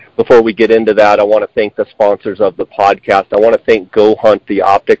before we get into that, I want to thank the sponsors of the podcast. I want to thank Go Hunt, the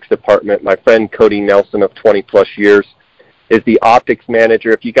optics department. My friend Cody Nelson of 20-plus years is the optics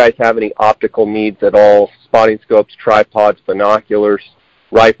manager. If you guys have any optical needs at all, spotting scopes, tripods, binoculars,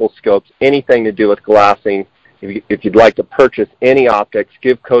 rifle scopes, anything to do with glassing, if you'd like to purchase any optics,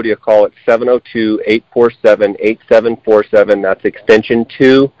 give Cody a call at 702-847-8747. That's extension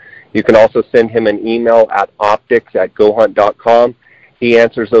 2. You can also send him an email at optics@gohunt.com. He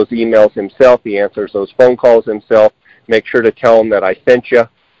answers those emails himself. He answers those phone calls himself. Make sure to tell him that I sent you,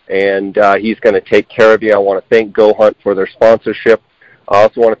 and he's going to take care of you. I want to thank Go Hunt for their sponsorship. I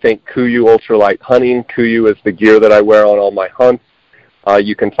also want to thank KUIU Ultralight Hunting. KUIU is the gear that I wear on all my hunts.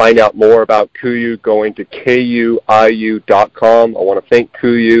 You can find out more about KUIU going to kuiu.com. I want to thank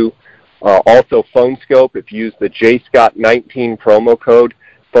KUIU. Also, PhoneScope. If you use the JScott19 promo code,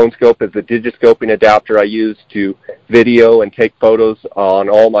 PhoneScope is the digiscoping adapter I use to video and take photos on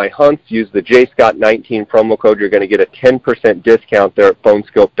all my hunts. Use the JScott19 promo code. You're going to get a 10% discount there at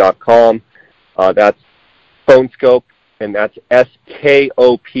phonescope.com. That's PhoneScope, and that's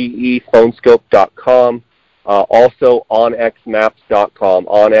SKOPE, phonescope.com. Also, onxmaps.com.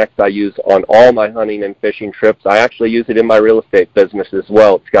 OnX I use on all my hunting and fishing trips. I actually use it in my real estate business as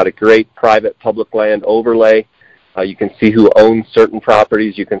well. It's got a great private public land overlay. You can see who owns certain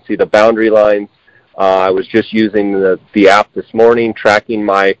properties. You can see the boundary lines. I was just using the app this morning, tracking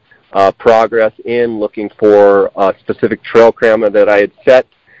my progress in, looking for a specific trail camera that I had set.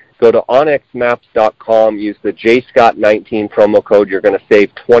 Go to onxmaps.com, use the JScott19 promo code. You're going to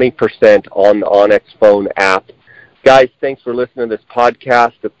save 20% on the OnX phone app. Guys, thanks for listening to this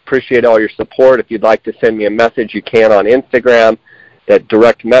podcast. Appreciate all your support. If you'd like to send me a message, you can on Instagram. That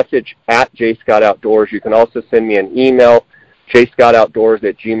direct message at JScottOutdoors. You can also send me an email,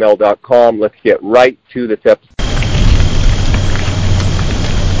 jscottoutdoors@gmail.com. Let's get right to this episode.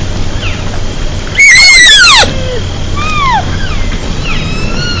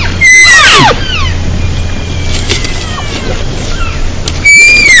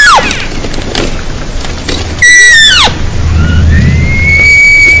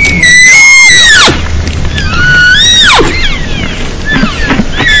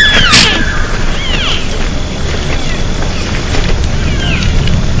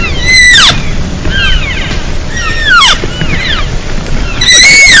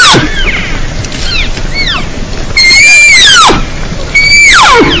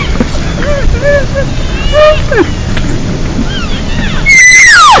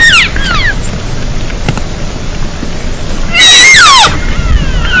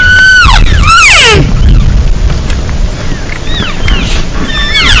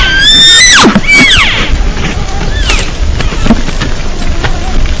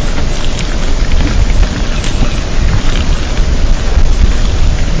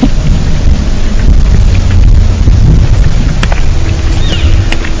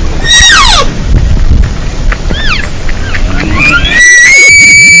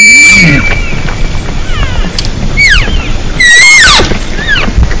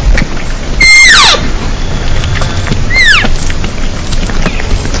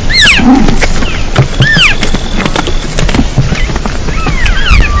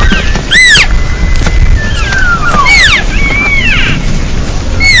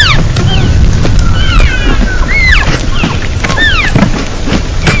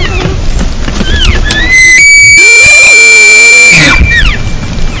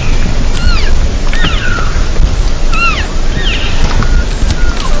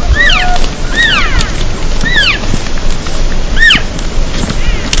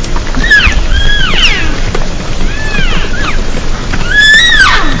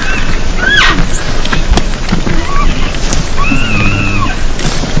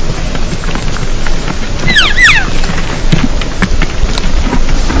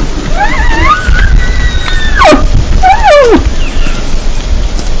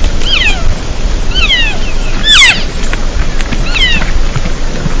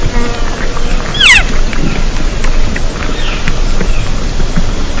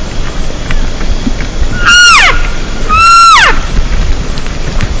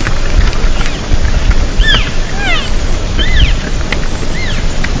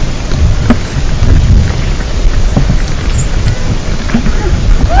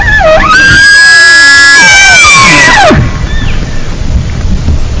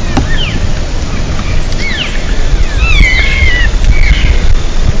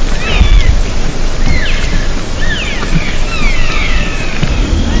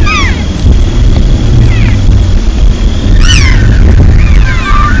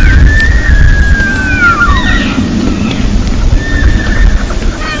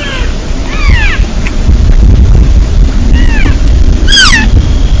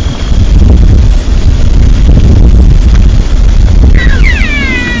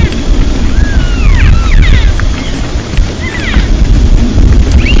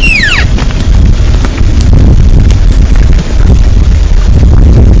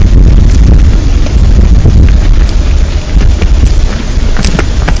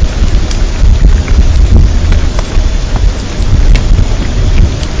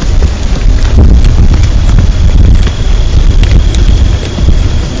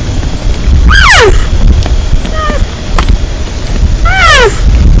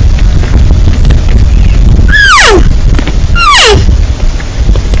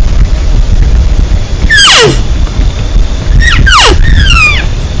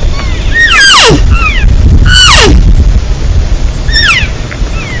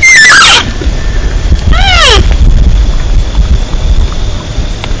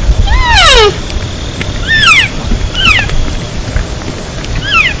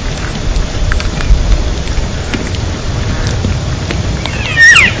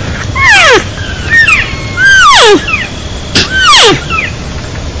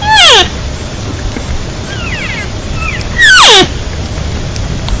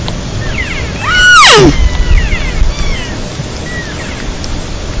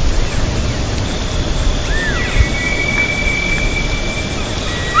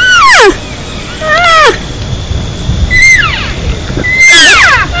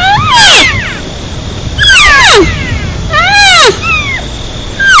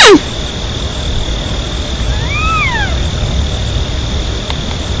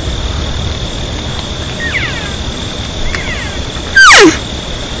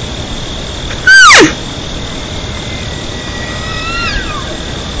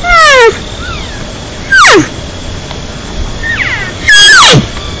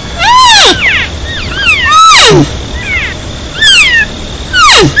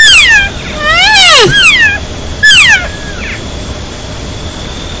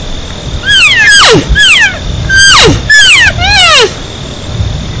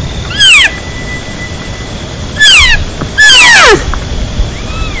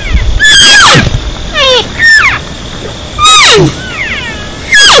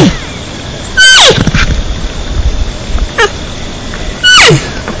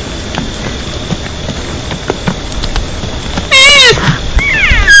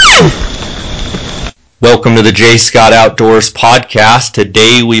 Welcome to the J. Scott Outdoors podcast.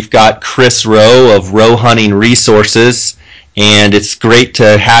 Today we've got Chris Rowe of Rowe Hunting Resources, and it's great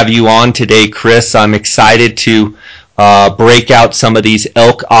to have you on today, Chris. I'm excited to break out some of these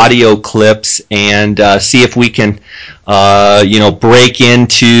elk audio clips and see if we can, break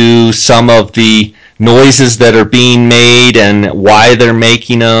into some of the noises that are being made and why they're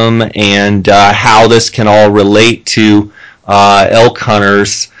making them, and how this can all relate to elk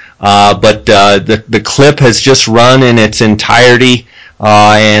hunters. But the clip has just run in its entirety,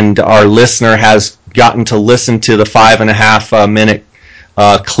 and our listener has gotten to listen to the 5.5 minute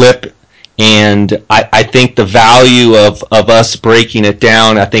clip. And I think the value of us breaking it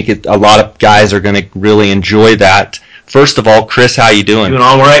down, I think a lot of guys are going to really enjoy that. First of all, Chris, how you doing? Doing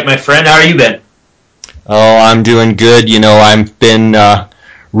all right, my friend. How are you been? Oh, I'm doing good. I've been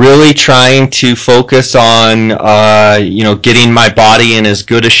really trying to focus on, getting my body in as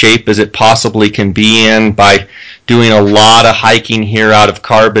good a shape as it possibly can be in by doing a lot of hiking here out of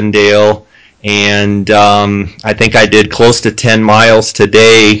Carbondale. And I think I did close to 10 miles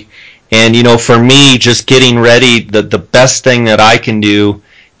today. And, for me, just getting ready, the best thing that I can do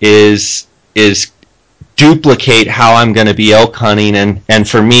is duplicate how I'm going to be elk hunting. And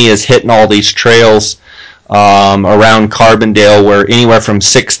for me is hitting all these trails around Carbondale, where anywhere from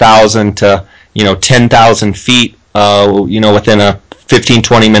 6,000 to 10,000 feet, within a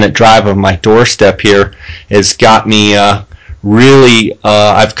 15-20 minute drive of my doorstep here, has got me really.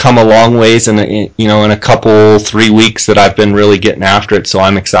 I've come a long ways in a couple 3 weeks that I've been really getting after it. So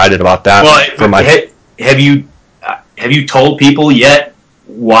I'm excited about that. Well, have you told people yet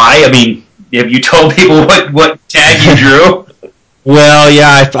why? I mean, have you told people what tag you drew? Well,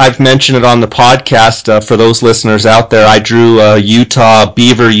 yeah, I've mentioned it on the podcast. For those listeners out there, I drew a Utah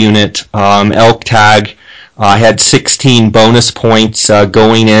Beaver Unit elk tag. I had 16 bonus points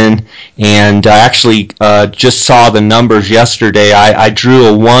going in, and I actually just saw the numbers yesterday. I drew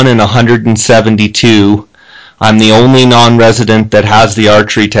a 1 in 172. I'm the only non-resident that has the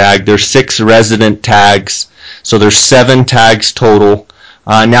archery tag. There's 6 resident tags, so there's 7 tags total.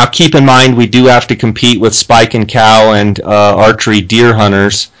 Now, keep in mind, we do have to compete with spike and cow and archery deer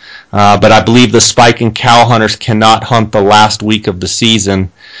hunters, but I believe the spike and cow hunters cannot hunt the last week of the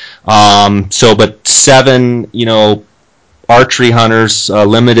season. But 7, archery hunters,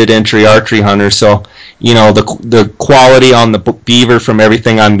 limited entry archery hunters. So, the quality on the beaver, from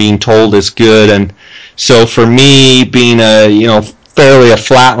everything I'm being told, is good. And so for me, being fairly a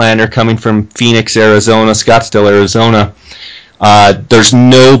flatlander coming from Phoenix, Arizona, Scottsdale, Arizona, there's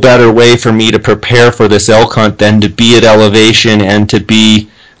no better way for me to prepare for this elk hunt than to be at elevation and to be,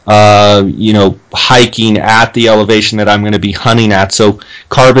 hiking at the elevation that I'm going to be hunting at. So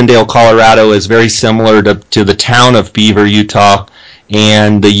Carbondale, Colorado is very similar to the town of Beaver, Utah,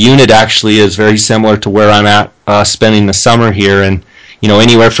 and the unit actually is very similar to where I'm at spending the summer here, and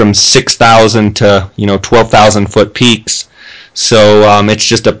anywhere from 6,000 to 12,000 foot peaks. So it's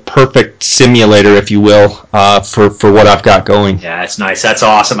just a perfect simulator, if you will, for what I've got going. Yeah, that's nice. That's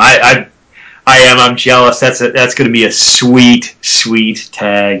awesome. I'm jealous. That's going to be a sweet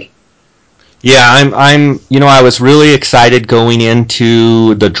tag. Yeah, I was really excited going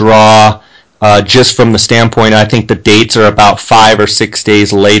into the draw, just from the standpoint, I think the dates are about 5 or 6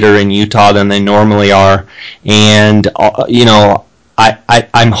 days later in Utah than they normally are, and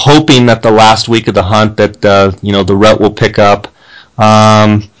I'm hoping that the last week of the hunt that the rut will pick up,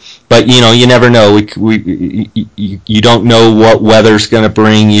 but you never know. You don't know what weather's going to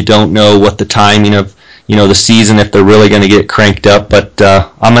bring. You don't know what the timing of the season, if they're really going to get cranked up. But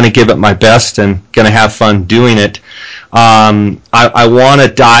I'm going to give it my best and going to have fun doing it. I want to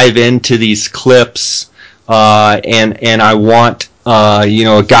dive into these clips, and I want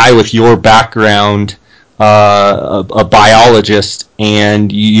a guy with your background, a biologist,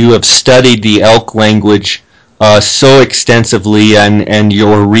 and you have studied the elk language so extensively, and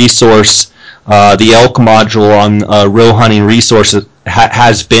your resource, the elk module on Rowe Hunting Resources,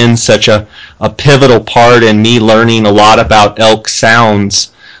 has been such a pivotal part in me learning a lot about elk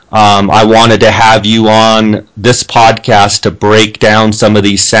sounds I wanted to have you on this podcast to break down some of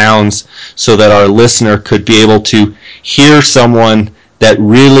these sounds so that our listener could be able to hear someone that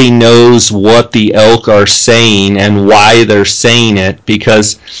really knows what the elk are saying and why they're saying it,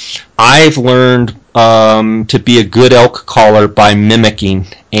 because I've learned to be a good elk caller by mimicking,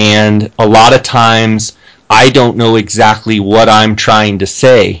 and a lot of times I don't know exactly what I'm trying to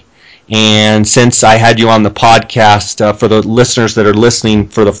say. And since I had you on the podcast, for the listeners that are listening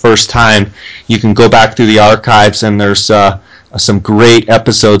for the first time, you can go back through the archives, and there's some great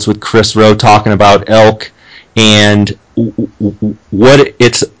episodes with Chris Rowe talking about elk. And what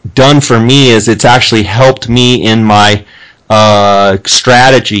it's done for me is it's actually helped me in my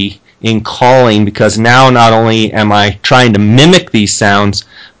strategy in calling, because now not only am I trying to mimic these sounds,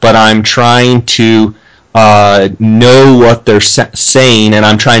 but I'm trying to know what they're saying, and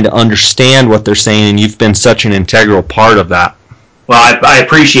I'm trying to understand what they're saying, and you've been such an integral part of that. Well, I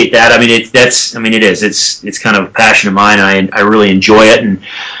appreciate that. I mean, it is. It's kind of a passion of mine. I really enjoy it,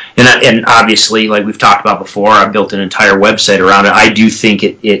 and obviously, like we've talked about before, I've built an entire website around it. I do think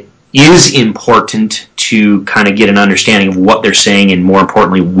it is important to kind of get an understanding of what they're saying, and more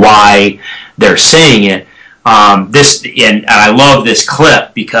importantly, why they're saying it. And I love this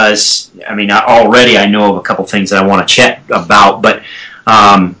clip because, I mean, already I know of a couple things that I want to chat about, but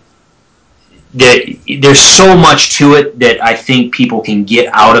there's so much to it that I think people can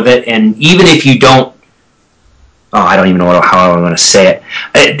get out of it. And even if you don't, I don't even know how I'm going to say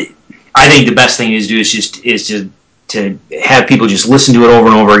it. I think the best thing to do is to have people just listen to it over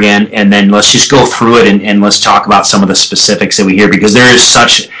and over again, and then let's just go through it and let's talk about some of the specifics that we hear, because there is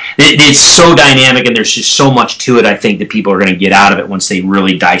it's so dynamic, and there's just so much to it, I think, that people are going to get out of it once they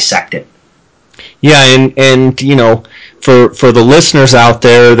really dissect it. Yeah, and you know, for the listeners out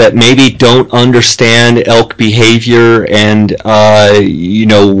there that maybe don't understand elk behavior and you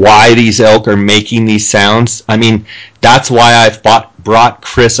know, why these elk are making these sounds, I mean, that's why I've brought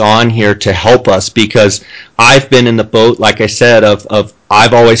Chris on here to help us, because I've been in the boat, like I said, of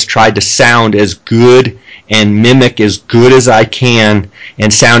I've always tried to sound as good and mimic as good as I can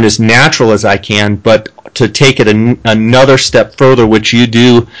and sound as natural as I can, but to take it another step further, which you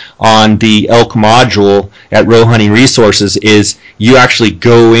do on the elk module at Rowe Hunting Resources, is you actually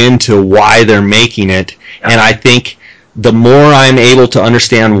go into why they're making it. And I think the more I'm able to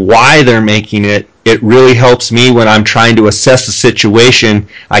understand why they're making it, it really helps me when I'm trying to assess the situation.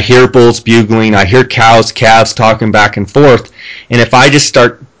 I hear bulls bugling, I hear cows, calves talking back and forth, and if I just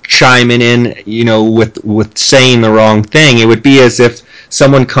start chiming in, you know, with saying the wrong thing, it would be as if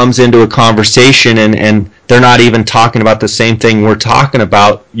someone comes into a conversation and they're not even talking about the same thing we're talking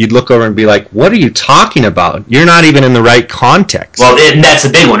about. You'd look over and be like, what are you talking about? You're not even in the right context. Well, and that's the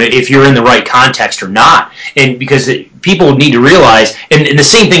big one, if you're in the right context or not. And because people need to realize, and the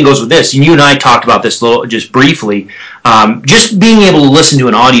same thing goes with this, and you and I talked about this just briefly, just being able to listen to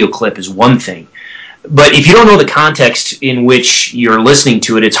an audio clip is one thing. But if you don't know the context in which you're listening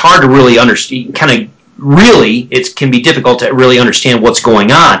to it, it's hard to really understand, it can be difficult to really understand what's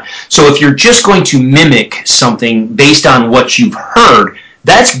going on. So if you're just going to mimic something based on what you've heard,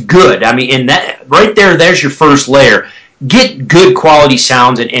 that's good. I mean, and that right there's your first layer. Get good quality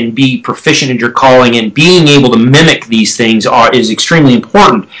sounds and be proficient in your calling, and being able to mimic these things is extremely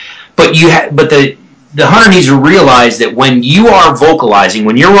important. But the hunter needs to realize that when you are vocalizing,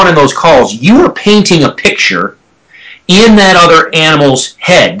 when you're running those calls, you are painting a picture in that other animal's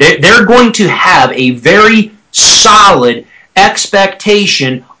head. They're going to have a very solid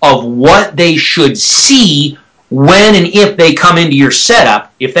expectation of what they should see when and if they come into your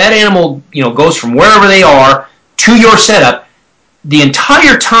setup. If that animal, you know, goes from wherever they are to your setup, the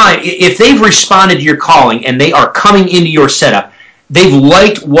entire time, if they've responded to your calling and they are coming into your setup, they've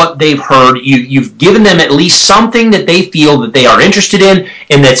liked what they've heard. You've given them at least something that they feel that they are interested in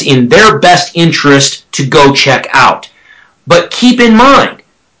and that's in their best interest to go check out. But keep in mind,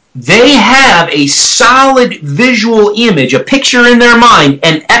 they have a solid visual image, a picture in their mind,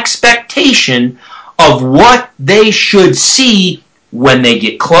 an expectation of what they should see when they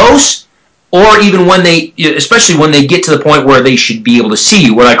get close, or even especially when they get to the point where they should be able to see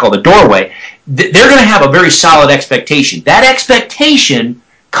you, what I call the doorway. They're going to have a very solid expectation. That expectation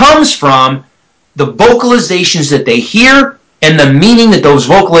comes from the vocalizations that they hear and the meaning that those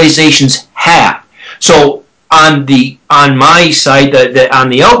vocalizations have. So on my site, on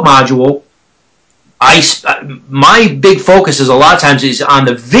the elk module, my big focus is a lot of times is on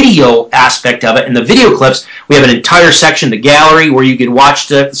the video aspect of it. And the video clips, we have an entire section, the gallery, where you can watch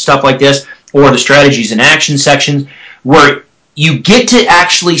stuff like this, or the strategies and action sections, where you get to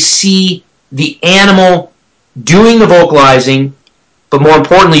actually see the animal doing the vocalizing but more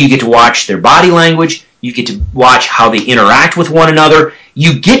importantly, you get to watch their body language. You get to watch how they interact with one another.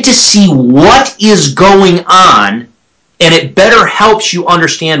 You get to see what is going on, and it better helps you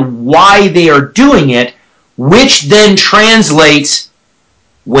understand why they are doing it, which then translates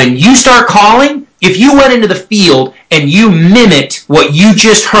when you start calling. If you went into the field and you mimicked what you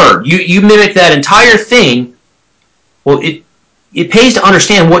just heard, you mimicked that entire thing, well, it pays to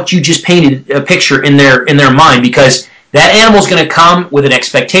understand what you just painted a picture in their mind, because that animal's going to come with an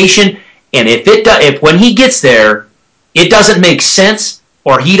expectation, and if when he gets there, it doesn't make sense,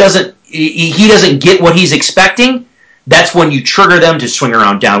 or he doesn't get what he's expecting, that's when you trigger them to swing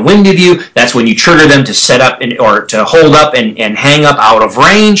around downwind of you. That's when you trigger them to set up or to hold up and hang up out of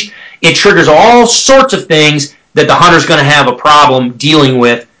range. It triggers all sorts of things that the hunter's going to have a problem dealing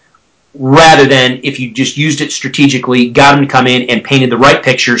with, rather than if you just used it strategically, got them to come in and painted the right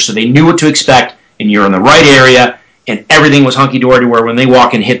picture so they knew what to expect, and you're in the right area, and everything was hunky-dory, to where when they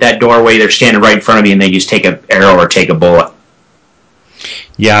walk and hit that doorway, they're standing right in front of you and they just take an arrow or take a bullet.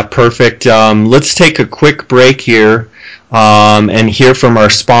 Yeah, perfect. Let's take a quick break here and hear from our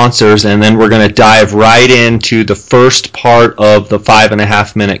sponsors, and then we're going to dive right into the first part of the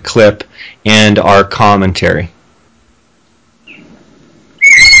 5.5-minute clip and our commentary.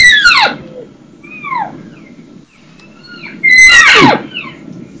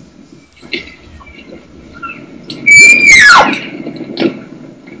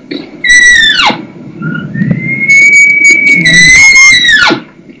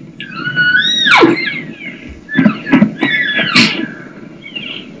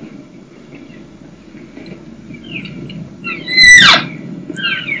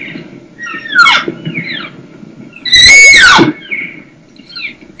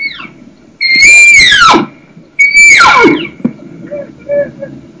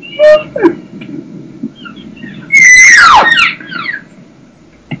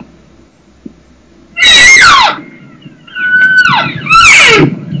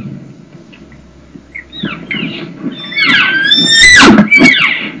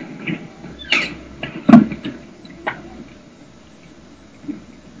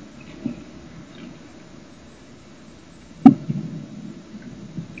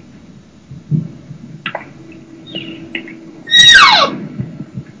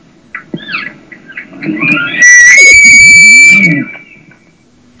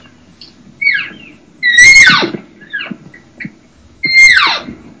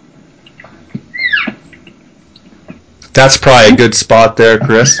 That's probably a good spot there,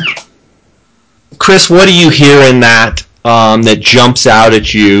 Chris. Chris, what do you hear in that that jumps out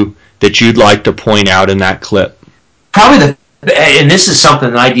at you that you'd like to point out in that clip? Probably and this is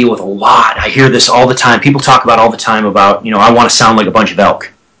something that I deal with a lot. I hear this all the time. People talk about all the time about, I want to sound like a bunch of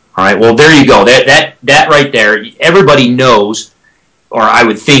elk. All right, well, there you go. That right there, everybody knows, or I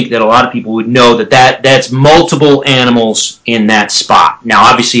would think that a lot of people would know that's multiple animals in that spot. Now,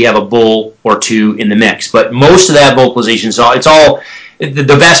 obviously, you have a bull or two in the mix, but most of that vocalization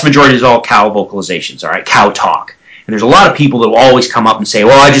the vast majority is all cow vocalizations. All right, cow talk. And there's a lot of people that will always come up and say,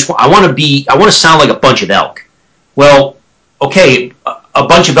 "Well, I want to sound like a bunch of elk." Well, okay, a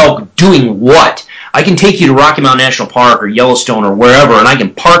bunch of elk doing what? I can take you to Rocky Mountain National Park or Yellowstone or wherever, and I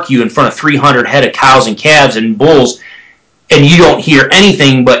can park you in front of 300 head of cows and calves and bulls, and you don't hear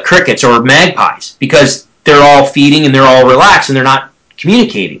anything but crickets or magpies, because they're all feeding and they're all relaxed and they're not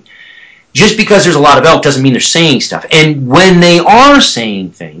communicating. Just because there's a lot of elk doesn't mean they're saying stuff. And when they are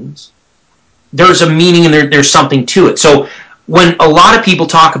saying things, there's a meaning and there's something to it. So when a lot of people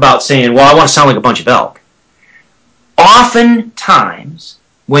talk about saying, well, I want to sound like a bunch of elk, oftentimes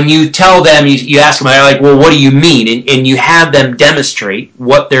when you tell them, you ask them, like, well, what do you mean? And you have them demonstrate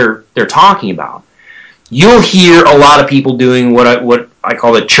what they're talking about. You'll hear a lot of people doing what I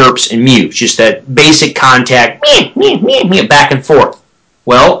call the chirps and mews, just that basic contact, back and forth.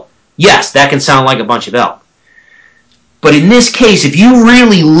 Well, yes, that can sound like a bunch of elk. But in this case, if you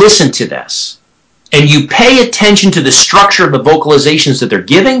really listen to this and you pay attention to the structure of the vocalizations that they're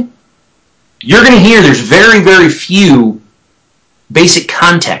giving, you're going to hear there's very, very few basic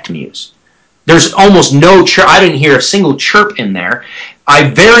contact mews. There's almost no chirp. I didn't hear a single chirp in there.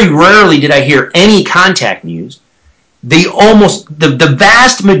 Very rarely did I hear any contact mews. The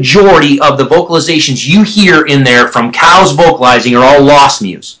vast majority of the vocalizations you hear in there from cows vocalizing are all lost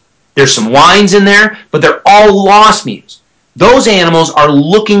mews. There's some whines in there, but they're all lost mews. Those animals are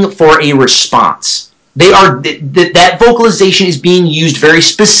looking for a response. That vocalization is being used very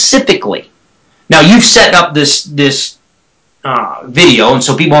specifically. Now, you've set up this video, and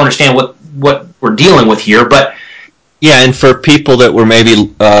so people understand what we're dealing with here, but yeah, and for people that were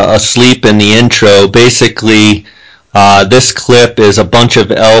maybe asleep in the intro, basically This clip is a bunch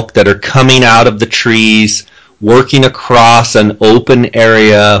of elk that are coming out of the trees, working across an open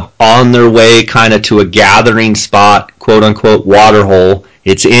area on their way kind of to a gathering spot, quote unquote water hole.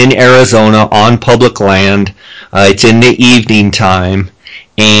 It's in Arizona on public land. It's in the evening time.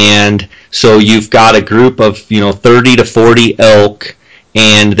 And so you've got a group of 30 to 40 elk,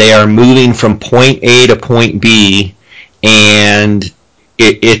 and they are moving from point A to point B, and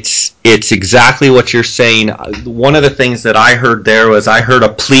it's exactly what you're saying. One of the things that I heard there was I heard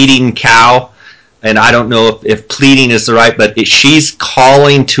a pleading cow, and I don't know if pleading is the right, but she's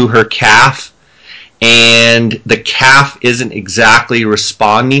calling to her calf, and the calf isn't exactly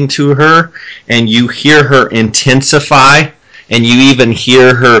responding to her, and you hear her intensify, and you even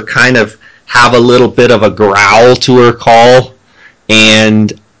hear her kind of have a little bit of a growl to her call.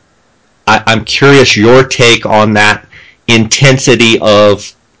 And I'm curious your take on that intensity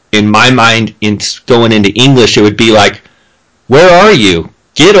of, in my mind, in going into English, it would be like, where are you?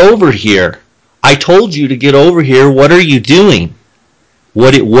 Get over here. I told you to get over here. What are you doing?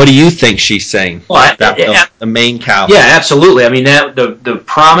 What do you think she's saying? Well, the main cow. Yeah, absolutely. I mean, that the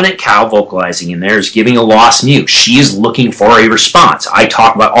prominent cow vocalizing in there is giving a lost mute. She is looking for a response. I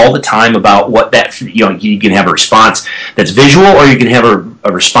talk about all the time about what that, you can have a response that's visual, or you can have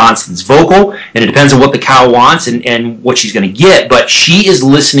a response that's vocal, and it depends on what the cow wants and what she's going to get. But she is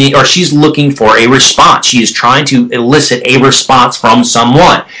listening, or she's looking for a response. She is trying to elicit a response from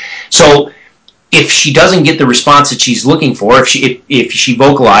someone. So if she doesn't get the response that she's looking for, if she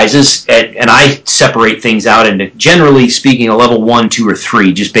vocalizes, and I separate things out into, generally speaking, a level 1, 2, or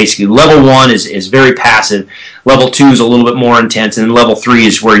 3. Just basically, level 1 is very passive, level 2 is a little bit more intense, and level 3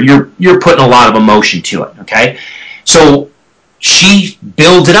 is where you're putting a lot of emotion to it. Okay, so she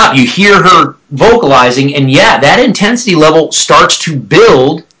builds it up. You hear her vocalizing, and yeah, that intensity level starts to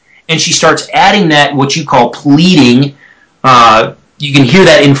build, and she starts adding that, what you call pleading. You can hear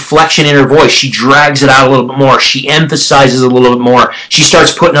that inflection in her voice. She drags it out a little bit more. She emphasizes a little bit more. She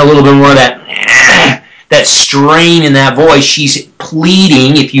starts putting a little bit more of that strain in that voice. She's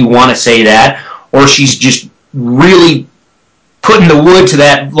pleading, if you want to say that, or she's just really putting the wood to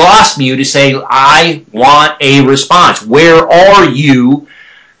that lost mute to say, I want a response. Where are you?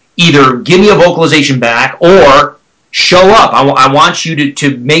 Either give me a vocalization back or show up. I want you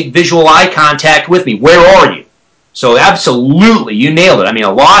to make visual eye contact with me. Where are you? So absolutely, you nailed it. I mean,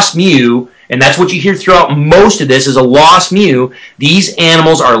 a lost mew, and that's what you hear throughout most of this, is a lost mew. These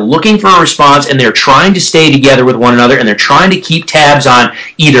animals are looking for a response, and they're trying to stay together with one another, and they're trying to keep tabs on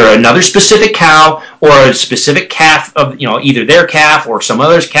either another specific cow or a specific calf of, either their calf or some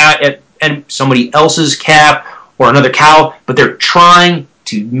other's calf and somebody else's calf or another cow, but they're trying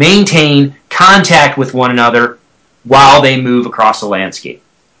to maintain contact with one another while they move across the landscape.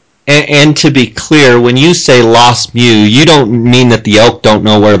 And to be clear, when you say lost mew, you don't mean that the elk don't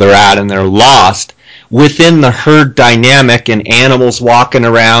know where they're at and they're lost. Within the herd dynamic and animals walking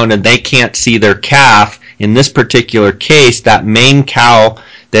around and they can't see their calf, in this particular case, that main cow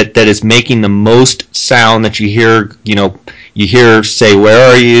that is making the most sound that you hear say,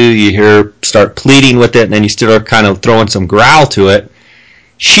 where are you? You hear start pleading with it, and then you start kind of throwing some growl to it.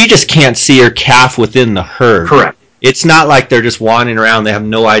 She just can't see her calf within the herd. Correct. It's not like they're just wandering around. They have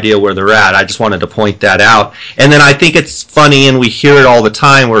no idea where they're at. I just wanted to point that out. And then I think it's funny, and we hear it all the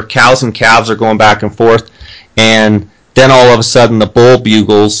time, where cows and calves are going back and forth, and then all of a sudden the bull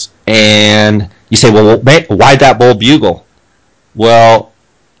bugles, and you say, well, why'd that bull bugle? Well,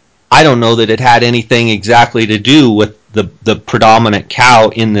 I don't know that it had anything exactly to do with the predominant cow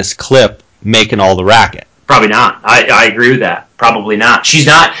in this clip making all the racket. Probably not. I agree with that. Probably not. She's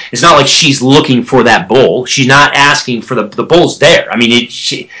not. It's not like she's looking for that bull. She's not asking for the bull's there. I mean, if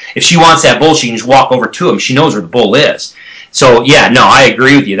she wants that bull, she can just walk over to him. She knows where the bull is. So yeah, no, I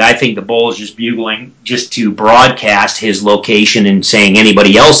agree with you. I think the bull is just bugling just to broadcast his location and saying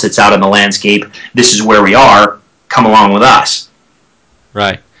anybody else that's out in the landscape, this is where we are. Come along with us.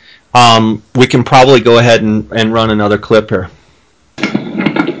 Right. We can probably go ahead and run another clip here.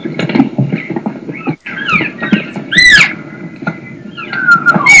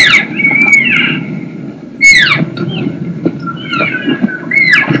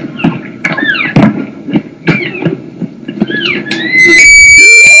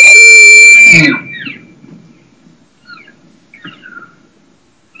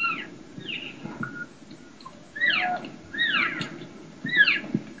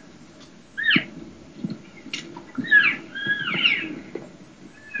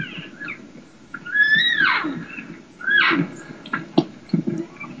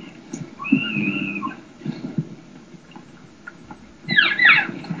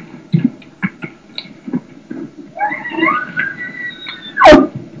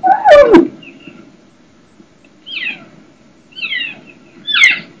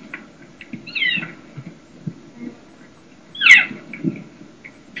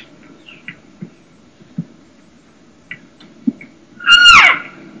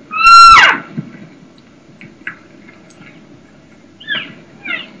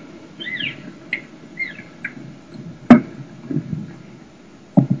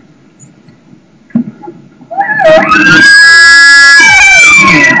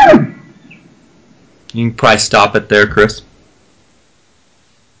 You can probably stop it there, Chris.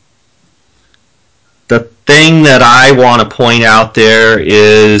 The thing that I want to point out there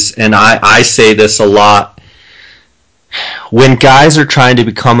is, and I say this a lot, when guys are trying to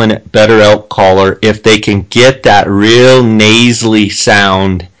become a better elk caller, if they can get that real nasally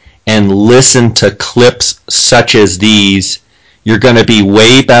sound and listen to clips such as these, you're going to be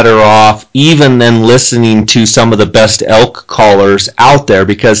way better off even than listening to some of the best elk callers out there,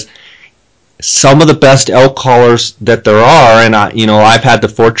 because some of the best elk callers that there are, and I've had the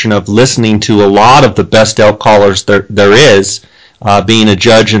fortune of listening to a lot of the best elk callers there is, being a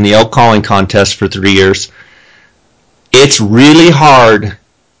judge in the elk calling contest for 3 years. It's really hard,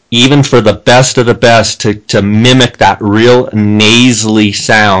 even for the best of the best, to mimic that real nasally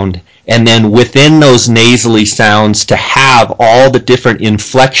sound, and then within those nasally sounds to have all the different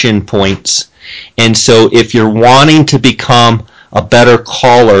inflection points. And so if you're wanting to become a better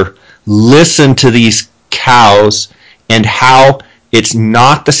caller, listen to these cows and how it's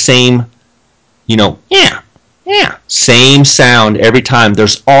not the same, same sound every time.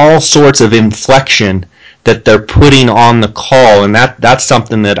 There's all sorts of inflection that they're putting on the call, and that's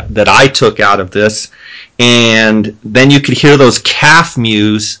something that I took out of this. And then you could hear those calf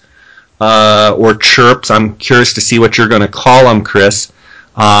mews or chirps. I'm curious to see what you're going to call them, Chris.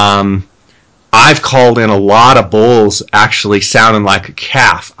 I've called in a lot of bulls actually sounding like a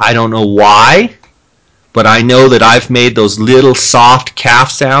calf. I don't know why, but I know that I've made those little soft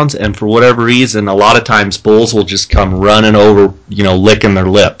calf sounds, and for whatever reason, a lot of times bulls will just come running over, licking their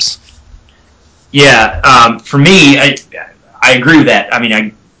lips. Yeah, for me, I agree with that. I mean,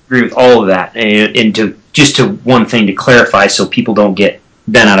 I agree with all of that. And to one thing to clarify, so people don't get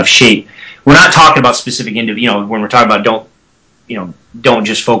bent out of shape, we're not talking about specific individuals. When we're talking about don't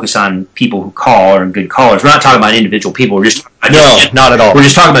just focus on people who call or good callers. We're not talking about individual people. We're just not at all. We're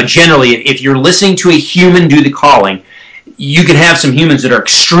just talking about generally. If you're listening to a human do the calling, you can have some humans that are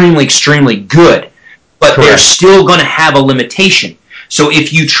extremely, extremely good, but Correct. They're still going to have a limitation. So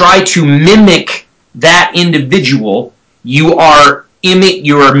if you try to mimic that individual, you are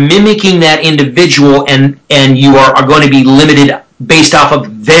mimicking that individual, and you are going to be limited based off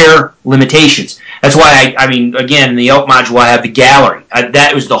of their limitations. That's why again, in the elk module, I have the gallery.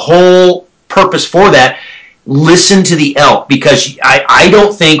 That was the whole purpose for that. Listen to the elk, because I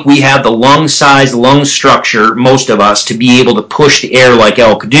don't think we have the lung size, lung structure, most of us, to be able to push the air like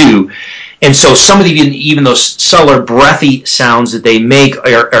elk do. And so some of even those subtler, breathy sounds that they make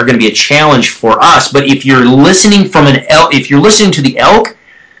are going to be a challenge for us. But if you're listening if you're listening to the elk,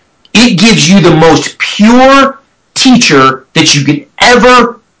 it gives you the most pure teacher that you could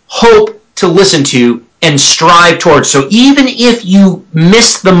ever hope to listen to and strive towards. So even if you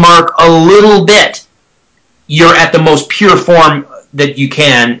miss the mark a little bit, you're at the most pure form that you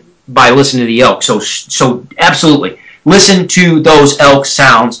can by listening to the elk. So absolutely, listen to those elk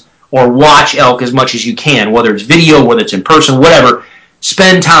sounds, or watch elk as much as you can, whether it's video, whether it's in person, whatever.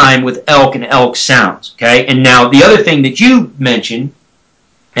 Spend time with elk and elk sounds, okay? And now the other thing that you mentioned,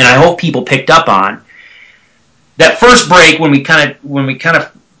 and I hope people picked up on, that first break when we kind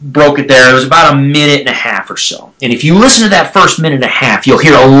of broke it there, it was about a minute and a half or so. And if you listen to that first minute and a half, you'll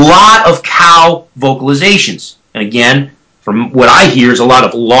hear a lot of cow vocalizations. And again, from what I hear, is a lot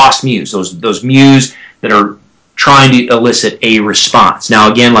of lost mews, those mews that are trying to elicit a response.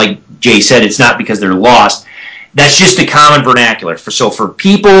 Now, again, like Jay said, it's not because they're lost. That's just a common vernacular. For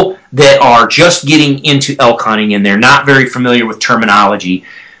people that are just getting into elk hunting and they're not very familiar with terminology,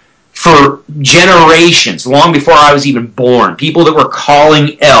 for generations, long before I was even born, people that were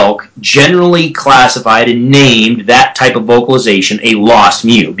calling elk generally classified and named that type of vocalization a lost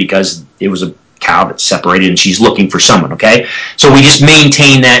mew, because it was a cow that's separated and she's looking for someone, okay? So we just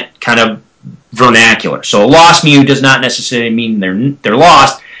maintain that kind of vernacular. So a lost mew does not necessarily mean they're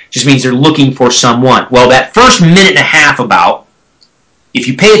lost, it just means they're looking for someone. Well, that first minute and a half if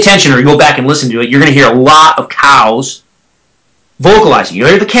you pay attention or you go back and listen to it, you're going to hear a lot of cows vocalizing. You'll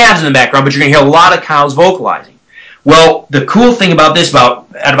hear the calves in the background, but you're going to hear a lot of cows vocalizing. Well, the cool thing about this,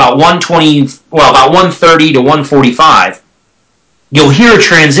 at about 1:30 to 1:45, you'll hear a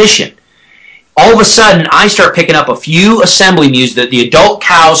transition. All of a sudden, I start picking up a few assembly mews that the adult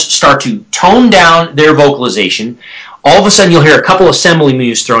cows start to tone down their vocalization. All of a sudden, you'll hear a couple assembly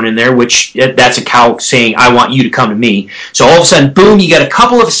mews thrown in there, which that's a cow saying, I want you to come to me. So all of a sudden, boom, you get a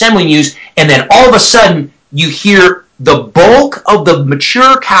couple of assembly mews, and then all of a sudden, you hear the bulk of the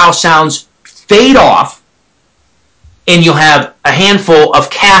mature cow sounds fade off, and you'll have a handful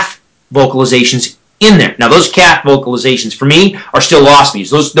of calf vocalizations in there. Now, those calf vocalizations, for me, are still lost mews.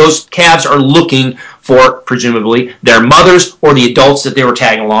 Those calves are looking for presumably their mothers or the adults that they were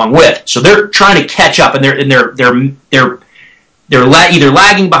tagging along with. So they're trying to catch up, and they're either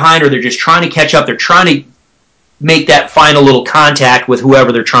lagging behind or they're just trying to catch up. They're trying to make that final little contact with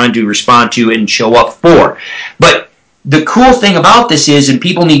whoever they're trying to respond to and show up for. But the cool thing about this is, and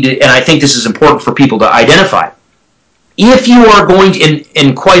people need to, and I think this is important for people to identify, if you are going to,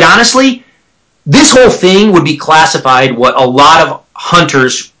 and quite honestly, this whole thing would be classified what a lot of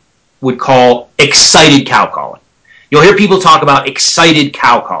hunters would call excited cow calling. You'll hear people talk about excited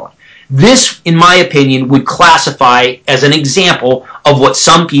cow calling. This, in my opinion, would classify as an example of what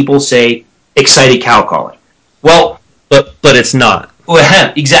some people say excited cow calling. Well, but it's not.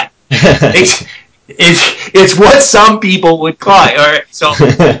 Well, exactly. It's what some people would call it. All right. So,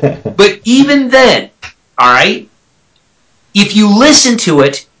 but even then, all right, if you listen to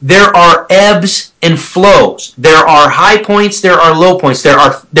it, there are ebbs and flows. There are high points. There are low points. There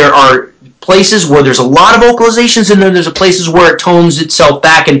are places where there's a lot of vocalizations, and then there's places where it tones itself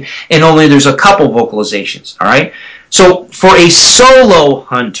back, and only there's a couple vocalizations. All right. So for a solo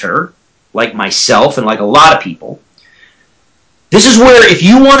hunter like myself and like a lot of people, this is where if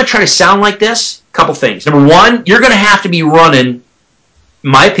you want to try to sound like this, a couple things. Number one, you're going to have to be running, in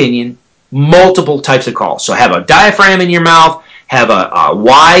my opinion, multiple types of calls. So have a diaphragm in your mouth, have a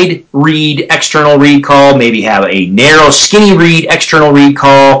wide reed, external reed call, maybe have a narrow, skinny reed, external reed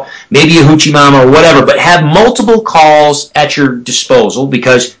call, maybe a hoochie mama or whatever, but have multiple calls at your disposal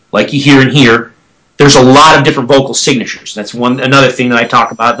because, like you hear in here, there's a lot of different vocal signatures. That's another thing that I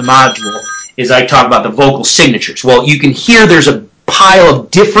talk about in the module is I talk about the vocal signatures. Well, you can hear there's a pile of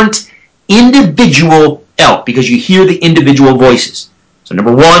different individual elk because you hear the individual voices. So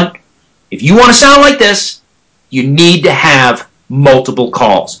number one, if you want to sound like this, you need to have multiple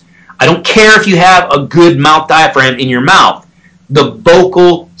calls. I don't care if you have a good mouth diaphragm in your mouth. The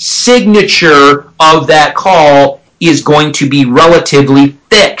vocal signature of that call is going to be relatively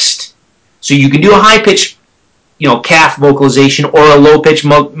fixed. So you can do a high-pitched, calf vocalization or a low-pitched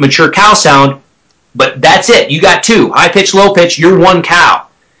mature cow sound, but that's it. You got two. High-pitched, low-pitched, you're one cow.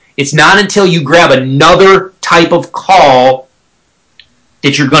 It's not until you grab another type of call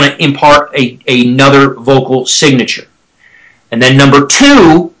that you're going to impart another vocal signature. And then number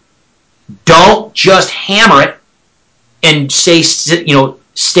two, don't just hammer it and stay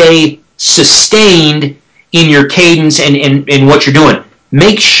sustained in your cadence and what you're doing.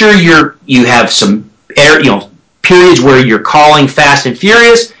 Make sure you have some periods where you're calling fast and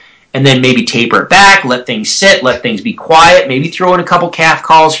furious, and then maybe taper it back, let things sit, let things be quiet, maybe throw in a couple calf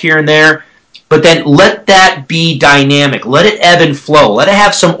calls here and there, but then let that be dynamic. Let it ebb and flow. Let it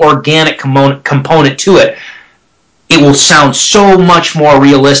have some organic component to it. It will sound so much more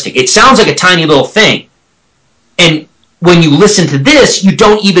realistic. It sounds like a tiny little thing, and when you listen to this, you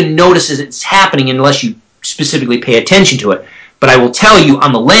don't even notice it's happening unless you specifically pay attention to it. But I will tell you,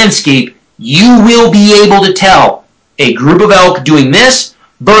 on the landscape, you will be able to tell a group of elk doing this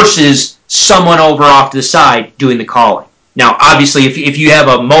versus someone over off to the side doing the calling. Now, obviously, if you have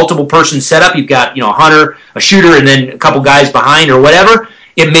a multiple person setup, you've got a hunter, a shooter, and then a couple guys behind or whatever,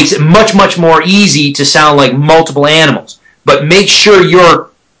 it makes it much, much more easy to sound like multiple animals. But make sure your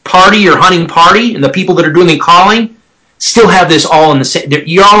party, your hunting party, and the people that are doing the calling still have this all in the same.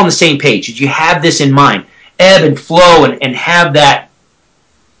 You're all on the same page. You have this in mind. Ebb and flow and have that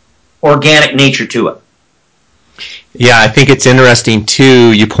organic nature to it. Yeah, I think it's interesting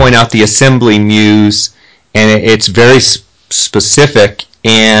too. You point out the assembly mews, and it's very specific.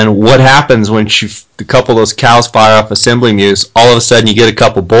 And what happens when a couple of those cows fire off assembly mews? All of a sudden, you get a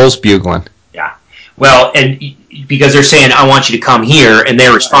couple bulls bugling. Yeah. Well, and because they're saying, "I want you to come here," and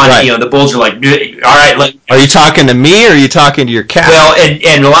they're responding. Right. The bulls are like, "All right." Are you talking to me, or are you talking to your cow? Well,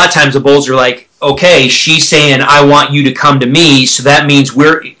 and a lot of times the bulls are like, okay, she's saying, I want you to come to me, so that means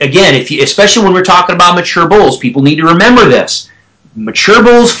especially when we're talking about mature bulls, people need to remember this. Mature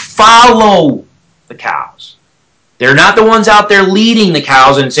bulls follow the cows. They're not the ones out there leading the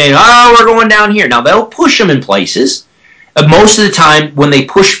cows and saying, oh, we're going down here. Now, they'll push them in places. Most of the time, when they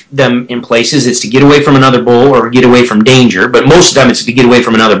push them in places, it's to get away from another bull or get away from danger, but most of the time it's to get away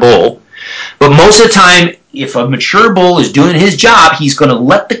from another bull. But most of the time, if a mature bull is doing his job, he's going to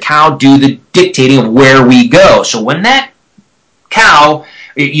let the cow do the dictating of where we go. So when that cow,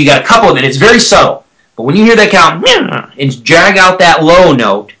 you got a couple of it, it's very subtle. But when you hear that cow and drag out that low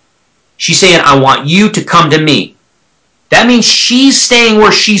note, she's saying, I want you to come to me. That means she's staying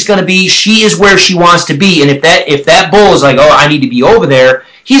where she's going to be. She is where she wants to be. And if that bull is like, oh, I need to be over there,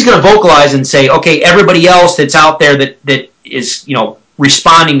 he's going to vocalize and say, okay, everybody else that's out there that is,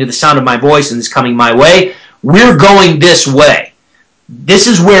 responding to the sound of my voice and is coming my way, we're going this way. This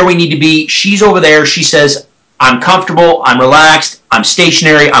is where we need to be. She's over there. She says, I'm comfortable, I'm relaxed, I'm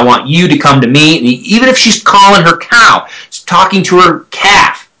stationary, I want you to come to me. And even if she's calling her cow, talking to her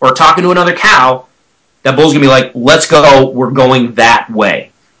calf, or talking to another cow, that bull's going to be like, let's go, we're going that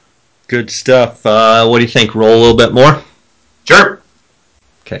way. Good stuff. What do you think? Roll a little bit more? Sure.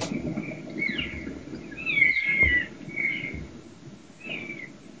 Okay.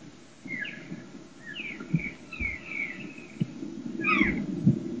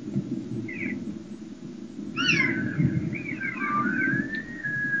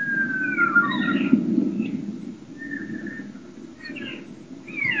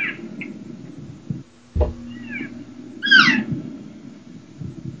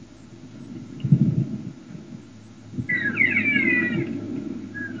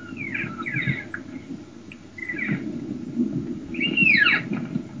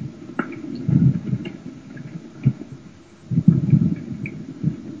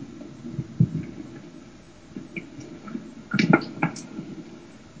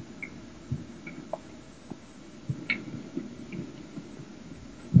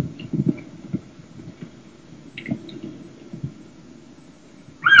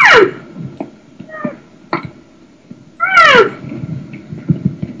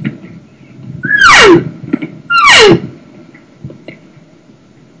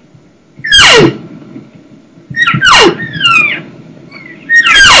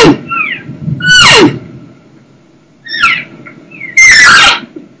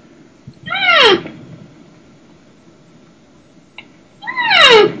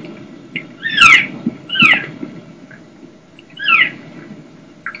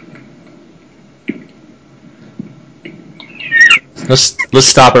 Let's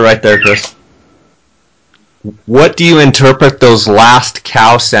stop it right there, Chris. What do you interpret those last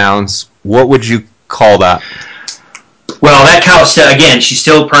cow sounds? What would you call that? Well, that cow, again, she's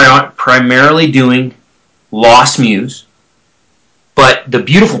still primarily doing lost mews. But the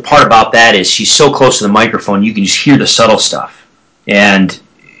beautiful part about that is she's so close to the microphone, you can just hear the subtle stuff. And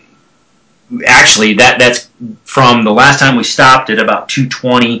actually, that's from the last time we stopped at about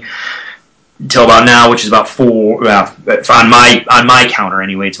 2:20 until about now, which is about 4 on my counter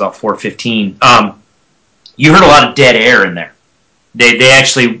anyway. It's about 4:15. You heard a lot of dead air in there. They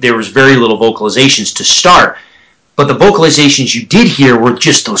actually, there was very little vocalizations to start, but the vocalizations you did hear were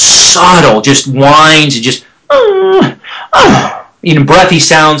just those subtle, just whines and just breathy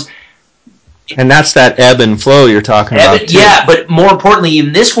sounds. And that's that ebb and flow you're talking about too. Yeah, but more importantly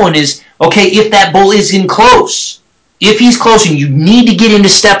in this one is, okay, if that bull is in close, if he's close and you need to get him to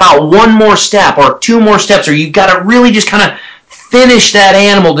step out one more step or 2 more steps, or you've got to really just kind of finish that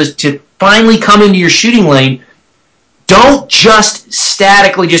animal to finally come into your shooting lane, don't just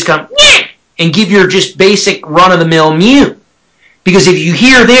statically just come and give your just basic run-of-the-mill mew. Because if you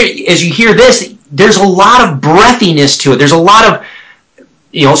hear as you hear this, there's a lot of breathiness to it. There's a lot of,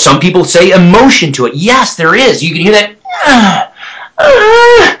 some people say emotion to it. Yes, there is. You can hear that.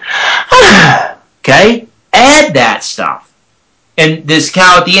 Okay? Add that stuff. And this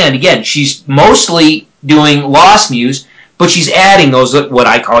cow at the end, again, she's mostly doing lost mews, but she's adding those, what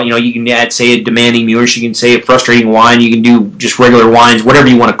I call, you can add, say, a demanding mew, or she can say a frustrating whine. You can do just regular whines, whatever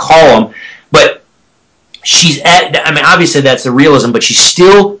you want to call them. But she's obviously that's the realism, but she's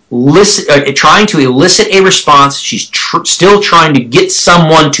still trying to elicit a response. She's still trying to get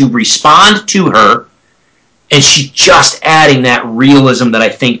someone to respond to her, and she's just adding that realism that I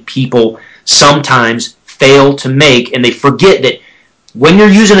think people sometimes fail to make, and they forget that when you're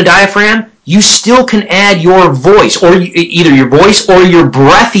using a diaphragm, you still can add your voice, or either your voice or your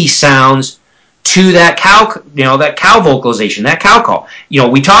breathy sounds to that cow, that cow vocalization, that cow call.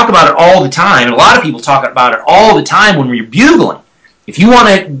 We talk about it all the time, and a lot of people talk about it all the time when we're bugling. If you want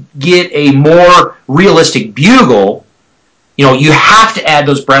to get a more realistic bugle, you have to add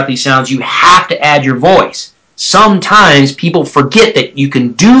those breathy sounds. You have to add your voice. Sometimes people forget that you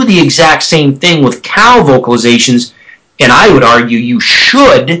can do the exact same thing with cow vocalizations, and I would argue you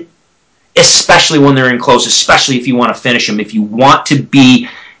should, especially when they're in close, especially if you want to finish them, if you want to be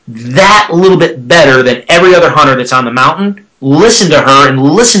that little bit better than every other hunter that's on the mountain. Listen to her and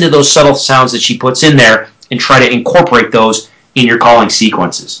listen to those subtle sounds that she puts in there and try to incorporate those in your calling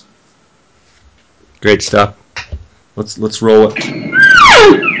sequences. Great stuff. Let's roll it.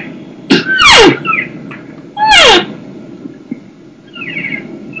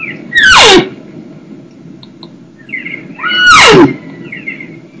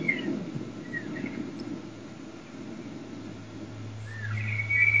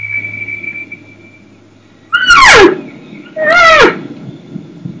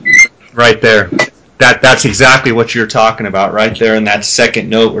 Right there. That's exactly what you're talking about right there in that second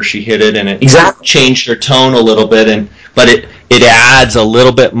note where she hit it and it changed her tone a little bit, but it adds a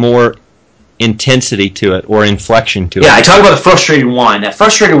little bit more intensity to it or inflection to it. Yeah, I talk about the frustrated whine. That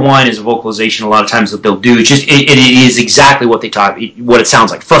frustrated whine is a vocalization a lot of times that they'll do. It is exactly what what it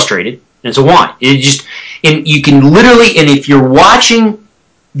sounds like, frustrated, and it's a whine. And you can literally, and if you're watching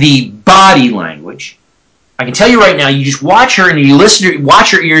the body language, I can tell you right now, you just watch her and you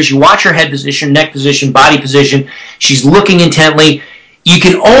watch her ears, you watch her head position, neck position, body position. She's looking intently. You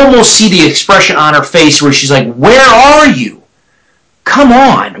can almost see the expression on her face where she's like, "Where are you? Come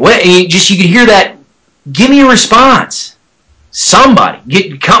on!" You can hear that. Give me a response.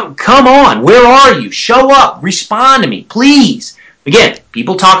 Somebody, come on. Where are you? Show up. Respond to me, please. Again,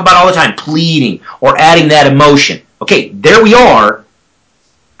 people talk about all the time pleading or adding that emotion. Okay, there we are.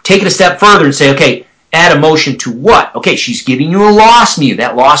 Take it a step further and say, okay, add emotion to what? Okay, she's giving you a lost mew.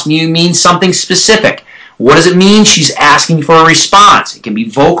 That lost mew means something specific. What does it mean? She's asking for a response. It can be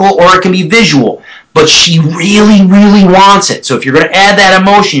vocal or it can be visual, but she really, really wants it. So if you're going to add that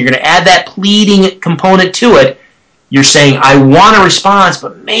emotion, you're going to add that pleading component to it, you're saying, I want a response,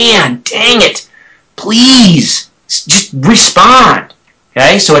 but man, dang it, please, just respond.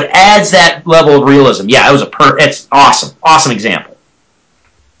 Okay, so it adds that level of realism. Yeah, it's awesome. Awesome example.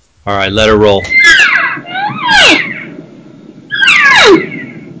 All right, let her roll.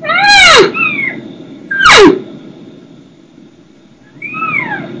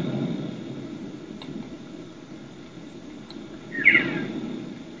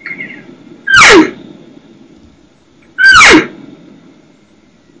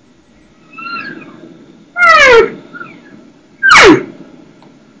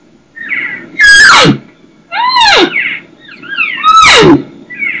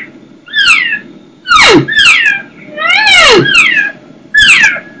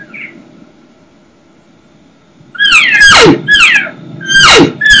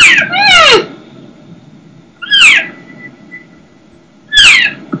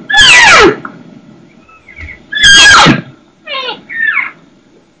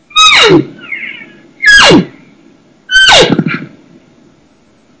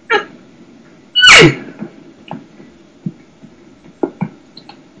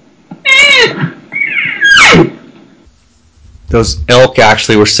 Those elk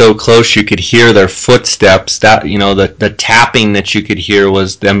actually were so close you could hear their footsteps. That the tapping that you could hear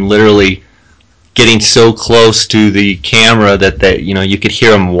was them literally getting so close to the camera that you could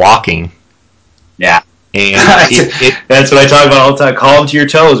hear them walking. Yeah, and that's what I talk about all the time. Call them to your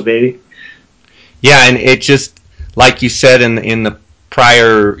toes, baby. Yeah, and it just like you said in the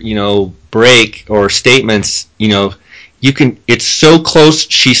prior break or statements, it's so close,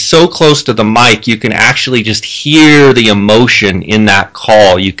 she's so close to the mic, you can actually just hear the emotion in that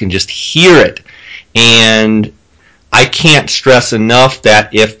call. You can just hear it. And I can't stress enough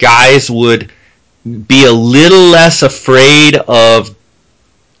that if guys would be a little less afraid of,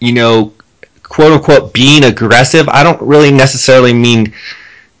 quote unquote, being aggressive, I don't really necessarily mean,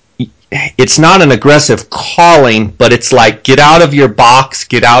 it's not an aggressive calling, but it's like get out of your box,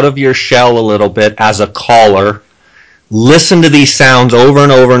 get out of your shell a little bit as a caller. Listen to these sounds over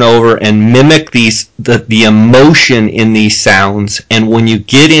and over and over and mimic the emotion in these sounds. And when you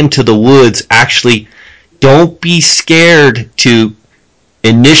get into the woods, actually don't be scared to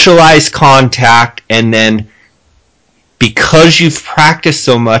initialize contact, and then because you've practiced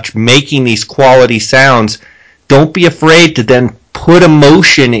so much making these quality sounds, don't be afraid to then put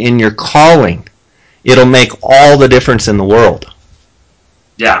emotion in your calling. It'll make all the difference in the world.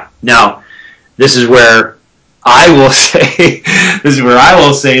 Yeah. Now, this is where I will say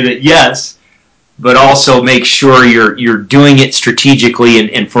that yes, but also make sure you're doing it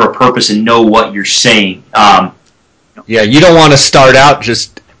strategically and for a purpose and know what you're saying. Yeah, you don't want to start out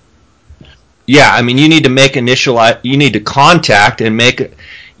just. Yeah, I mean, you need to you need to contact and make.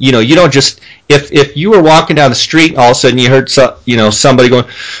 You don't just if you were walking down the street and all of a sudden you heard somebody going,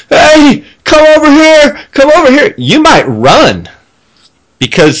 "Hey, come over here," you might run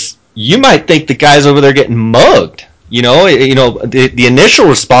because you might think the guy's over there getting mugged. The initial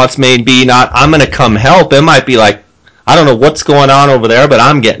response may be not, I'm going to come help. It might be like, I don't know what's going on over there, but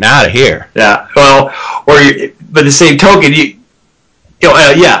I'm getting out of here. Yeah. Well, but the same token,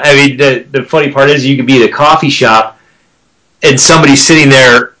 yeah. I mean, the funny part is you could be at a coffee shop and somebody's sitting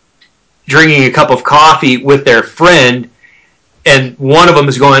there drinking a cup of coffee with their friend, and one of them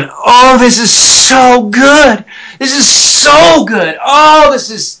is going, "Oh, this is so good. This is so good. Oh,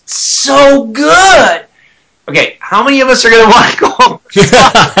 this is so good." Okay, how many of us are going to want to go home first? All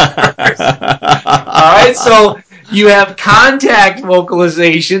right, so You have contact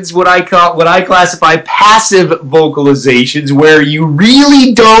vocalizations, what I classify passive vocalizations, where you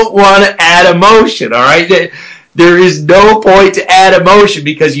really don't want to add emotion. All right, there is no point to add emotion,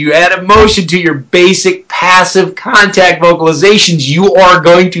 because you add emotion to your basic passive contact vocalizations, you are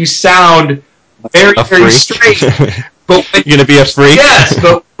going to sound very, very strange. But you're going to be a freak? Yes,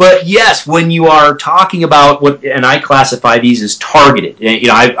 but yes, when you are talking about what, and I classify these as targeted. You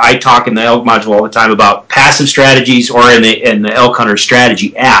know, I talk in the Elk module all the time about passive strategies, or in the Elk Hunter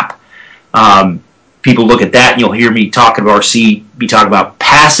Strategy app. People look at that and you'll hear me talking about, or see me talking about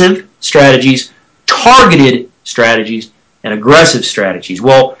passive strategies, targeted strategies, and aggressive strategies.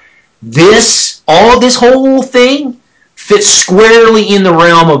 Well, this whole thing fits squarely in the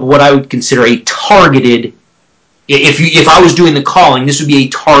realm of what I would consider a targeted. If I was doing the calling, this would be a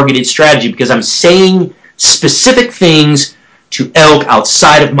targeted strategy, because I'm saying specific things to elk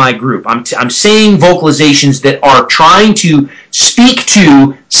outside of my group. I'm saying vocalizations that are trying to speak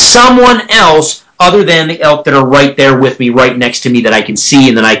to someone else other than the elk that are right there with me, right next to me, that I can see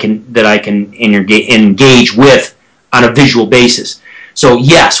and that I can engage with on a visual basis. So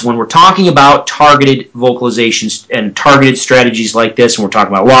yes, when we're talking about targeted vocalizations and targeted strategies like this, and we're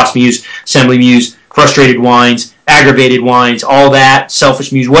talking about lost mews, assembly mews, frustrated whines, aggravated whines, all that,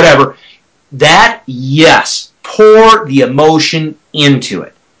 selfish mews, whatever, that, yes, pour the emotion into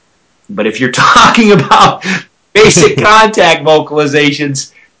it. But if you're talking about basic contact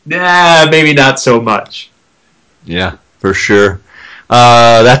vocalizations, maybe not so much. Yeah, for sure.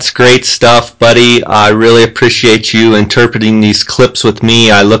 That's great stuff, buddy. I really appreciate you interpreting these clips with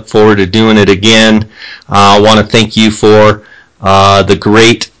me. I look forward to doing it again. I want to thank you for the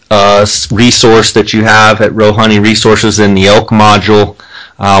great resource that you have at Rowe Hunting Resources in the elk module.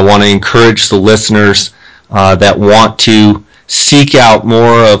 I want to encourage the listeners that want to seek out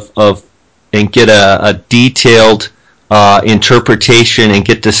more of and get a detailed interpretation, and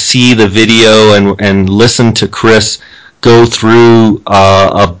get to see the video and listen to Chris go through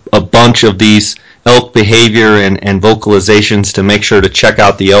a bunch of these elk behavior and vocalizations, to make sure to check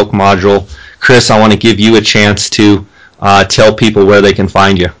out the elk module. Chris, I want to give you a chance to tell people where they can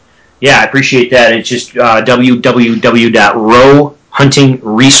find you. Yeah, I appreciate that. It's just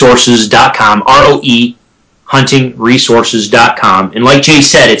www.rowehuntingresources.com, ROE huntingresources.com. And like Jay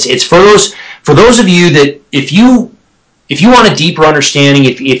said, it's for those of you that if you want a deeper understanding,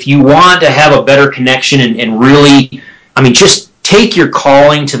 if you want to have a better connection and really, I mean, just take your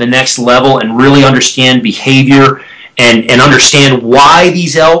calling to the next level and really understand behavior and understand why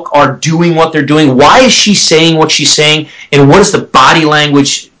these elk are doing what they're doing. Why is she saying what she's saying? And what does the body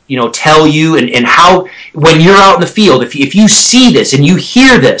language, tell you? And how, when you're out in the field, if you see this and you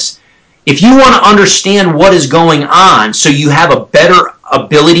hear this, if you want to understand what is going on, so you have a better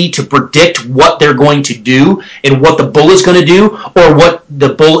ability to predict what they're going to do and what the bull is going to do, or what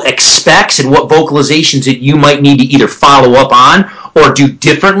the bull expects, and what vocalizations that you might need to either follow up on or do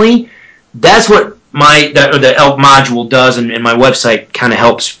differently, that's what the elk module does, and my website kind of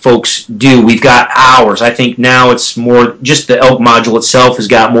helps folks do. We've got hours. I think now it's more, just the elk module itself has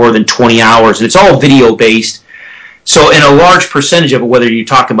got more than 20 hours, and it's all video based. So in a large percentage of it, whether you're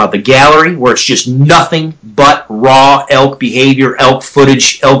talking about the gallery, where it's just nothing but raw elk behavior, elk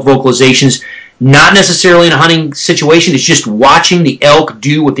footage, elk vocalizations, not necessarily in a hunting situation, it's just watching the elk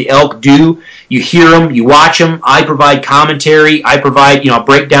do what the elk do. You hear them, you watch them, I provide commentary, I provide a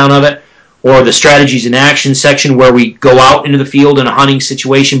breakdown of it, or the strategies in action section where we go out into the field in a hunting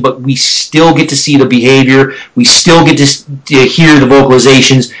situation, but we still get to see the behavior, we still get to hear the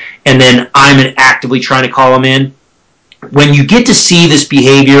vocalizations, and then I'm actively trying to call them in. When you get to see this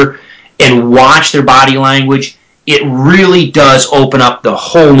behavior and watch their body language, it really does open up the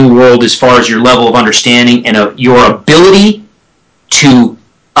whole new world as far as your level of understanding and your ability to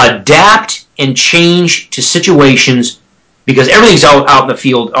adapt and change to situations, because everything's out in the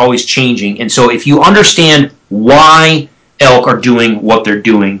field always changing. And so if you understand why elk are doing what they're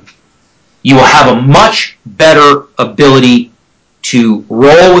doing, you will have a much better ability to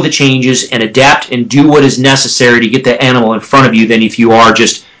roll with the changes and adapt and do what is necessary to get the animal in front of you, than if you are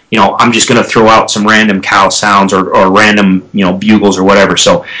just, I'm just going to throw out some random cow sounds or random, bugles or whatever.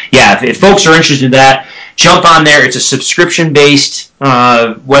 So, yeah, if folks are interested in that, jump on there. It's a subscription-based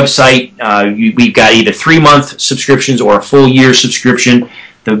website. We've got either 3-month subscriptions or a full year subscription.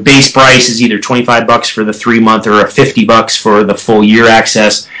 The base price is either $25 for the 3-month or $50 for the full year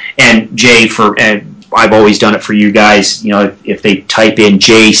access. And Jay, I've always done it for you guys. If they type in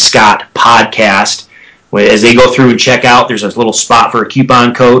Jay Scott Podcast, as they go through and check out, there's a little spot for a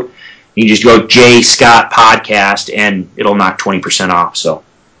coupon code. You just go Jay Scott Podcast, and it'll knock 20% off. So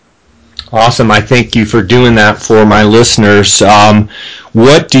Awesome. I thank you for doing that for my listeners.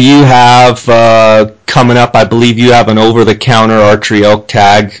 What do you have coming up? I believe you have an over-the-counter archery elk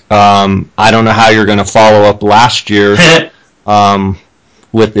tag. I don't know how you're going to follow up last year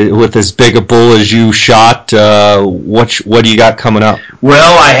with as big a bull as you shot. What do you got coming up?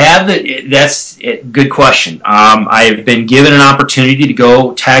 Well, I have that's a good question. I've been given an opportunity to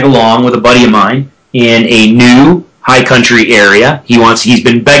go tag along with a buddy of mine in a new high country area. He's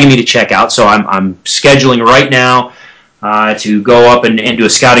been begging me to check out, so I'm scheduling right now to go up and do a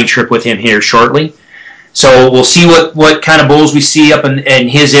scouting trip with him here shortly. So we'll see what kind of bulls we see up in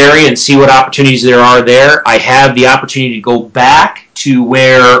his area and see what opportunities there are there. I have the opportunity to go back to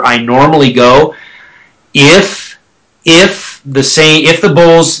where I normally go if the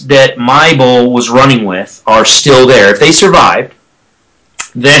bulls that my bull was running with are still there. If they survived,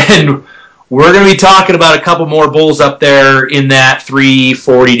 then we're going to be talking about a couple more bulls up there in that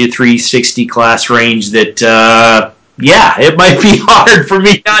 340 to 360 class range that, it might be hard for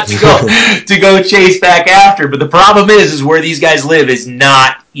me not to go chase back after. But the problem is where these guys live is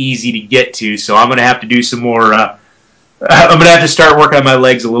not easy to get to. So I'm going to have to do some more, I'm going to have to start working on my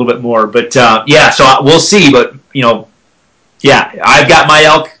legs a little bit more. But, so we'll see. But, I've got my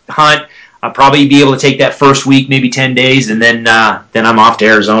elk hunt. I'll probably be able to take that first week, maybe 10 days, and then I'm off to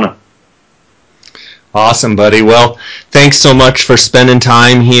Arizona. Awesome, buddy. Well, thanks so much for spending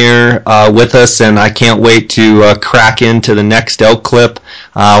time here with us, and I can't wait to crack into the next elk clip.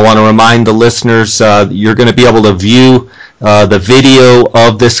 I want to remind the listeners you're going to be able to view the video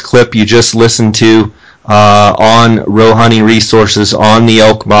of this clip you just listened to on Rowe Hunting Resources on the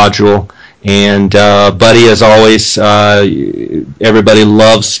elk module. And, buddy, as always, everybody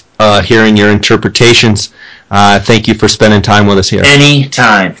loves hearing your interpretations. Thank you for spending time with us here.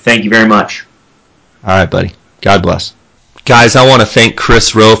 Anytime. Thank you very much. All right, buddy. God bless. Guys, I want to thank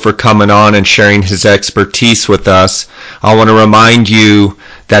Chris Rowe for coming on and sharing his expertise with us. I want to remind you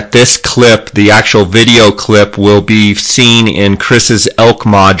that this clip, the actual video clip, will be seen in Chris's elk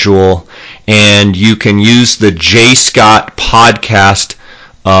module, and you can use the J. Scott Podcast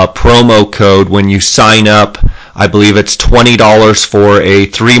promo code when you sign up. I believe it's $20 for a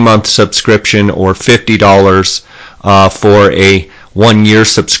 3-month subscription or $50 for a 1-year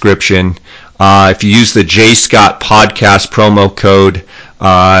subscription. If you use the J. Scott Podcast promo code,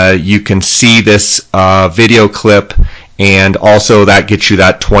 you can see this video clip, and also that gets you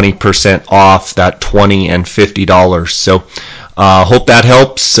that 20% off, that $20 and $50. So hope that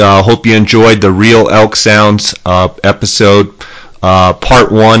helps. Hope you enjoyed the Real Elk Sounds episode,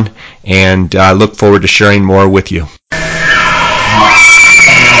 part 1, and I look forward to sharing more with you.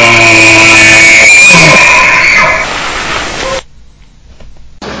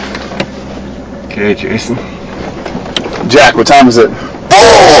 Okay, Jason. Jack, what time is it?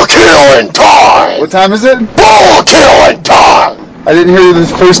 Bull killing time! What time is it? Bull killing time! I didn't hear you the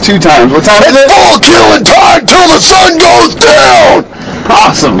first 2 times. What time is it? Bull killing time till the sun goes down!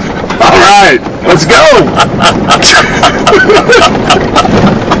 Awesome. All right, let's go.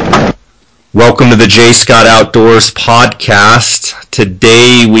 Welcome to the J. Scott Outdoors podcast.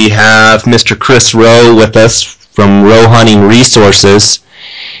 Today we have Mr. Chris Rowe with us from Rowe Hunting Resources.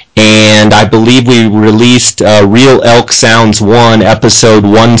 And I believe we released Real Elk Sounds 1, episode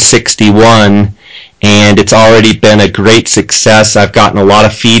 161, and it's already been a great success. I've gotten a lot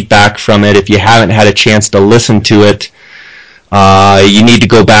of feedback from it. If you haven't had a chance to listen to it, you need to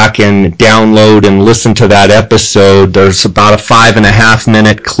go back and download and listen to that episode. There's about a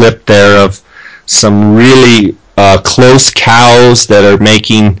 5.5-minute clip there of some really close cows that are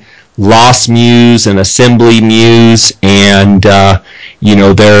making loss mews and assembly mews, and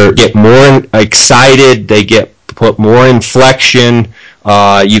they get more excited, they put more inflection.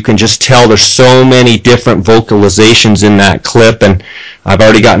 You can just tell there's so many different vocalizations in that clip, and I've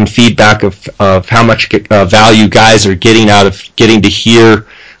already gotten feedback of how much value guys are getting out of getting to hear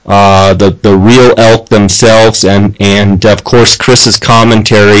the real elk themselves, and of course Chris's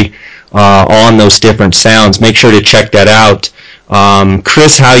commentary on those different sounds. Make sure to check that out.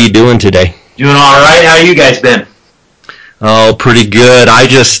 Chris, how you doing today? Doing all right. How you guys been? Oh, pretty good. I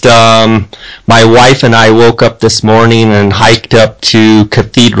just, my wife and I woke up this morning and hiked up to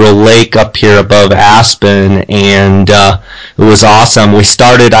Cathedral Lake up here above Aspen, and it was awesome. We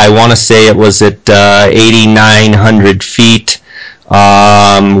started, I want to say it was at 8,900 feet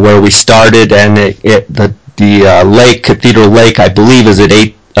where we started, and the lake, Cathedral Lake, I believe is at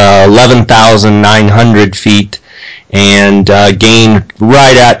 11,900 feet, and gained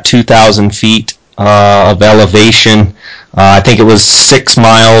right at 2,000 feet of elevation. I think it was 6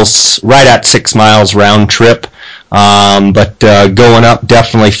 miles, right at 6 miles round trip. But going up,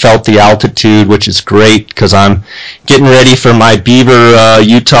 definitely felt the altitude, which is great because I'm getting ready for my Beaver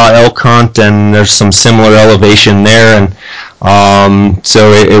Utah elk hunt, and there's some similar elevation there, and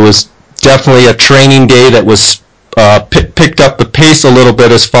so it was definitely a training day that was picked up the pace a little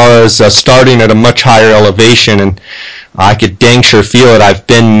bit as far as starting at a much higher elevation, and I could dang sure feel it. I've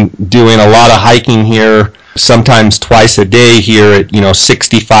been doing a lot of hiking here, sometimes twice a day here at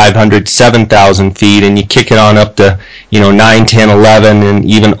 6,500, 7,000 feet, and you kick it on up to 9, 10, 11, and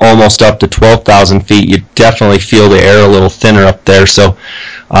even almost up to 12,000 feet. You definitely feel the air a little thinner up there. So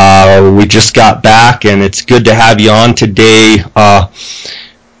we just got back, and it's good to have you on today.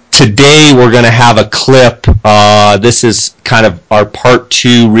 Today we're going to have a clip. This is kind of our part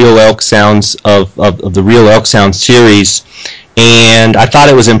 2 Real Elk Sounds of the Real Elk Sound series, and I thought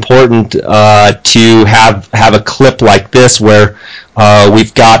it was important to have a clip like this where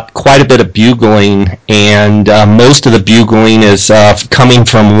we've got quite a bit of bugling, and most of the bugling is coming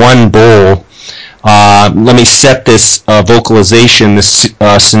from one bull. Let me set this vocalization, this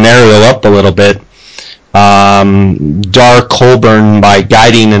scenario up a little bit. Dar Colburn, my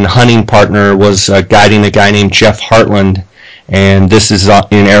guiding and hunting partner, was guiding a guy named Jeff Hartland, and this is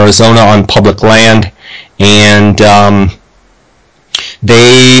in Arizona on public land, and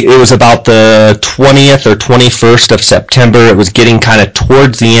it was about the 20th or 21st of September. It was getting kind of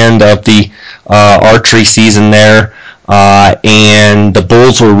towards the end of the archery season there, and the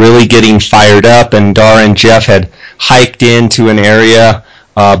bulls were really getting fired up, and Dar and Jeff had hiked into an area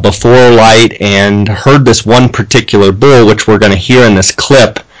before light and heard this one particular bull, which we're going to hear in this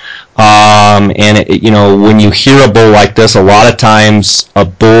clip. And when you hear a bull like this, a lot of times a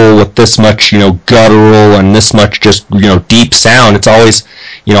bull with this much guttural and this much just deep sound, it's always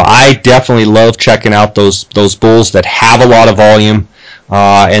I definitely love checking out those bulls that have a lot of volume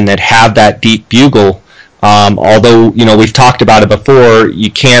and that have that deep bugle. Although we've talked about it before,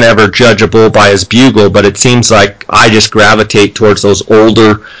 you can't ever judge a bull by his bugle, but it seems like I just gravitate towards those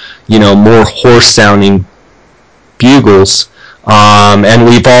older, more hoarse-sounding bugles. And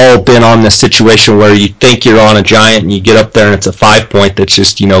we've all been on this situation where you think you're on a giant and you get up there and it's a 5-point that's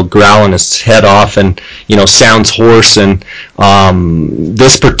just growling his head off and sounds hoarse. And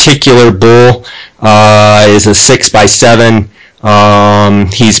this particular bull is a 6x7.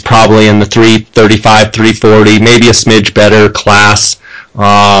 He's probably in the 335, 340, maybe a smidge better class,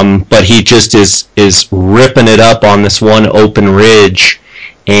 but he just is ripping it up on this one open ridge,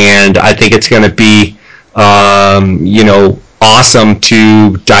 and I think it's going to be awesome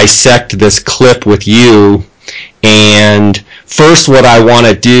to dissect this clip with you. And first, what I want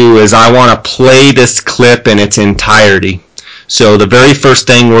to do is I want to play this clip in its entirety. So the very first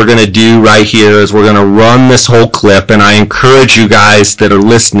thing we're going to do right here is we're going to run this whole clip, and I encourage you guys that are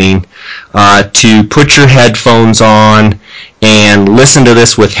listening to put your headphones on and listen to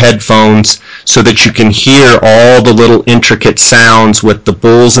this with headphones so that you can hear all the little intricate sounds with the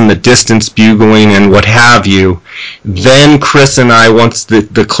bulls in the distance bugling and what have you. Then Chris and I, once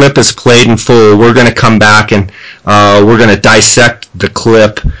the clip is played in full, we're going to come back and we're going to dissect the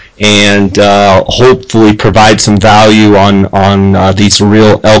clip and hopefully provide some value on these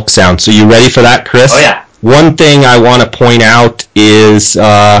real elk sounds. So you ready for that, Chris? Oh, yeah. One thing I want to point out is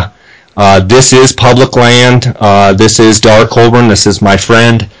this is public land. This is Dar Colburn. This is my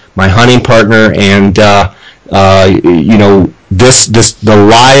friend, my hunting partner, and the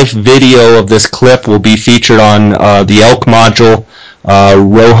live video of this clip will be featured on the Elk Module,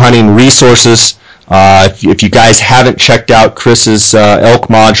 Row Hunting Resources. If you guys haven't checked out Chris's Elk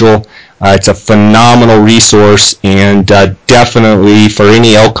Module, it's a phenomenal resource, and definitely for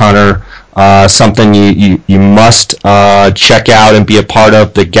any elk hunter, something you must check out and be a part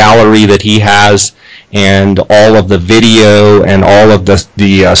of. The gallery that he has, and all of the video and all of the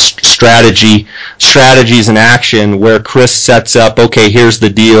strategies in action, where Chris sets up, okay, here's the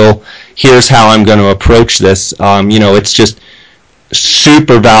deal, here's how I'm going to approach this. It's just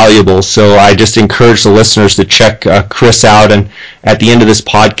super valuable. So I just encourage the listeners to check Chris out, and at the end of this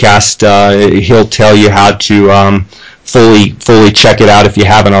podcast, he'll tell you how to fully check it out if you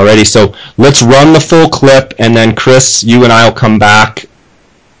haven't already. So let's run the full clip, and then Chris, you and I will come back.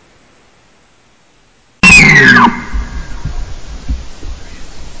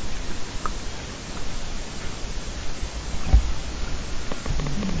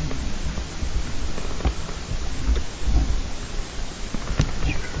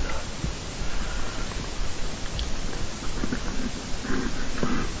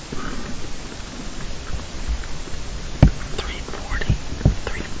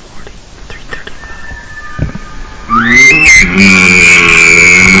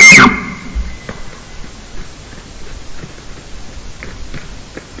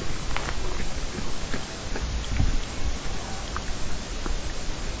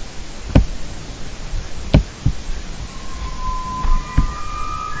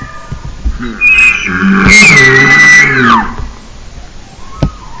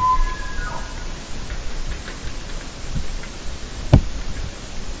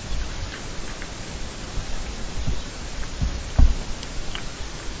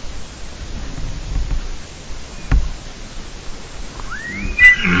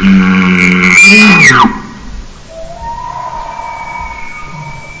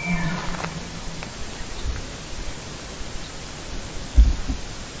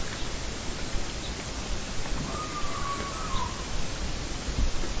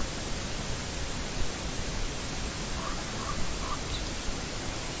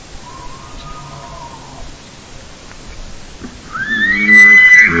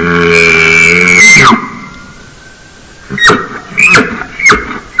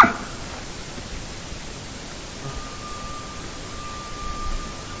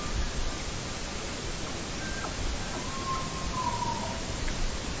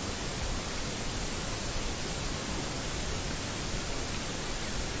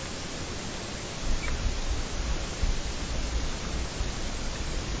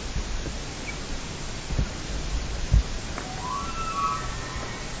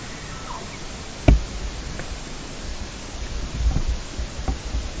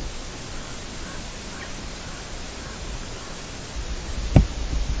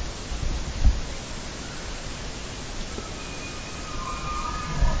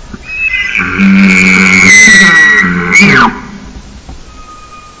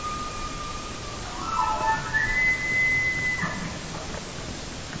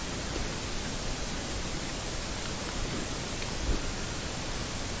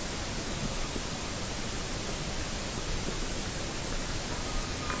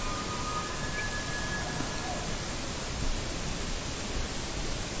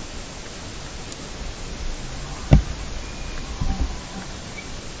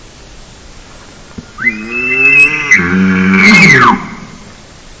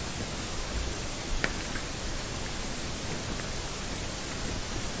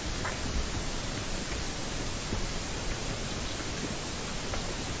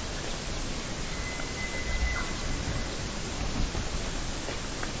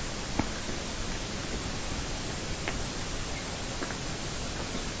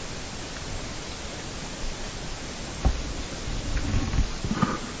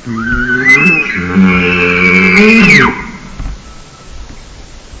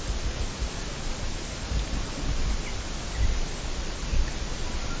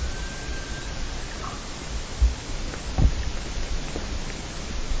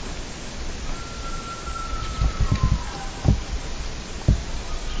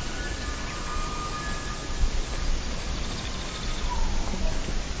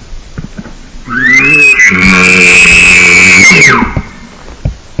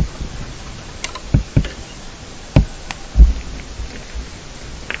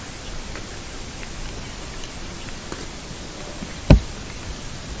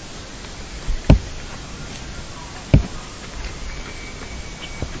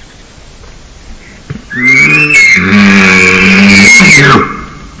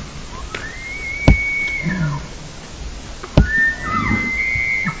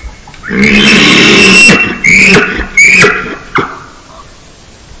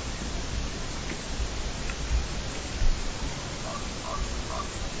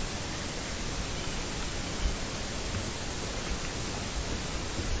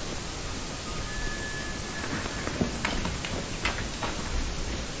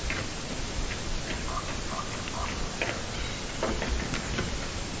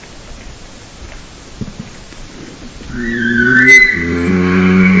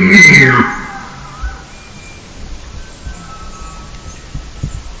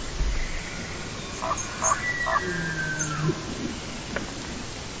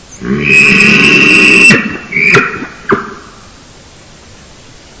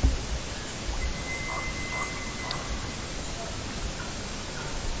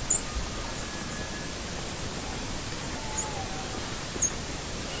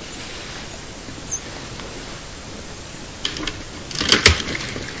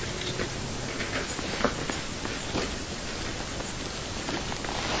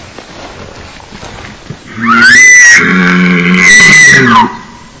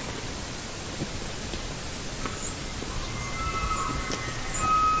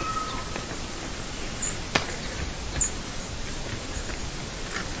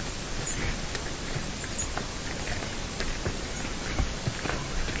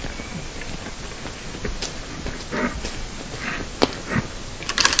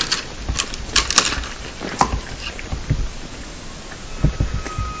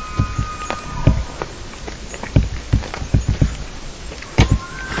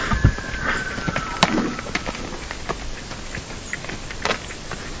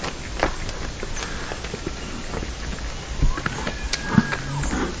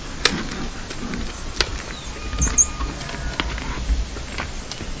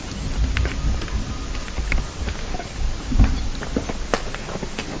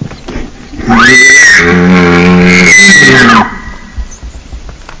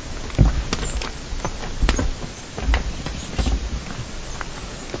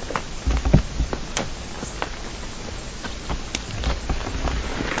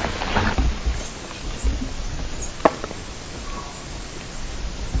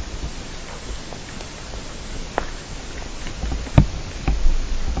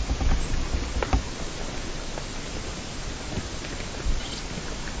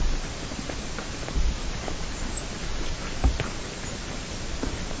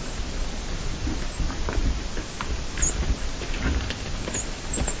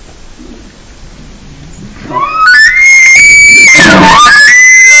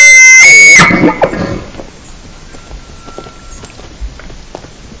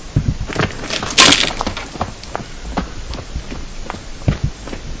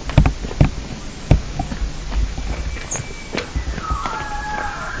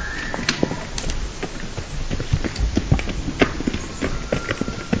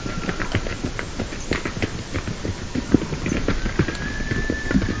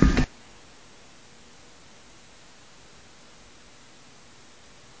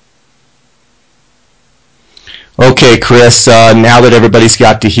 Okay, Chris. Now that everybody's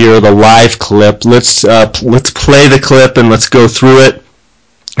got to hear the live clip, let's play the clip and let's go through it.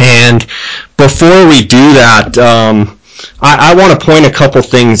 And before we do that, I want to point a couple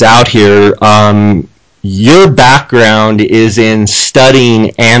things out here. Your background is in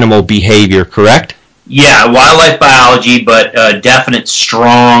studying animal behavior, correct? Yeah, wildlife biology, but a definite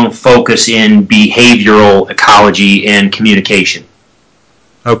strong focus in behavioral ecology and communication.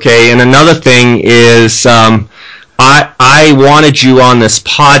 Okay, and another thing is I wanted you on this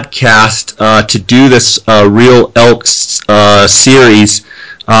podcast to do this Real Elks series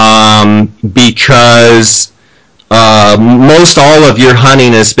because most all of your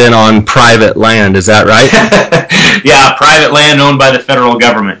hunting has been on private land. Is that right? Yeah, private land owned by the federal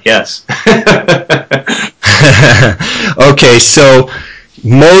government. Yes. Okay, so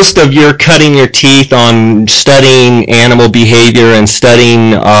most of your cutting your teeth on studying animal behavior and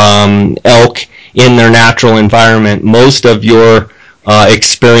studying elk in their natural environment, most of your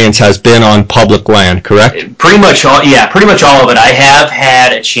experience has been on public land, correct? Pretty much all. Yeah, pretty much all of it. I have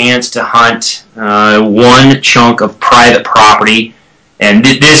had a chance to hunt one chunk of private property, and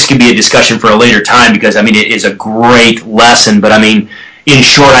this could be a discussion for a later time because I mean it is a great lesson. But I mean, in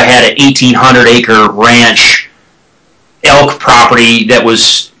short, I had an 1,800-acre ranch elk property that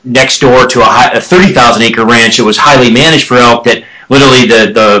was next door to a 30,000-acre ranch. It was highly managed for elk. That literally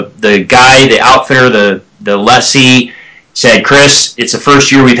the guy, the outfitter, the lessee said, Chris, it's the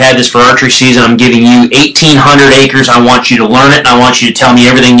first year we've had this for archery season. I'm giving you 1,800 acres. I want you to learn it, and I want you to tell me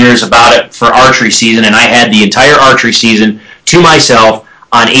everything there is about it for archery season. And I had the entire archery season to myself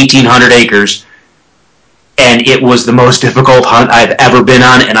on 1,800 acres, and it was the most difficult hunt I've ever been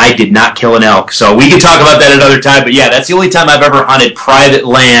on, and I did not kill an elk. So we can talk about that another time, but yeah, that's the only time I've ever hunted private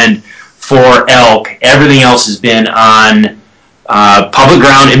land for elk. Everything else has been on public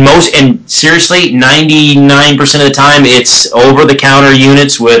ground, and seriously, 99% of the time, it's over-the-counter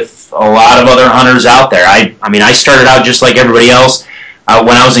units with a lot of other hunters out there. I mean, I started out just like everybody else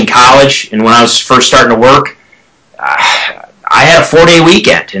when I was in college, and when I was first starting to work, I had a 4-day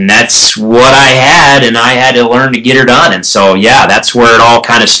weekend, and that's what I had, and I had to learn to get her done. And so, yeah, that's where it all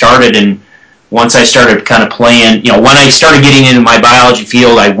kind of started. And once I started kind of playing, when I started getting into my biology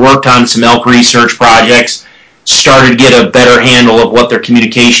field, I worked on some elk research projects, started to get a better handle of what their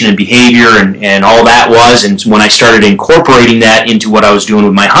communication and behavior and all that was. And when I started incorporating that into what I was doing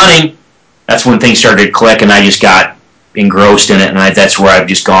with my hunting, that's when things started to click, and I just got engrossed in it, and that's where I've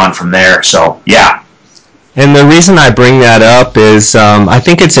just gone from there. So, yeah. And the reason I bring that up is I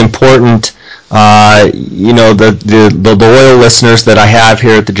think it's important, the loyal listeners that I have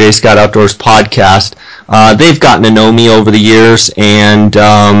here at the J. Scott Outdoors podcast, they've gotten to know me over the years, and,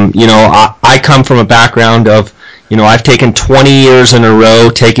 I come from a background of, I've taken 20 years in a row,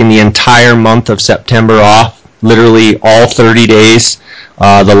 taking the entire month of September off, literally all 30 days.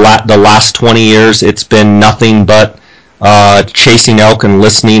 The last 20 years, it's been nothing but chasing elk and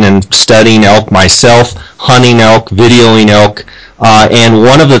listening and studying elk myself, hunting elk, videoing elk, and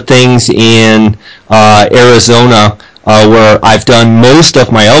one of the things in Arizona where I've done most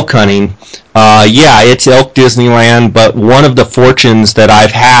of my elk hunting, it's elk Disneyland, but one of the fortunes that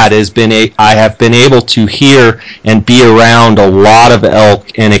I've had has been I have been able to hear and be around a lot of elk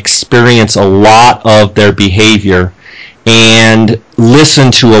and experience a lot of their behavior and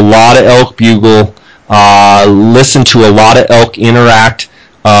listen to a lot of elk bugle, listen to a lot of elk interact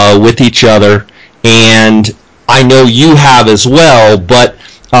with each other, and I know you have as well, but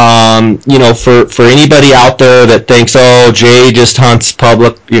for anybody out there that thinks, oh, Jay just hunts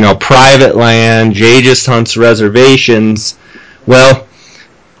private land, Jay just hunts reservations, well,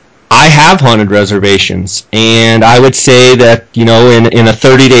 I have hunted reservations, and I would say that, in a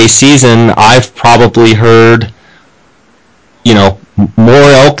 30-day season, I've probably heard, more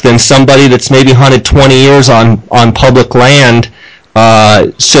elk than somebody that's maybe hunted 20 years on public land.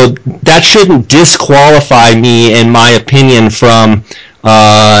 So that shouldn't disqualify me, in my opinion, from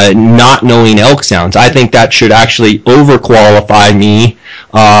not knowing elk sounds. I think that should actually overqualify me,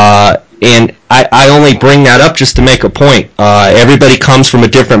 and I only bring that up just to make a point. Everybody comes from a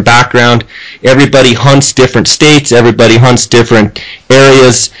different background. Everybody hunts different states. Everybody hunts different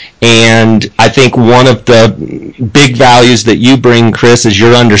areas. And I think one of the big values that you bring, Chris, is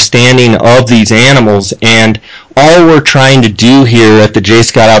your understanding of these animals. And all we're trying to do here at the J.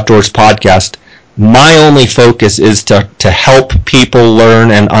 Scott Outdoors podcast, my only focus is to help people learn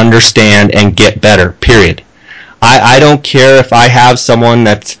and understand and get better, period. I don't care if I have someone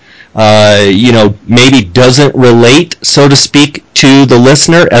that's maybe doesn't relate, so to speak, to the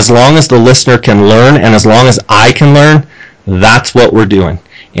listener. As long as the listener can learn and as long as I can learn, that's what we're doing.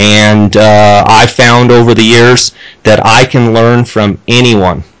 And I found over the years that I can learn from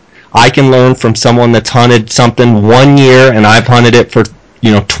anyone. I can learn from someone that's hunted something 1 year and I've hunted it for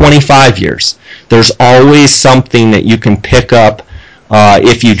 25 years. There's always something that you can pick up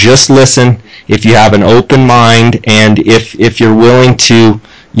if you just listen, if you have an open mind, and if you're willing to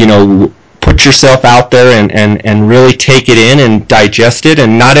put yourself out there and really take it in and digest it.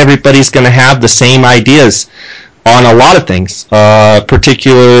 And not everybody's going to have the same ideas on a lot of things,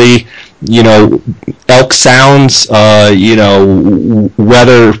 particularly, elk sounds,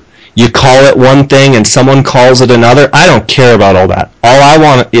 whether you call it one thing and someone calls it another. I don't care about all that. All I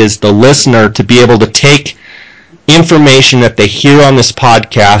want is the listener to be able to take information that they hear on this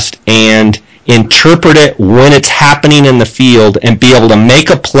podcast and interpret it when it's happening in the field and be able to make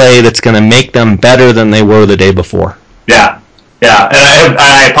a play that's going to make them better than they were the day before. Yeah, and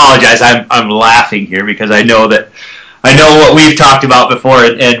I apologize. I'm laughing here because I know what we've talked about before.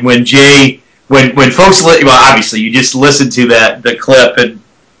 And when folks, well, obviously you just listened to the clip, and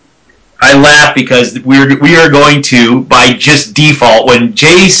I laugh because we are going to, by just default, when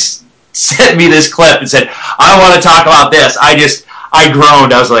Jay sent me this clip and said, "I want to talk about this," I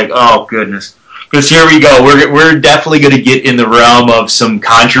groaned. I was like, "Oh goodness," because here we go. We're definitely going to get in the realm of some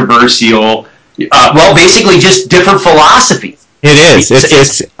controversial. Basically just different philosophies. It is.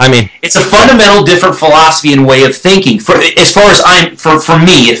 It's a fundamental different philosophy and way of thinking. For me,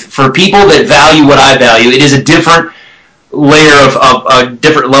 for people that value what I value, it is a different layer of a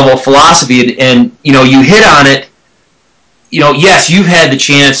different level of philosophy. And you hit on it. Yes, you've had the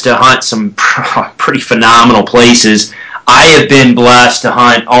chance to hunt some pretty phenomenal places. I have been blessed to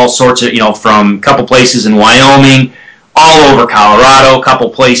hunt all sorts of, from a couple places in Wyoming, all over Colorado, a couple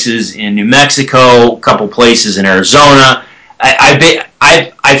places in New Mexico, a couple places in Arizona. I've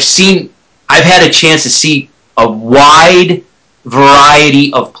had a chance to see a wide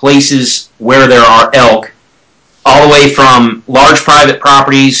variety of places where there are elk, all the way from large private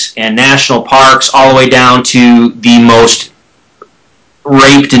properties and national parks, all the way down to the most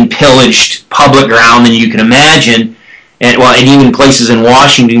raped and pillaged public ground than you can imagine, and even places in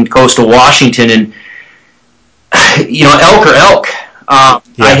Washington, coastal Washington, and elk are elk.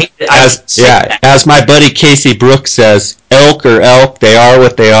 As my buddy Casey Brooks says, elk are elk. They are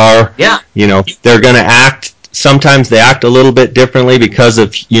what they are. Yeah. They're going to act. Sometimes they act a little bit differently because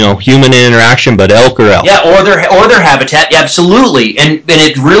of human interaction, but elk are elk. Yeah, or their habitat. Yeah, absolutely, and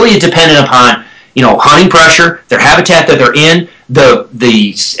it really is dependent upon hunting pressure, their habitat that they're in,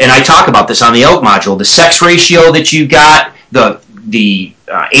 and I talk about this on the elk module, the sex ratio that you've got, the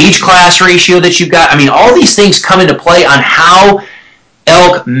age class ratio that you've got. I mean, all these things come into play on how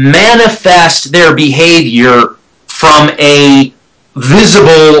elk manifest their behavior from a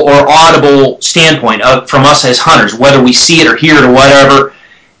visible or audible standpoint from us as hunters, whether we see it or hear it or whatever.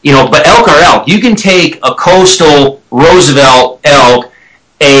 But elk are elk. You can take a coastal Roosevelt elk,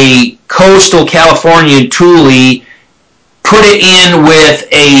 a coastal Californian Thule, put it in with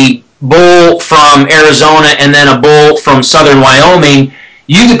a bull from Arizona and then a bull from southern Wyoming.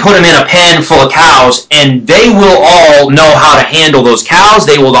 You can put them in a pen full of cows, and they will all know how to handle those cows.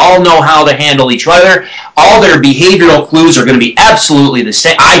 They will all know how to handle each other. All their behavioral clues are going to be absolutely the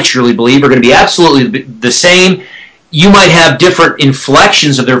same. I truly believe are going to be absolutely the same. You might have different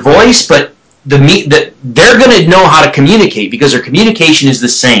inflections of their voice, but they're going to know how to communicate because their communication is the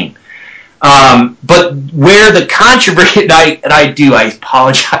same. But where the controversy, and I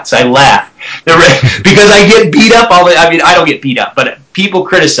apologize, I laugh because I get beat up I don't get beat up, but people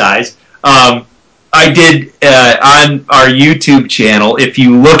criticize. I did on our YouTube channel. If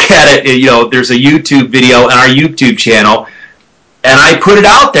you look at it, there's a YouTube video on our YouTube channel, and I put it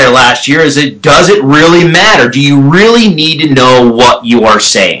out there last year. Does it really matter? Do you really need to know what you are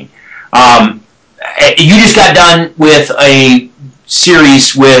saying? You just got done with a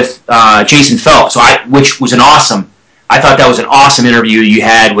series with Jason Phelps, which was I thought that was an awesome interview you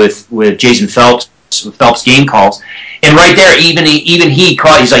had with Jason Phelps, with Phelps Game Calls. And right there, even he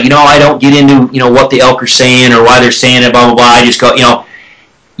caught. He's like, I don't get into what the elk are saying or why they're saying it, blah blah blah. I just go,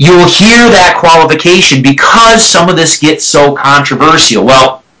 you will hear that qualification because some of this gets so controversial.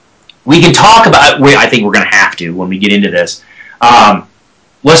 Well, we can talk about. I think we're going to have to when we get into this.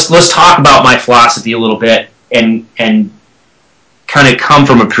 Let's talk about my philosophy a little bit and kind of come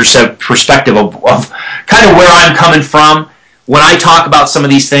from a perspective of kind of where I'm coming from when I talk about some of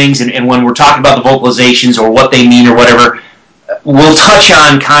these things, and when we're talking about the vocalizations or what they mean or whatever. We'll touch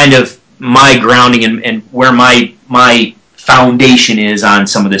on kind of my grounding and where my foundation is on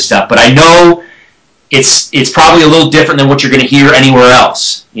some of this stuff. But I know it's probably a little different than what you're going to hear anywhere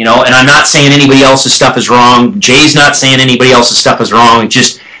else, and I'm not saying anybody else's stuff is wrong. Jay's not saying anybody else's stuff is wrong.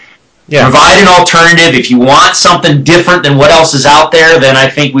 Just provide an alternative. If you want something different than what else is out there, then I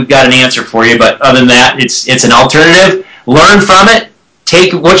think we've got an answer for you. But other than that, it's an alternative. Learn from it.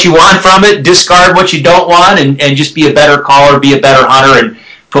 Take what you want from it. Discard what you don't want, and just be a better caller, be a better hunter, and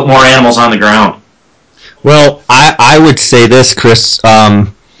put more animals on the ground. Well, I would say this, Chris.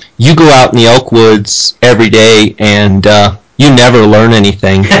 You go out in the elk woods every day, and you never learn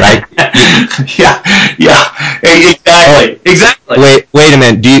anything, right? Yeah, exactly. Wait a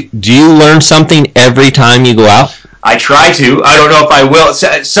minute. Do you learn something every time you go out? I try to. I don't know if I will.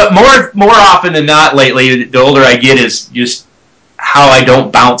 So more often than not lately, the older I get, is just how I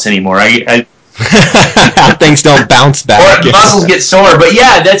don't bounce anymore. Things don't bounce back. Or muscles get sore. But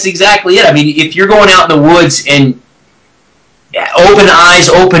yeah, that's exactly it. I mean, if you're going out in the woods and open eyes,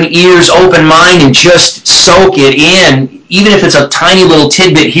 open ears, open mind, and just soak it in, even if it's a tiny little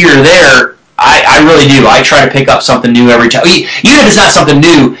tidbit here or there, I really do. I try to pick up something new every time. Even if it's not something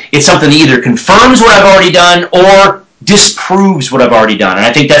new, it's something that either confirms what I've already done or disproves what I've already done. And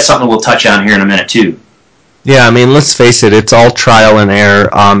I think that's something we'll touch on here in a minute, too. Yeah, I mean, let's face it, it's all trial and error.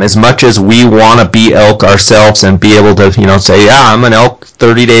 As much as we want to be elk ourselves and be able to, say, yeah, I'm an elk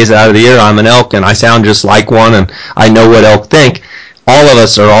 30 days out of the year, I'm an elk, and I sound just like one, and I know what elk think, all of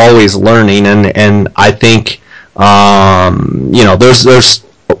us are always learning, and I think, there's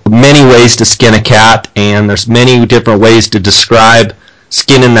many ways to skin a cat, and there's many different ways to describe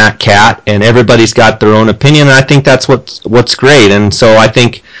skinning that cat, and everybody's got their own opinion, and I think that's what's great. And so I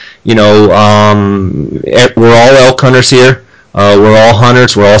think, we're all elk hunters here. We're all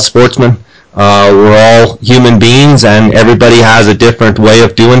hunters. We're all sportsmen. We're all human beings, and everybody has a different way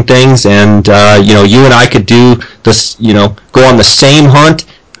of doing things. And you and I could do this, go on the same hunt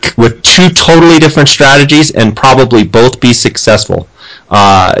with two totally different strategies, and probably both be successful.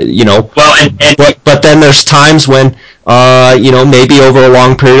 But then there's times when maybe over a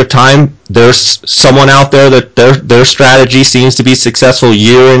long period of time, there's someone out there that their strategy seems to be successful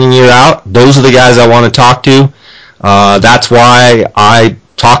year in and year out. Those are the guys I want to talk to. That's why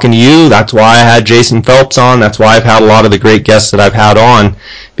talking to you. That's why I had Jason Phelps on. That's why I've had a lot of the great guests that I've had on,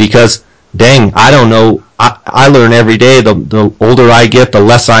 because dang, I don't know. I learn every day. The older I get, the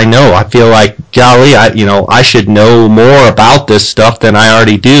less I know. I feel like, golly, I should know more about this stuff than I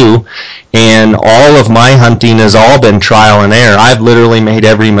already do. And all of my hunting has all been trial and error. I've literally made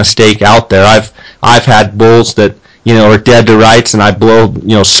every mistake out there. I've had bulls that are dead to rights, and I blow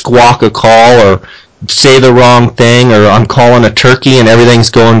squawk a call or say the wrong thing, or I'm calling a turkey and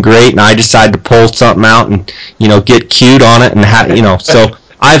everything's going great, and I decide to pull something out and get cute on it, and so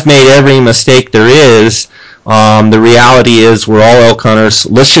I've made every mistake there is. The reality is we're all elk hunters.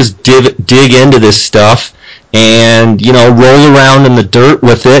 Let's just dig into this stuff and roll around in the dirt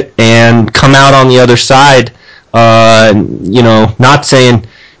with it and come out on the other side. Not saying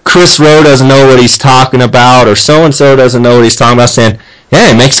Chris Rowe doesn't know what he's talking about, or so and so doesn't know what he's talking about. Saying,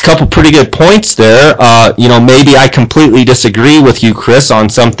 yeah, he makes a couple pretty good points there. Maybe I completely disagree with you, Chris, on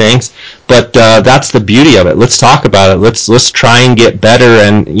some things, but that's the beauty of it. Let's talk about it. Let's try and get better.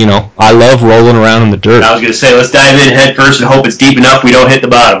 And I love rolling around in the dirt. I was going to say, let's dive in head first and hope it's deep enough we don't hit the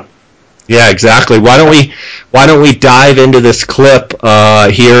bottom. Yeah, exactly. Why don't we dive into this clip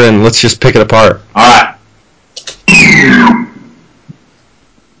here, and let's just pick it apart. All right.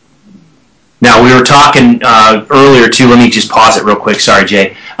 Now, we were talking earlier, too. Let me just pause it real quick. Sorry,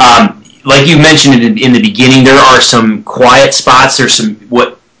 Jay. Like you mentioned in the beginning, there are some quiet spots. There's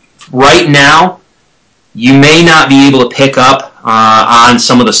right now, you may not be able to pick up on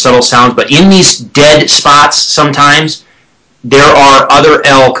some of the subtle sounds, but in these dead spots sometimes, there are other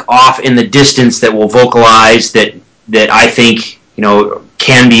elk off in the distance that will vocalize that I think,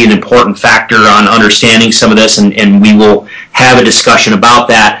 can be an important factor on understanding some of this, and we will have a discussion about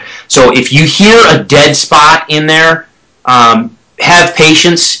that. So if you hear a dead spot in there, have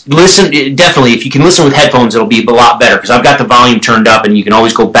patience. Listen, definitely, if you can listen with headphones, it'll be a lot better, because I've got the volume turned up, and you can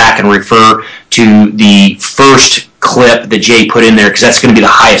always go back and refer to the first clip that Jay put in there, because that's going to be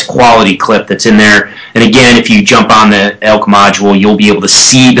the highest quality clip that's in there. And again, if you jump on the elk module, you'll be able to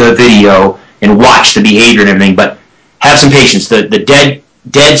see the video and watch the behavior and everything, but have some patience. The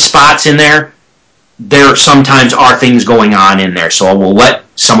dead spots in there sometimes are things going on in there, so we'll let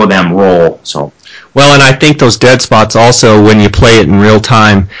some of them roll. So, well, and I think those dead spots also, when you play it in real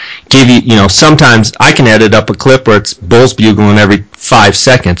time, give you, sometimes I can edit up a clip where it's bulls bugling every 5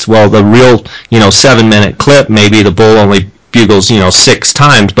 seconds. Well, the real, 7-minute clip, maybe the bull only bugles, 6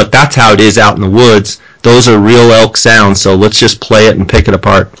 times, but that's how it is out in the woods. Those are real elk sounds, so let's just play it and pick it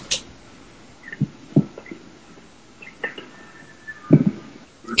apart.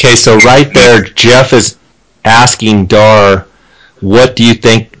 Okay, so right there, Jeff is asking Dar, what do you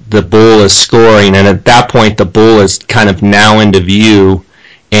think the bull is scoring? And at that point, the bull is kind of now into view,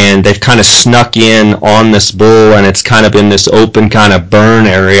 and they've kind of snuck in on this bull, and it's kind of in this open kind of burn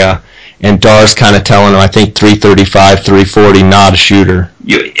area. And Dar's kind of telling him, I think 335, 340, not a shooter.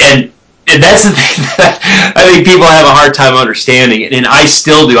 And that's the thing that I think people have a hard time understanding, and I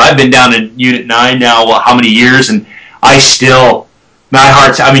still do. I've been down in Unit 9 now, how many years, and I still...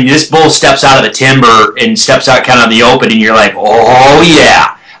 this bull steps out of the timber and steps out kind of in the open, and you're like, oh,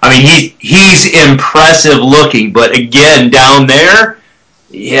 yeah. He's impressive looking, but again, down there,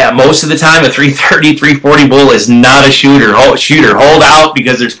 yeah, most of the time a 330, 340 bull is not a shooter. Hold out,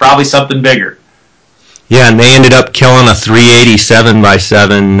 because there's probably something bigger. Yeah, and they ended up killing a 387 by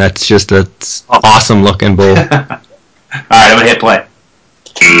 7. That's just an awesome looking bull. All right, I'm going to hit play.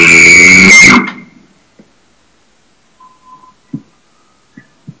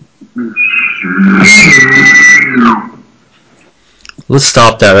 Let's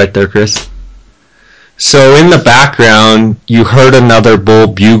stop that right there, Chris. So in the background, you heard another bull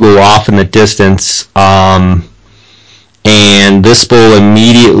bugle off in the distance, and this bull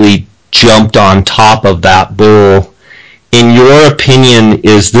immediately jumped on top of that bull. In your opinion,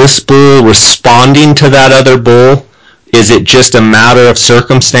 is this bull responding to that other bull? Is it just a matter of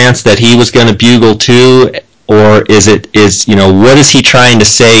circumstance that he was going to bugle too, or what is he trying to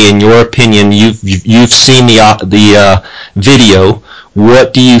say? In your opinion, you've seen the video.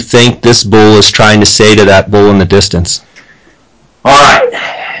 What do you think this bull is trying to say to that bull in the distance? All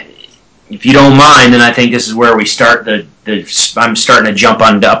right. If you don't mind, then I think this is where we start. I'm starting to jump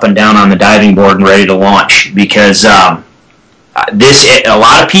up and down on the diving board and ready to launch, because a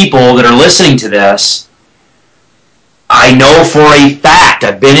lot of people that are listening to this, I know for a fact.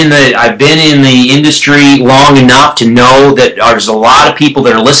 I've been in the industry long enough to know that there's a lot of people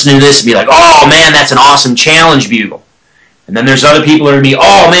that are listening to this and be like, "Oh man, that's an awesome challenge bugle." And then there's other people that are going to be,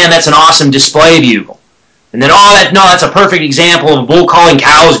 "Oh man, that's an awesome display bugle." And then, that's a perfect example of a bull calling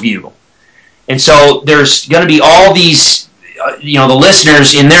cows bugle. And so there's going to be all these, the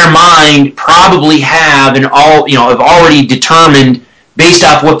listeners in their mind probably have have already determined, based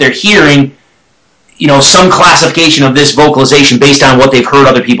off what they're hearing, some classification of this vocalization based on what they've heard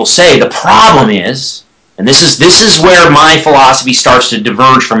other people say. The problem is, and this is where my philosophy starts to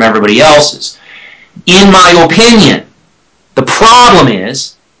diverge from everybody else's. In my opinion, the problem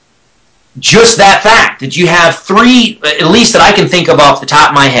is just that fact that you have three, at least that I can think of off the top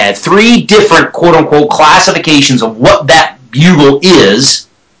of my head, three different quote-unquote classifications of what that bugle is,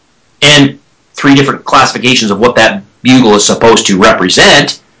 and three different classifications of what that bugle is supposed to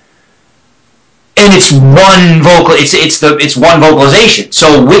represent. And it's one one vocalization.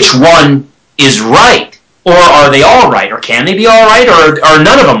 So which one is right? Or are they all right? Or can they be all right? Or are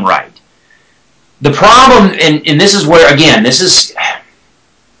none of them right? The problem, and this is where, again, this is,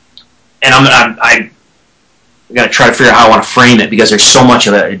 and I got to try to figure out how I want to frame it, because there's so much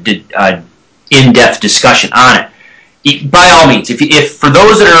of a in-depth discussion on it. By all means, if for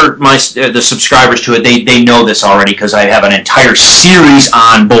those that are the subscribers to it, they know this already, because I have an entire series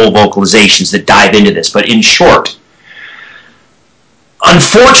on bull vocalizations that dive into this. But in short,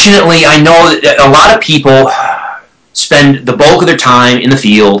 unfortunately, I know that a lot of people spend the bulk of their time in the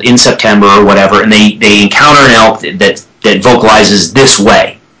field in September or whatever, and they encounter an elk that vocalizes this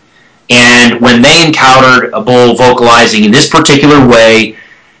way. And when they encountered a bull vocalizing in this particular way,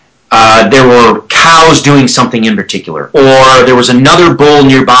 there were cows doing something in particular, or there was another bull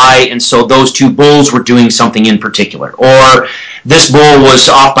nearby, and so those two bulls were doing something in particular, or this bull was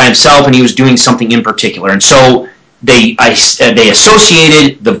off by himself and he was doing something in particular. And so they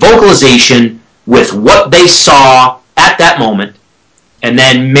associated the vocalization with what they saw at that moment, and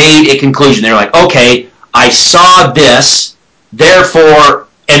then made a conclusion. They're like, okay, I saw this, therefore,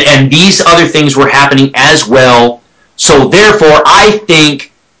 and these other things were happening as well, so therefore I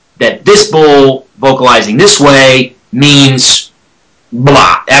think that this bull vocalizing this way means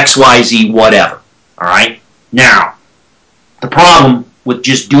blah, X, Y, Z, whatever. All right? Now, the problem with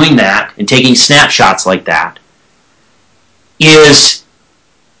just doing that and taking snapshots like that is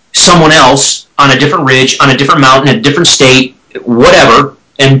someone else on a different ridge, on a different mountain, in a different state, whatever,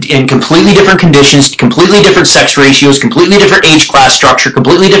 and in completely different conditions, completely different sex ratios, completely different age class structure,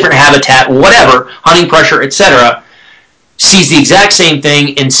 completely different habitat, whatever, hunting pressure, etc., sees the exact same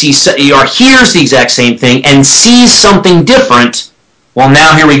thing and hears the exact same thing and sees something different. Well,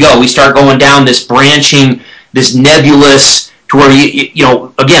 now here we go. We start going down this branching, this nebulous, to where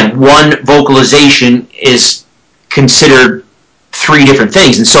again, one vocalization is considered three different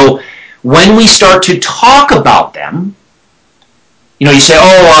things. And so when we start to talk about them, you say,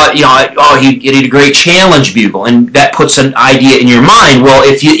 he did a great challenge bugle, and that puts an idea in your mind. Well,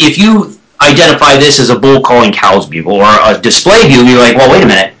 if you identify this as a bull calling cows bugle or a display bugle, you're like, well, wait a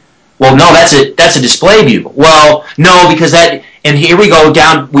minute. Well, no, that's a display bugle. Well, no, because that, and here we go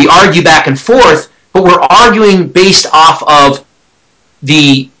down, we argue back and forth, but we're arguing based off of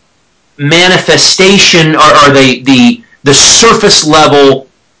the manifestation or the surface level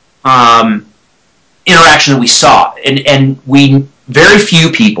interaction that we saw. And very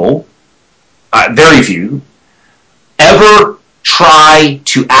few people, ever try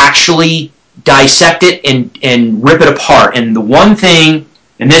to actually dissect it and rip it apart. And the one thing,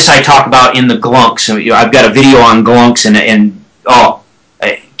 and this I talk about in the glunks, I've got a video on glunks, and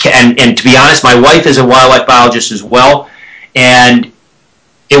and to be honest, my wife is a wildlife biologist as well, and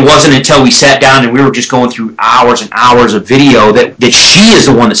it wasn't until we sat down and we were just going through hours and hours of video that she is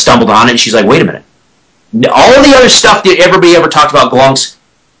the one that stumbled on it, and she's like, wait a minute. All of the other stuff that everybody ever talked about glunks,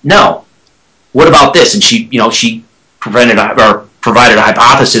 no. What about this? And she provided a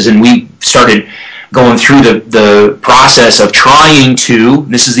hypothesis, and we started going through the process of trying to,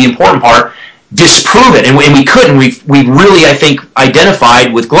 this is the important part, disprove it. And we couldn't. We really, I think,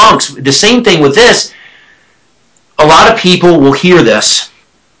 identified with glunks. The same thing with this. A lot of people will hear this,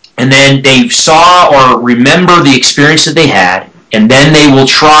 and then they saw or remember the experience that they had, and then they will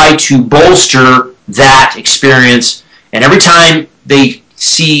try to bolster that experience. And every time they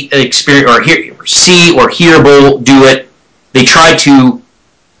see an experience or hear a bull do it, they try to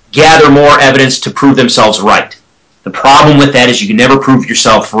gather more evidence to prove themselves right. The problem with that is you can never prove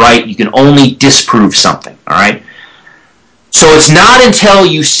yourself right. You can only disprove something. All right. So it's not until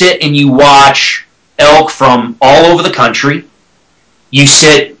you sit and you watch elk from all over the country, you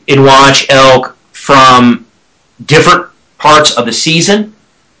sit and watch elk from different parts of the season,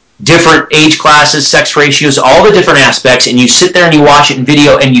 different age classes, sex ratios, all the different aspects, and you sit there and you watch it in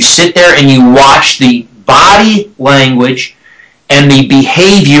video, and you sit there and you watch the body language and the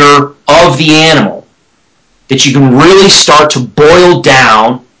behavior of the animal, that you can really start to boil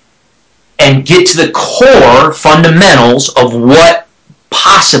down and get to the core fundamentals of what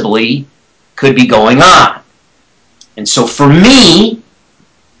possibly could be going on. And so for me,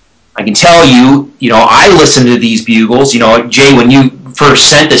 I can tell you, I listen to these bugles. Jay, when you first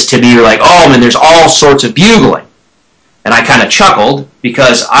sent this to me, you're like, oh man, there's all sorts of bugling. And I kind of chuckled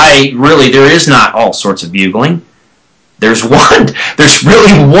because there is not all sorts of bugling. There's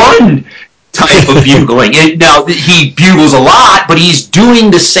really one type of bugling. Now, he bugles a lot, but he's doing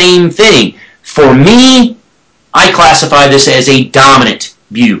the same thing. For me, I classify this as a dominant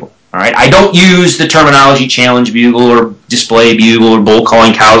bugle. All right, I don't use the terminology challenge bugle or display bugle or bull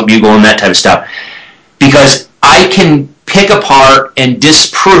calling cows bugle and that type of stuff, because I can pick apart and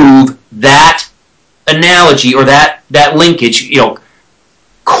disprove that analogy or that linkage.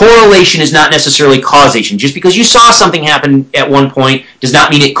 Correlation is not necessarily causation. Just because you saw something happen at one point does not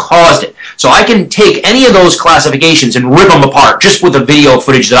mean it caused it. So I can take any of those classifications and rip them apart just with the video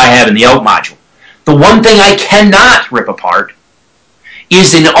footage that I have in the elk module. The one thing I cannot rip apart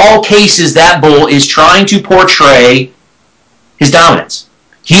is in all cases that bull is trying to portray his dominance.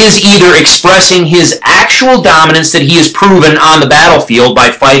 He is either expressing his actual dominance that he has proven on the battlefield by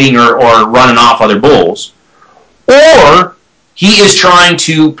fighting or running off other bulls, or he is trying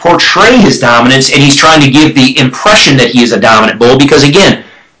to portray his dominance, and he's trying to give the impression that he is a dominant bull, because again,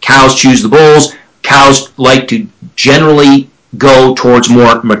 cows choose the bulls. Cows like to generally go towards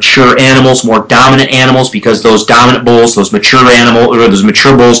more mature animals, more dominant animals, because those dominant bulls, those mature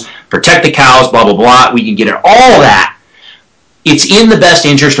bulls protect the cows, blah, blah, blah. We can get at all that. It's in the best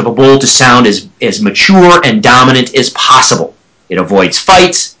interest of a bull to sound as mature and dominant as possible. It avoids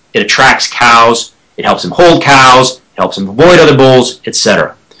fights, it attracts cows, it helps him hold cows, it helps him avoid other bulls,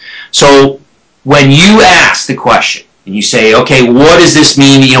 etc. So when you ask the question, and you say, okay, what does this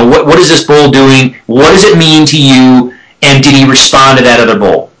mean? What is this bull doing? What does it mean to you? And did he respond to that other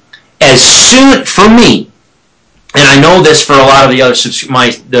bull? For me, and I know this for a lot of the other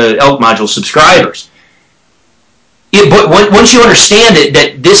the elk module subscribers, but once you understand it,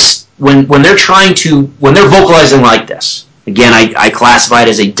 that this when they're vocalizing like this, again, I classify it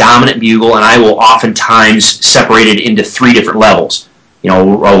as a dominant bugle, and I will oftentimes separate it into 3 different levels. A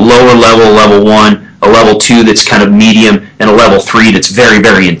lower level, level 1, a level 2 that's kind of medium, and a level 3 that's very,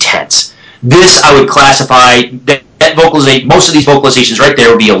 very intense. This I would classify that vocalization. Most of these vocalizations right there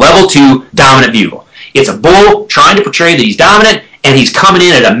would be a level 2 dominant bugle. It's a bull trying to portray that he's dominant, and he's coming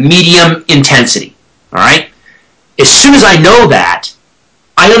in at a medium intensity. All right. As soon as I know that,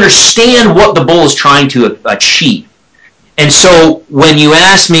 I understand what the bull is trying to achieve. And so when you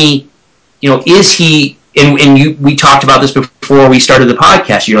ask me, is he, and we talked about this before we started the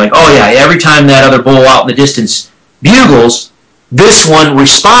podcast, you're like, oh yeah, every time that other bull out in the distance bugles, this one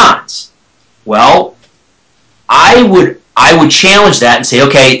responds. Well, I would challenge that and say,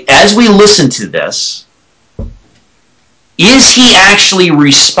 okay, as we listen to this, is he actually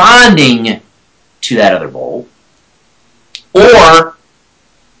responding to that other bull? Or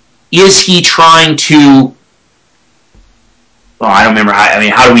is he trying to, I don't remember,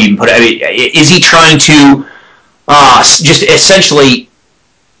 how do we even put it? Is he trying to just essentially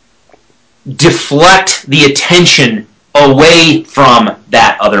deflect the attention away from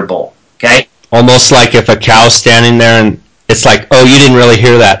that other bull? Okay? Almost like if a cow's standing there and it's like, oh, you didn't really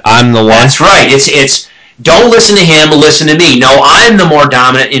hear that. I'm the one. That's right. It's Don't listen to him, listen to me. No, I'm the more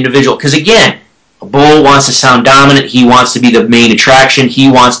dominant individual. Because again, a bull wants to sound dominant. He wants to be the main attraction. He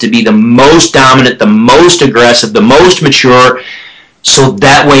wants to be the most dominant, the most aggressive, the most mature. So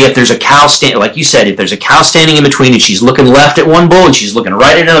that way, if there's a cow like you said, if there's a cow standing in between and she's looking left at one bull and she's looking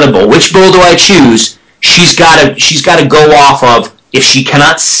right at another bull, which bull do I choose? She's got to go off of, if she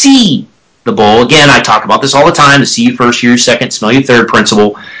cannot see the bull. Again, I talk about this all the time, the see you first, hear you second, smell you third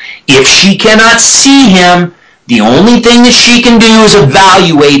principle. If she cannot see him, the only thing that she can do is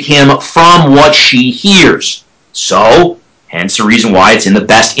evaluate him from what she hears. So, hence the reason why it's in the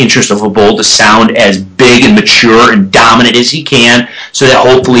best interest of a bull to sound as big and mature and dominant as he can, so that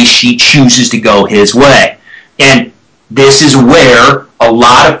hopefully she chooses to go his way. And this is where a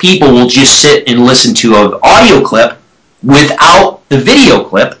lot of people will just sit and listen to an audio clip without the video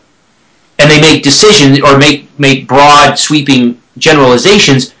clip, and they make decisions or make broad, sweeping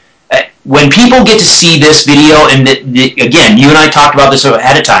generalizations. When people get to see this video, and again, you and I talked about this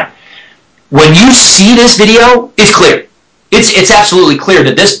ahead of time, when you see this video, it's clear. It's absolutely clear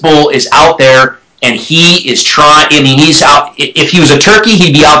that this bull is out there and he is trying. I mean, he's out. If he was a turkey,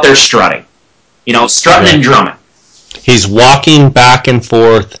 he'd be out there strutting, strutting and drumming. He's walking back and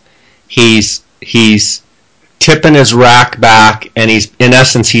forth. He's tipping his rack back, and he's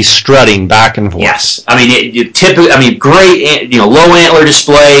strutting back and forth. Yes, I mean, great, low antler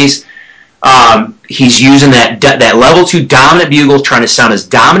displays. He's using that level 2 dominant bugle, trying to sound as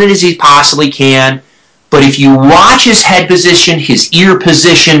dominant as he possibly can. But if you watch his head position, his ear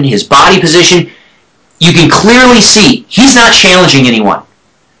position, his body position, you can clearly see he's not challenging anyone.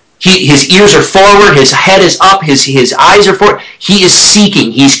 His ears are forward, his head is up, his eyes are forward. He is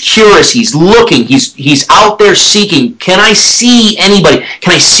seeking, he's curious, he's looking, he's out there seeking. Can I see anybody?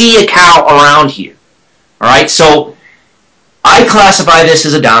 Can I see a cow around here? All right, so I classify this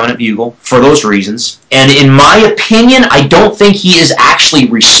as a dominant bugle for those reasons. And in my opinion, I don't think he is actually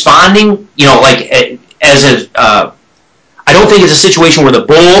responding, I don't think it's a situation where the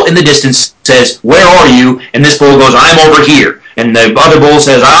bull in the distance says, "Where are you?" and this bull goes, "I'm over here." And the other bull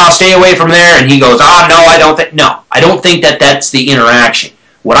says, "I'll stay away from there." And he goes, no, I don't think. No, I don't think that's the interaction.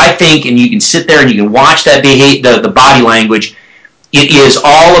 What I think, and you can sit there and you can watch that the body language, it is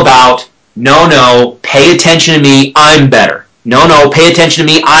all about, no, pay attention to me, I'm better. No, pay attention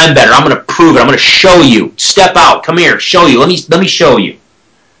to me, I'm better. I'm going to prove it. I'm going to show you. Step out. Come here. Show you. Let me show you.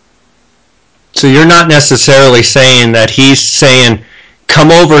 So you're not necessarily saying that he's saying,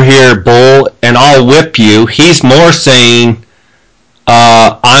 "Come over here, bull, and I'll whip you." He's more saying,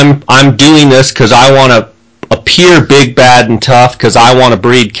 I'm doing this because I want to appear big, bad, and tough, because I want to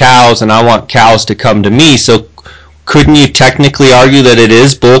breed cows and I want cows to come to me. So couldn't you technically argue that it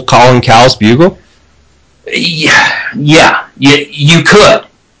is bull calling cows bugle? Yeah, you could.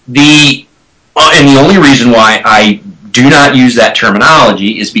 And the only reason why I do not use that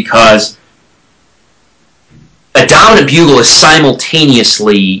terminology is because a dominant bugle is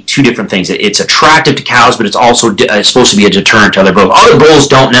simultaneously two different things. It's attractive to cows, but it's also supposed to be a deterrent to other bulls. Other bulls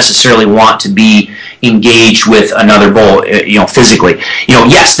don't necessarily want to be engaged with another bull, physically.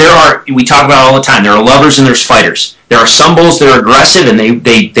 Yes, we talk about it all the time, there are lovers and there's fighters. There are some bulls that are aggressive and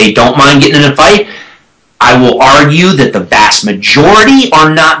they don't mind getting in a fight. I will argue that the vast majority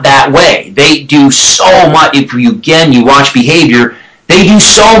are not that way. They do so much. If you watch behavior, they do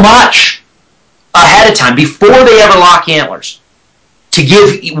so much ahead of time, before they ever lock antlers, to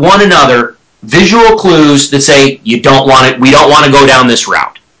give one another visual clues that say, we don't want to go down this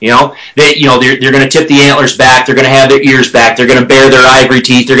route. They're going to tip the antlers back, they're going to have their ears back, they're going to bare their ivory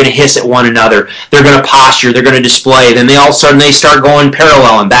teeth, they're going to hiss at one another, they're going to posture, they're going to display. Then all of a sudden they start going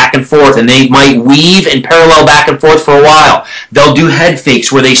parallel and back and forth, and they might weave and parallel back and forth for a while. They'll do head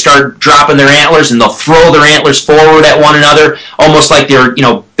fakes where they start dropping their antlers and they'll throw their antlers forward at one another, almost like they're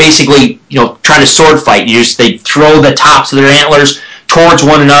basically trying to sword fight. They throw the tops of their antlers towards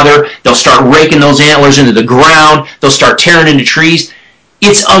one another. They'll start raking those antlers into the ground. They'll start tearing into trees.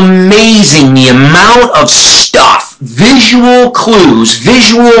 It's amazing the amount of stuff, visual clues,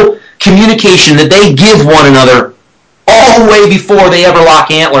 visual communication that they give one another all the way before they ever lock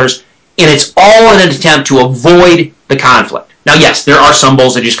antlers, and it's all in an attempt to avoid the conflict. Now, yes, there are some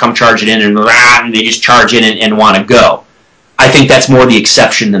bulls that just come charging in and they just charge in and want to go. I think that's more the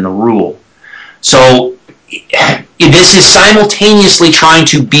exception than the rule. So this is simultaneously trying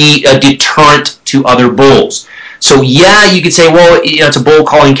to be a deterrent to other bulls. So yeah, you could say, well, it's a bull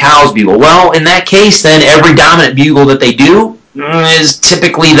calling cows bugle. Well, in that case, then every dominant bugle that they do is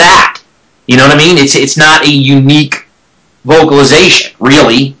typically that. You know what I mean? It's not a unique vocalization,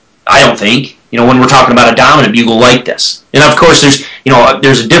 really, I don't think. when we're talking about a dominant bugle like this. And of course,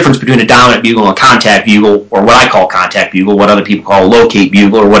 there's a difference between a dominant bugle and a contact bugle, or what I call contact bugle, what other people call a locate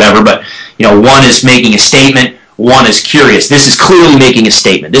bugle or whatever. But one is making a statement, one is curious. This is clearly making a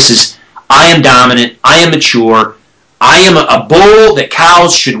statement. This is, I am dominant, I am mature, I am a bull that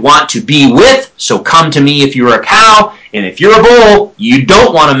cows should want to be with, so come to me if you're a cow, and if you're a bull, you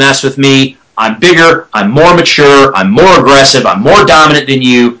don't want to mess with me. I'm bigger, I'm more mature, I'm more aggressive, I'm more dominant than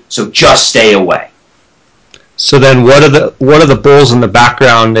you, so just stay away. So then what are the bulls in the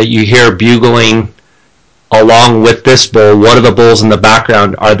background that you hear bugling along with this bull? What are the bulls in the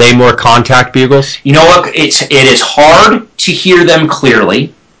background? Are they more contact bugles? You know what? It is hard to hear them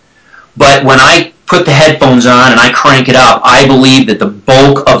clearly, but when I put the headphones on and I crank it up, I believe that the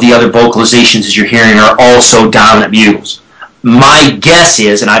bulk of the other vocalizations that you're hearing are also dominant bugles. My guess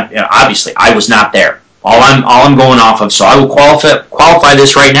is, and obviously I was not there. All I'm going off of, so I will qualify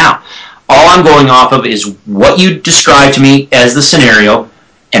this right now. All I'm going off of is what you described to me as the scenario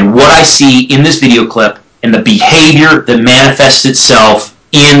and what I see in this video clip and the behavior that manifests itself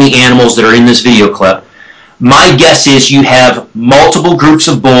in the animals that are in this video clip. My guess is you have multiple groups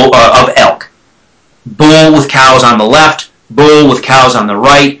of elk. Bull with cows on the left, bull with cows on the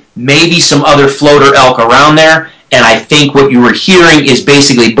right, maybe some other floater elk around there, and I think what you were hearing is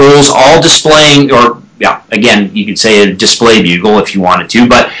basically bulls all displaying, or again, you could say a display bugle if you wanted to,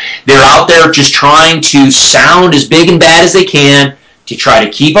 but they're out there just trying to sound as big and bad as they can to try to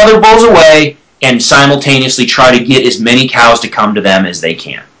keep other bulls away and simultaneously try to get as many cows to come to them as they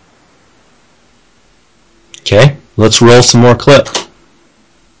can. Okay, let's roll some more clip.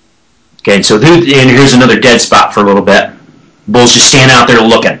 Okay, so here's another dead spot for a little bit. Bulls just stand out there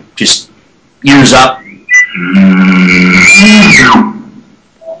looking, just ears up.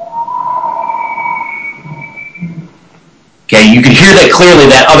 Okay, you can hear that clearly,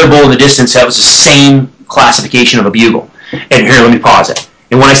 that other bull in the distance, that was the same classification of a bugle. And here, let me pause it.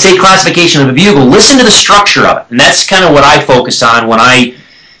 And when I say classification of a bugle, listen to the structure of it. And that's kind of what I focus on when I,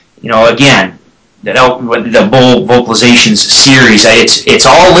 again, the bull vocalizations series, it's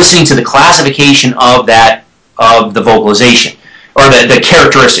all listening to the classification of the vocalization, or the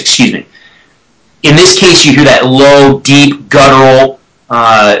characteristics, excuse me. In this case, you hear that low, deep, guttural,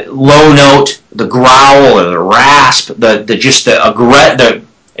 low note, the growl or the rasp,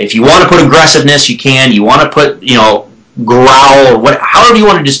 if you want to put aggressiveness, you can. You want to put, growl or however you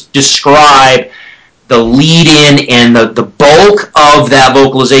want to describe the lead in and the bulk of that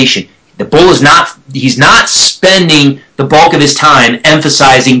vocalization. The bull he's not spending the bulk of his time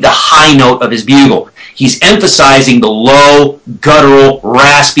emphasizing the high note of his bugle. He's emphasizing the low, guttural,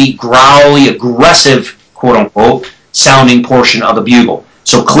 raspy, growly, aggressive, quote-unquote, sounding portion of the bugle.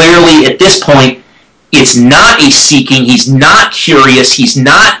 So clearly, at this point, it's not a seeking, he's not curious, he's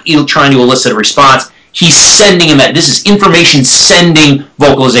not trying to elicit a response, he's sending him this is information sending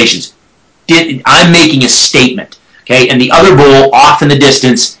vocalizations. I'm making a statement, okay? And the other bull off in the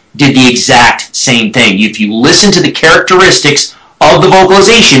distance did the exact same thing. If you listen to the characteristics of the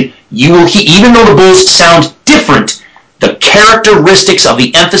vocalization, you will hear, even though the bulls sound different, the characteristics of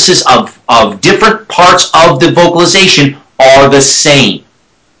the emphasis of different parts of the vocalization are the same.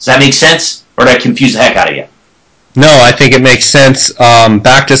 Does that make sense? Or did I confuse the heck out of you? No, I think it makes sense.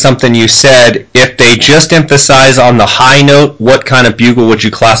 Back to something you said, if they just emphasize on the high note, what kind of bugle would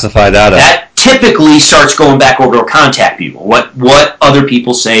you classify that as? That typically starts going back over to a contact bugle. What other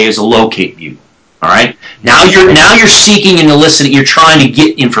people say is a locate bugle. All right. Now you're seeking and listening. You're trying to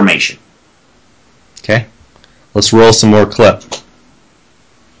get information. Okay. Let's roll some more clip.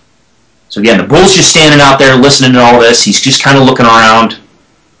 So again, the bull's just standing out there listening to all this. He's just kind of looking around.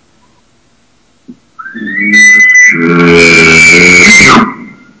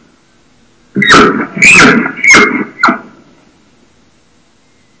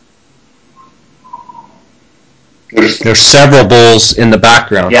 There's several bulls in the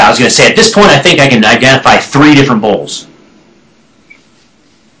background. Yeah, I was going to say, at this point, I think I can identify 3 different bulls.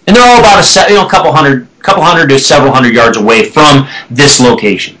 And they're all about a couple hundred to several hundred yards away from this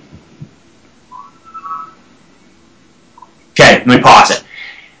location. Okay, let me pause it.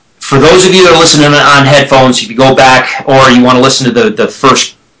 For those of you that are listening on headphones, if you go back or you want to listen to the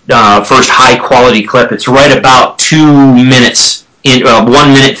first high-quality clip, it's right about 2 minutes, 1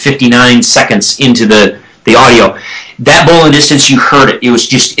 minute 59 seconds into the audio. That bull in the distance, you heard it. It was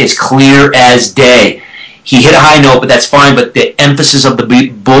just as clear as day. He hit a high note, but that's fine. But the emphasis of the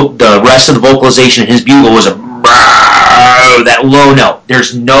rest of the vocalization in his bugle was that low note.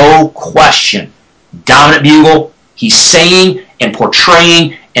 There's no question. Dominant bugle, he's saying and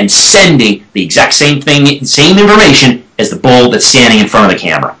portraying and sending the exact same thing, same information as the bull that's standing in front of the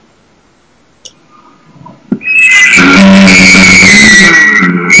camera.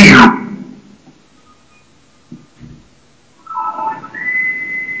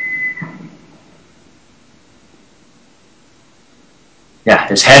 Yeah,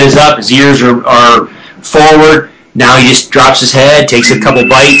 his head is up, his ears are forward. Now he just drops his head, takes a couple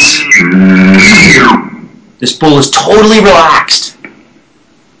bites. This bull is totally relaxed.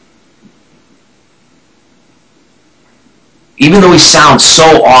 Even though he sounds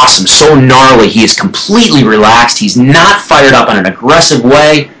so awesome, so gnarly, he is completely relaxed. He's not fired up in an aggressive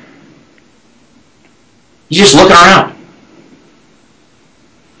way. He's just looking around.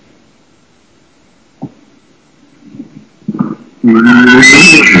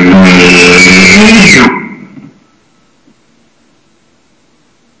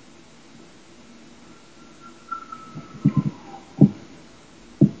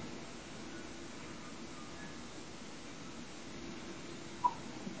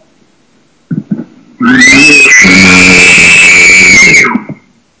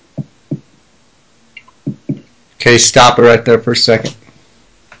 Okay, stop it right there for a second.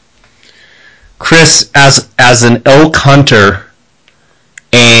 Chris, as an elk hunter,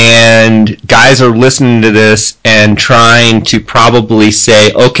 and guys are listening to this and trying to probably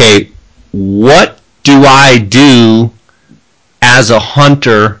say, okay, what do I do as a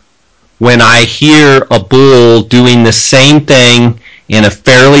hunter when I hear a bull doing the same thing in a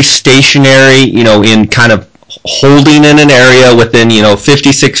fairly stationary, in kind of holding in an area within,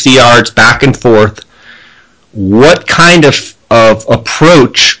 50, 60 yards back and forth? What kind of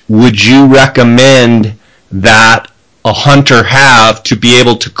approach would you recommend that a hunter have to be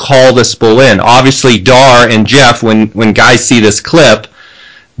able to call this bull in? Obviously, Dar and Jeff, when guys see this clip,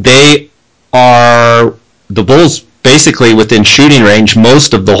 the bull's basically within shooting range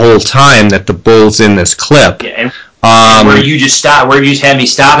most of the whole time that the bull's in this clip. Yeah, and where you just had me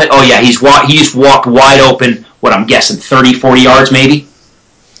stop it? Oh yeah, he just walked wide open. What I'm guessing, 30, 40 yards maybe.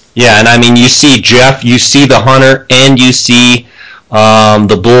 Yeah, and I mean, you see Jeff, you see the hunter, and you see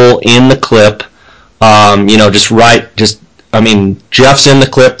the bull in the clip. Jeff's in the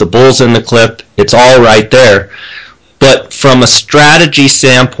clip, the bull's in the clip. It's all right there. But from a strategy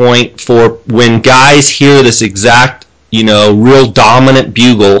standpoint, for when guys hear this exact, real dominant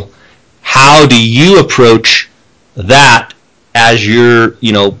bugle, how do you approach that as you're,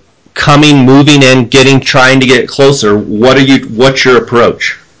 moving in, trying to get closer? What's your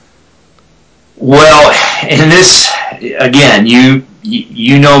approach? Well, in this, again, you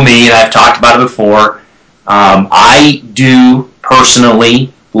know me, and I've talked about it before. I do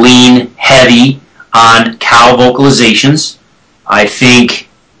personally lean heavy on cow vocalizations. I think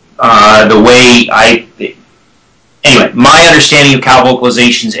anyway, my understanding of cow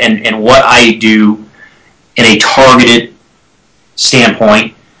vocalizations and what I do in a targeted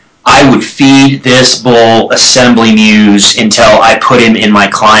standpoint, I would feed this bull assembly mews until I put him in my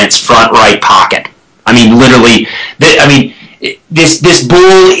client's front right pocket. I mean, literally, this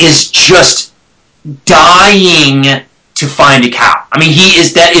bull is just dying to find a cow. I mean,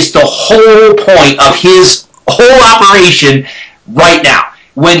 that is the whole point of his whole operation right now.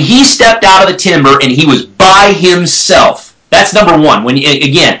 When he stepped out of the timber and he was by himself, that's number one.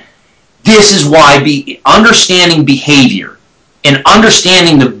 This is why understanding behavior and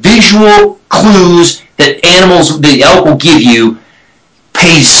understanding the visual clues that the elk will give you,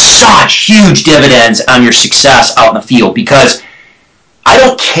 pays such huge dividends on your success out in the field. Because I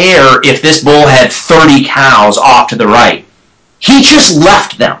don't care if this bull had 30 cows off to the right. He just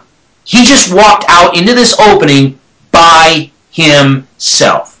left them. He just walked out into this opening by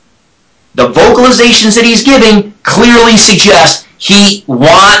himself. The vocalizations that he's giving clearly suggest he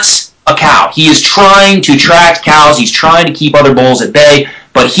wants a cow. He is trying to attract cows. He's trying to keep other bulls at bay,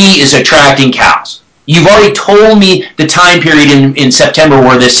 but he is attracting cows. You've already told me the time period in September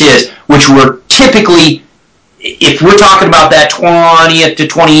where this is, which we're typically, if we're talking about that 20th to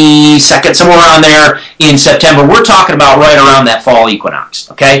 22nd, somewhere around there in September, we're talking about right around that fall equinox.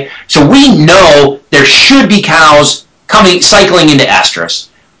 Okay? So we know there should be cows cycling into estrus.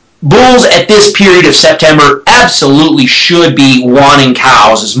 Bulls at this period of September absolutely should be wanting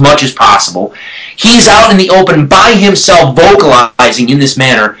cows as much as possible. He's out in the open by himself vocalizing in this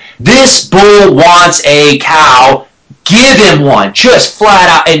manner. This bull wants a cow. Give him one, just flat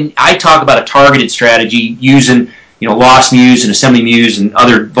out. And I talk about a targeted strategy using, lost mews and assembly mews and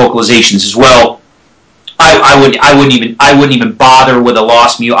other vocalizations as well. I wouldn't even bother with a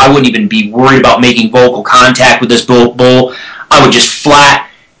lost mew. I wouldn't even be worried about making vocal contact with this bull. I would just flat.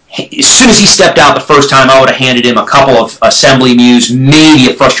 As soon as he stepped out the first time, I would have handed him a couple of assembly mews, maybe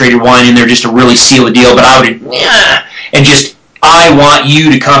a frustrated whine in there just to really seal the deal. But I would have, I want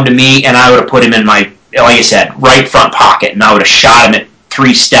you to come to me, and I would have put him in my like I said, right front pocket, and I would have shot him at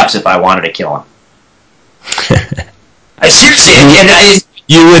 3 steps if I wanted to kill him. Seriously, and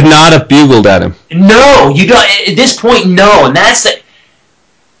you would not have bugled at him. No, you don't. At this point, no, and that's the.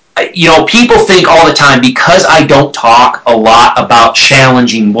 People think all the time, because I don't talk a lot about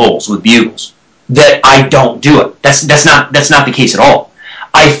challenging bulls with bugles, that I don't do it. That's not the case at all.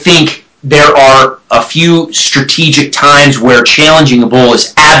 I think there are a few strategic times where challenging a bull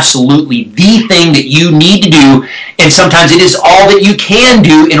is absolutely the thing that you need to do, and sometimes it is all that you can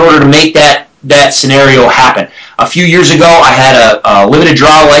do in order to make that scenario happen. A few years ago, I had a limited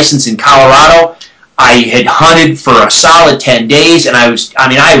draw license in Colorado. I had hunted for a solid 10 days, and I was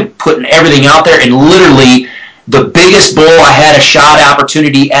putting everything out there, and literally the biggest bull I had a shot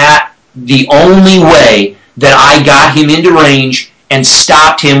opportunity at, the only way that I got him into range and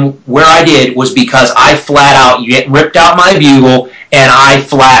stopped him where I did was because I flat out ripped out my bugle, and I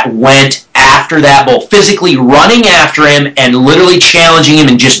flat went after that bull, physically running after him and literally challenging him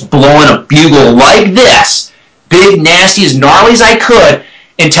and just blowing a bugle like this, big, nasty, as gnarly as I could,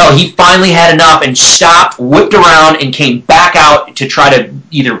 until he finally had enough and stopped, whipped around, and came back out to try to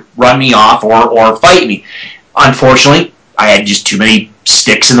either run me off or fight me. Unfortunately, I had just too many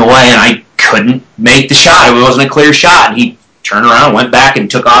sticks in the way, and I couldn't make the shot. It wasn't a clear shot, and he turned around, went back, and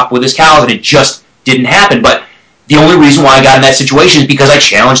took off with his cows, and it just didn't happen. But the only reason why I got in that situation is because I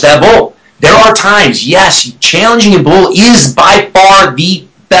challenged that bull. There are times, yes, challenging a bull is by far the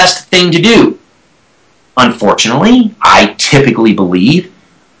best thing to do. Unfortunately, I typically believe,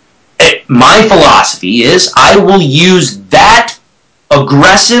 my philosophy is, I will use that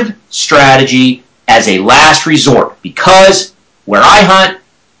aggressive strategy as a last resort, because where I hunt,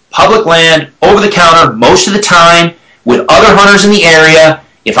 public land, over the counter, most of the time, with other hunters in the area,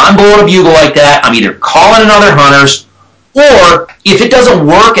 if I'm blowing a bugle like that, I'm either calling in other hunters, or if it doesn't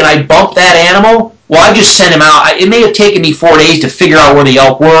work and I bump that animal, well, I just send him out. It may have taken me 4 days to figure out where the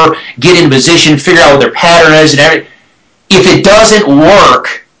elk were, get in position, figure out what their pattern is, and everything. If it doesn't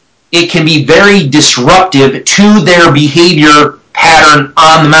work, it can be very disruptive to their behavior pattern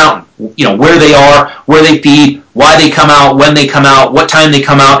on the mountain. Where they are, where they feed, why they come out, when they come out, what time they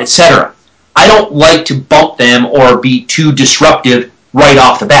come out, etc. I don't like to bump them or be too disruptive right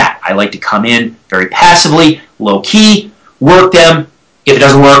off the bat. I like to come in very passively, low-key, work them. If it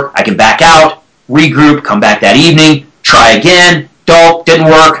doesn't work, I can back out, regroup, come back that evening, try again. Didn't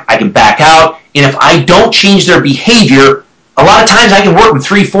work, I can back out. And if I don't change their behavior, a lot of times I can work them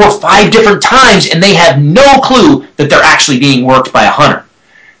 3, 4, 5 different times, and they have no clue that they're actually being worked by a hunter.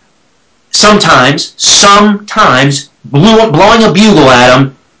 Sometimes blowing a bugle at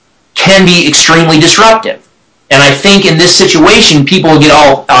them can be extremely disruptive. And I think in this situation, people get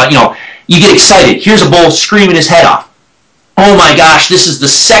all, you get excited. Here's a bull screaming his head off. Oh my gosh, this is the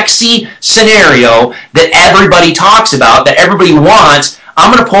sexy scenario that everybody talks about, that everybody wants.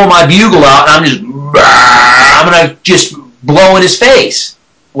 I'm going to pull my bugle out, and I'm going to just blow in his face.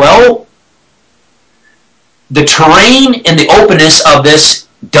 Well, the terrain and the openness of this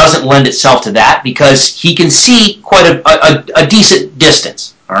doesn't lend itself to that, because he can see quite a decent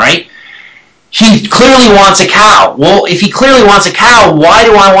distance, all right? He clearly wants a cow. Well, if he clearly wants a cow, why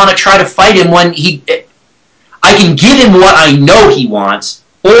do I want to try to fight him when I can give him what I know he wants,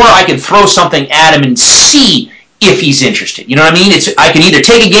 or I can throw something at him and see if he's interested. You know what I mean? I can either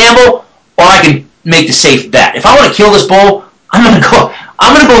take a gamble, or I can make the safe bet. If I want to kill this bull, I'm going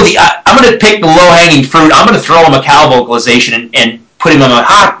to pick the low-hanging fruit. I'm going to throw him a cow vocalization and put him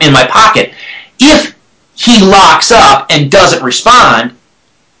in my pocket. If he locks up and doesn't respond,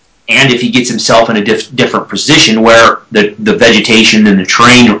 and if he gets himself in a different position where the vegetation and the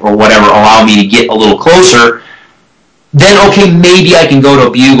terrain or whatever allow me to get a little closer, then okay, maybe I can go to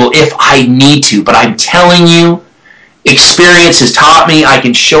a bugle if I need to. But I'm telling you, experience has taught me, I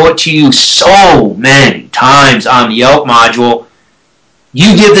can show it to you so many times on the elk module.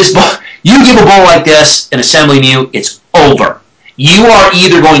 You give a bull like this an assembly mew, it's over. You are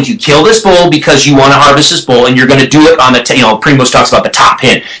either going to kill this bull because you want to harvest this bull, and you're going to do it on the, Primos talks about the top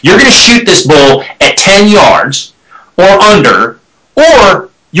pin. You're going to shoot this bull at 10 yards or under, or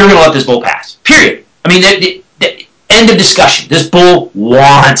you're going to let this bull pass. Period. I mean, the end of discussion. This bull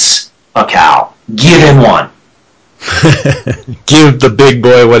wants a cow. Give him one. Give the big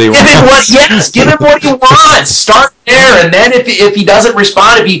boy what he wants. Give him what he wants. Start there, and then if he doesn't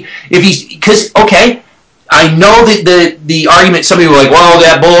respond, because I know that the argument, some people are like, well,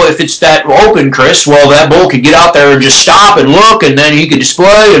 that bull, if it's that open, Chris, well, that bull could get out there and just stop and look, and then he could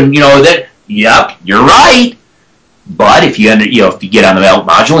display, and that. Yep, you're right. But if you get on the elk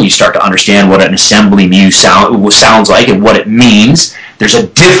module and you start to understand what an assembly mew sounds like and what it means, There's a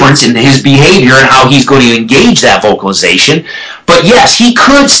difference in his behavior and how he's going to engage that vocalization. But yes, he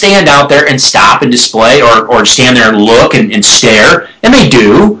could stand out there and stop and display, or stand there and look and stare, and they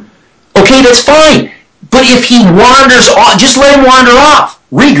do. Okay, that's fine. But if he wanders off, just let him wander off.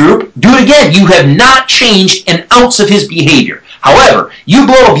 Regroup, do it again. You have not changed an ounce of his behavior. However, you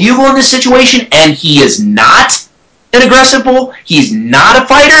blow a bugle in this situation, and he is not an aggressive bull, he's not a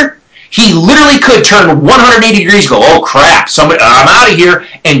fighter, he literally could turn 180 degrees, go, oh crap, I'm out of here,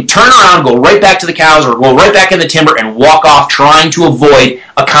 and turn around, go right back to the cows, or go right back in the timber, and walk off trying to avoid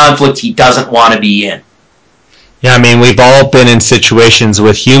a conflict he doesn't want to be in. Yeah, I mean, we've all been in situations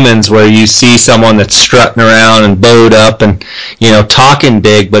with humans where you see someone that's strutting around and bowed up and, talking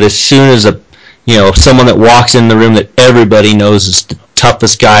big, but as soon as someone that walks in the room that everybody knows is the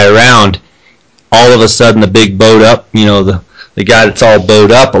toughest guy around, all of a sudden the big bowed up, the guy that's all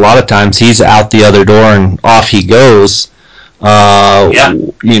bowed up, a lot of times he's out the other door and off he goes. So I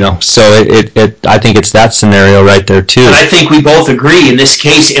think it's that scenario right there too. And I think we both agree in this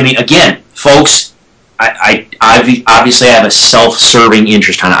case. I mean, again, folks, I obviously have a self-serving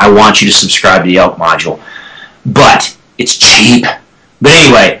interest on it. I want you to subscribe to the Elk Module, but it's cheap. But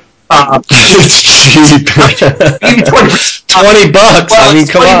anyway, it's cheap. Maybe $20. Well, I mean,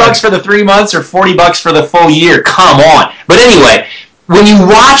 come on. $20 for the 3 months or $40 for the full year. Come on. But anyway, when you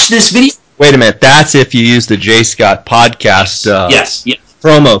watch this video, wait a minute. That's if you use the J. Scott podcast. Yes.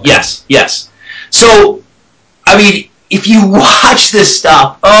 Promo code. Yes. So, I mean, if you watch this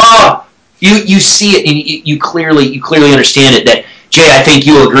stuff, you see it and you clearly understand it. That Jay, I think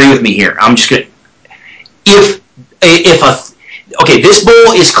you'll agree with me here. I'm just gonna this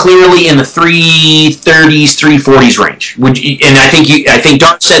bull is clearly in the 330s, 340s range. And I think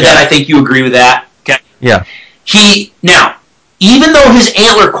Dart said that. I think you agree with that. Okay. Yeah. Now, even though his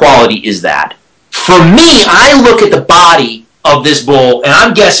antler quality is that, for me, I look at the body of this bull, and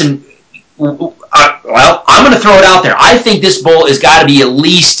I'm guessing. I'm going to throw it out there. I think this bull has got to be at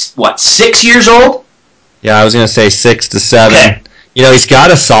least 6 years old. Yeah, I was going to say 6 to 7. Okay. He's got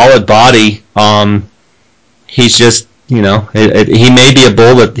a solid body. He's just. He may be a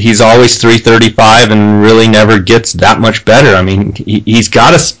bull that he's always 335 and really never gets that much better. I mean, he's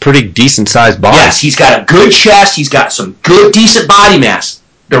got a pretty decent-sized body. Yes, he's got a good chest. He's got some good, decent body mass.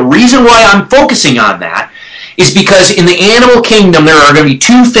 The reason why I'm focusing on that is because in the animal kingdom, there are going to be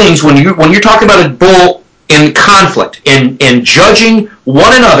two things when you're talking about a bull in conflict and judging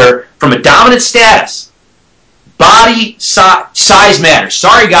one another from a dominant status. Body size matters.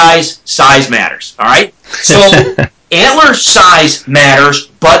 Sorry, guys, size matters. All right? So antler size matters,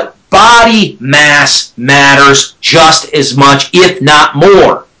 but body mass matters just as much, if not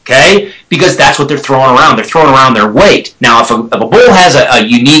more, okay? Because that's what they're throwing around. They're throwing around their weight. Now, if a bull has a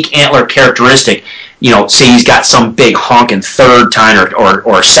unique antler characteristic, say he's got some big honking third tine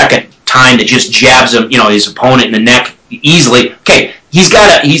or second tine that just jabs him, his opponent in the neck easily, okay, he's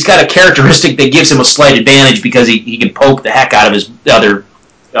got a characteristic that gives him a slight advantage because he can poke the heck out of his other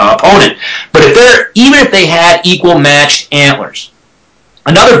opponent. But even if they had equal matched antlers,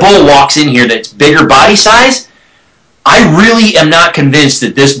 another bull walks in here that's bigger body size, I really am not convinced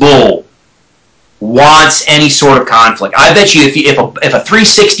that this bull wants any sort of conflict. I bet you if a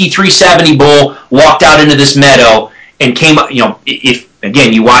 360, 370 bull walked out into this meadow and came up, if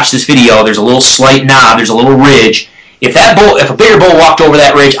again you watch this video, there's a little slight knob, there's a little ridge. If a bigger bull walked over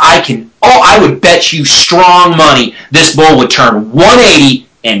that ridge, I would bet you strong money this bull would turn 180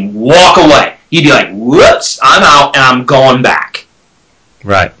 and walk away. He'd be like, whoops, I'm out and I'm going back.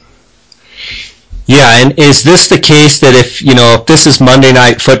 Right. Yeah, and is this the case that if this is Monday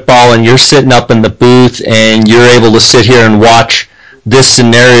Night Football and you're sitting up in the booth and you're able to sit here and watch this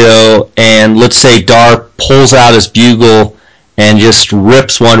scenario and let's say Dar pulls out his bugle and just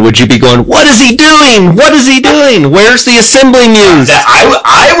rips one, would you be going, what is he doing? What is he doing? Where's the assembly news?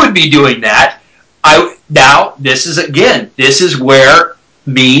 I would be doing that. Now, this is where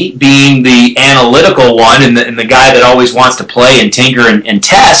me being the analytical one and the guy that always wants to play and tinker and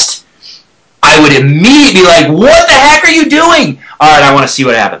test, I would immediately be like, what the heck are you doing? All right, I want to see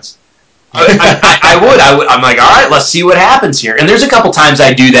what happens. I would. I'm like, all right, let's see what happens here. And there's a couple times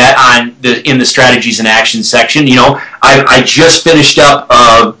I do that in the strategies and actions section. I just finished up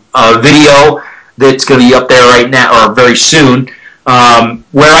a video that's going to be up there right now or very soon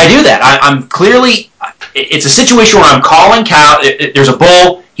where I do that. I'm clearly, it's a situation where I'm calling cow. There's a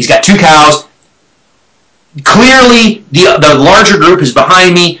bull. He's got two cows. Clearly, the larger group is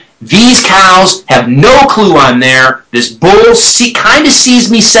behind me. These cows have no clue I'm there. This bull kind of sees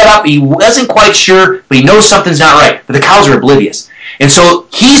me set up. He wasn't quite sure, but he knows something's not right. But the cows are oblivious. And so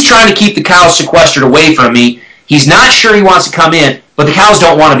he's trying to keep the cows sequestered away from me. He's not sure he wants to come in, but but the cows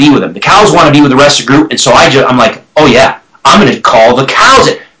don't want to be with him. The cows want to be with the rest of the group, and so I'm like, oh yeah, I'm going to call the cows.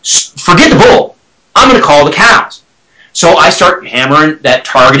 Forget the bull. I'm going to call the cows. So I start hammering that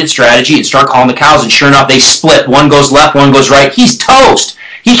targeted strategy and start calling the cows, and sure enough, they split. One goes left, one goes right. He's toast.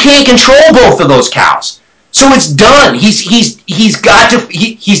 He can't control both of those cows. So it's done. It's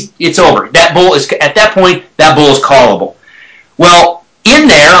over. That bull is, at that point, that bull is callable. Well, in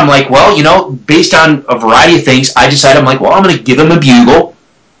there, I'm like, well, based on a variety of things, I decided, I'm like, well, I'm going to give him a bugle.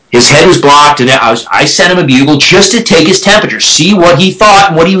 His head was blocked, and I sent him a bugle just to take his temperature, see what he thought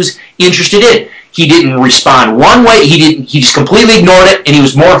and what he was interested in. He didn't respond one way. He just completely ignored it, and he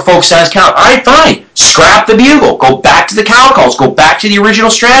was more focused on his cow. All right, fine. Scrap the bugle. Go back to the cow calls. Go back to the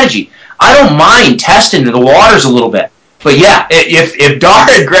original strategy. I don't mind testing the waters a little bit. But yeah, if Dar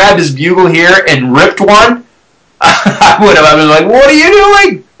had grabbed his bugle here and ripped one, I would have been like, what are you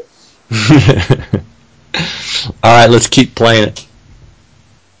doing? All right, let's keep playing it.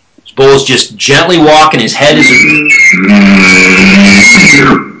 This bull is just gently walking. His head is...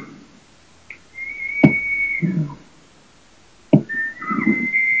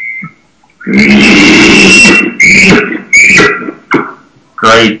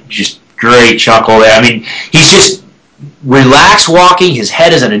 Great chuckle there. I mean, he's just relaxed walking. His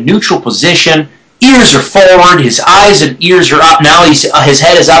head is in a neutral position. Ears are forward. His eyes and ears are up. Now his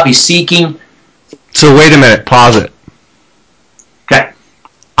head is up. He's seeking. So wait a minute. Pause it. Okay.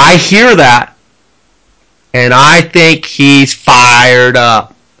 I hear that, and I think he's fired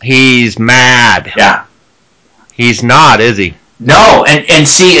up. He's mad. Yeah. He's not, is he? No, and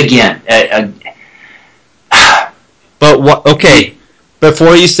see again. But what? Okay,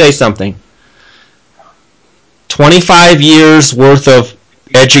 before you say something, 25 years worth of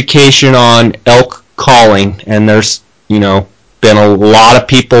education on elk calling, and there's been a lot of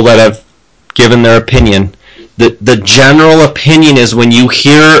people that have given their opinion. The general opinion is when you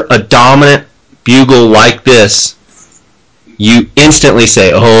hear a dominant bugle like this, you instantly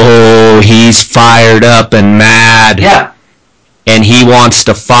say, "Oh, he's fired up and mad." Yeah. And he wants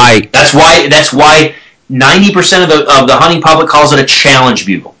to fight. That's why 90% of the hunting public calls it a challenge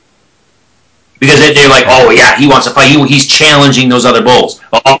bugle. Because they're like, oh yeah, he wants to fight. He's challenging those other bulls.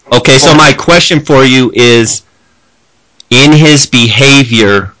 Okay, so my question for you is, in his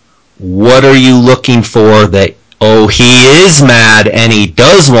behavior, what are you looking for that, he is mad and he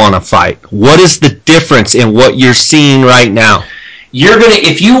does want to fight? What is the difference in what you're seeing right now?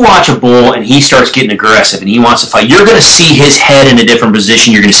 If you watch a bull and he starts getting aggressive and he wants to fight, you're going to see his head in a different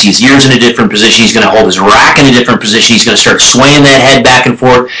position. You're going to see his ears in a different position. He's going to hold his rack in a different position. He's going to start swaying that head back and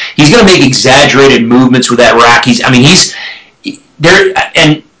forth. He's going to make exaggerated movements with that rack. He's there,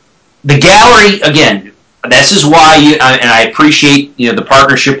 and the gallery again. This is why and I appreciate the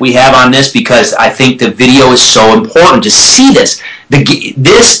partnership we have on this, because I think the video is so important to see this.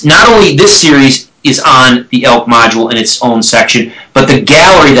 Not only this series is on the elk module in its own section, but the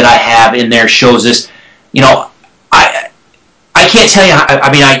gallery that I have in there shows this. I can't tell you.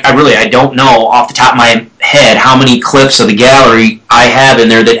 I don't know off the top of my head how many clips of the gallery I have in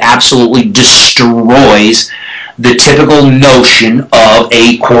there that absolutely destroys the typical notion of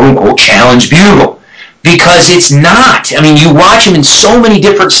a quote-unquote challenge bugle. Because it's not. I mean, you watch them in so many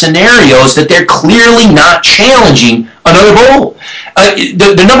different scenarios that they're clearly not challenging another bull.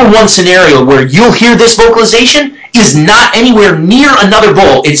 The number one scenario where you'll hear this vocalization is not anywhere near another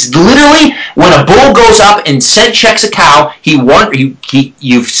bull. It's literally when a bull goes up and scent checks a cow.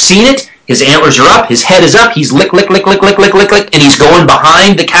 You've seen it. His antlers are up. His head is up. He's lick, lick, lick, lick, lick, lick, lick, lick, and he's going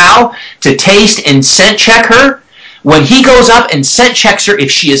behind the cow to taste and scent check her. When he goes up and scent checks her,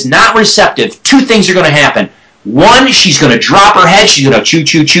 if she is not receptive, two things are going to happen. One, she's going to drop her head, she's going to chew,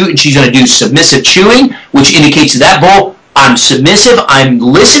 chew, chew, and she's going to do submissive chewing, which indicates to that bull, I'm submissive, I'm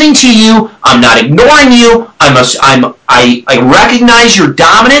listening to you, I'm not ignoring you, I recognize your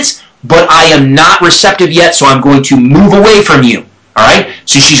dominance, but I am not receptive yet, so I'm going to move away from you. All right?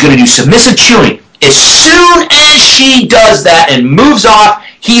 So she's going to do submissive chewing. As soon as she does that and moves off,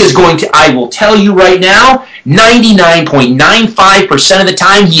 he is going to, I will tell you right now, 99.95% of the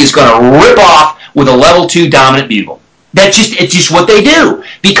time, he is going to rip off with a level 2 dominant bugle. It's just what they do.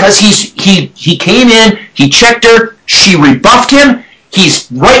 Because he came in, he checked her, she rebuffed him,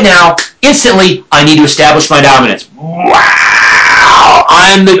 he's right now, instantly, I need to establish my dominance. Wow!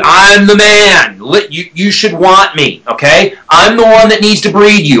 I'm the man. You should want me, okay? I'm the one that needs to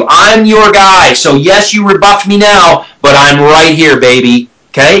breed you. I'm your guy. So yes, you rebuffed me now, but I'm right here, baby.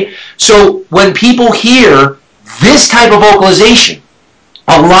 Okay? So when people hear this type of vocalization,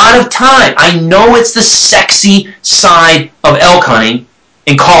 a lot of time, I know it's the sexy side of elk hunting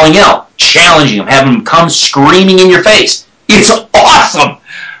and calling elk, challenging them, having them come screaming in your face. It's awesome.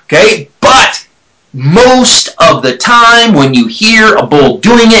 Okay? But most of the time when you hear a bull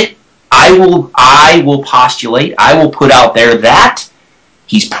doing it, I will postulate, I will put out there that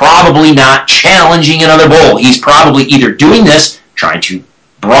he's probably not challenging another bull. He's probably either doing this, trying to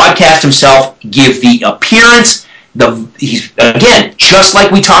broadcast himself, give the appearance. He's, again, just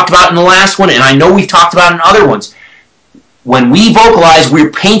like we talked about in the last one, and I know we've talked about in other ones, when we vocalize,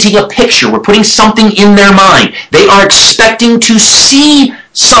 we're painting a picture. We're putting something in their mind. They are expecting to see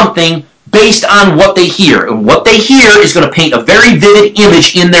something based on what they hear. And what they hear is going to paint a very vivid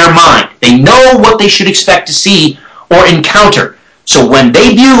image in their mind. They know what they should expect to see or encounter. So when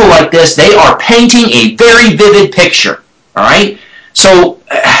they bugle like this, they are painting a very vivid picture. All right? So,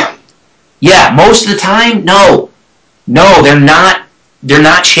 yeah, most of the time, no, they're not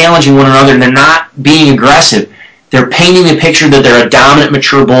challenging one another, and they're not being aggressive. They're painting the picture that they're a dominant,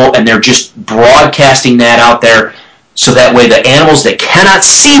 mature bull, and they're just broadcasting that out there so that way the animals that cannot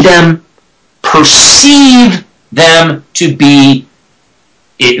see them perceive them to be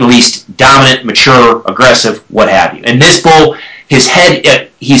at least dominant, mature, aggressive, what have you. And this bull, his head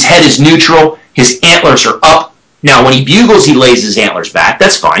is neutral, his antlers are up. Now, when he bugles, he lays his antlers back.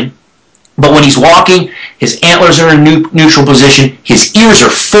 That's fine. But when he's walking, his antlers are in a neutral position. His ears are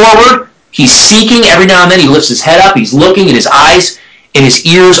forward. He's seeking. Every now and then he lifts his head up. He's looking, and his eyes and his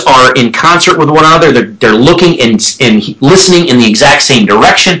ears are in concert with one another. They're looking and listening in the exact same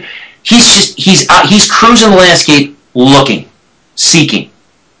direction. He's cruising the landscape, looking, seeking.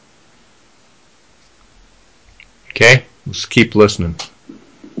 Okay, let's keep listening.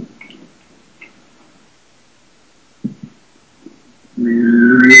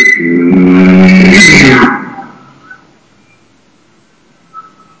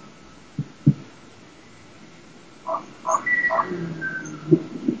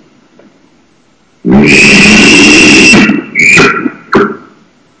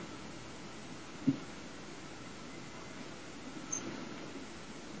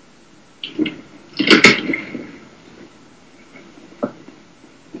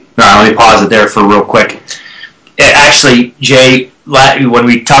 Let me pause it there for real quick. Actually, Jay, when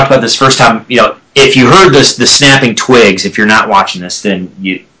we talked about this first time, if you heard the snapping twigs, if you're not watching this, then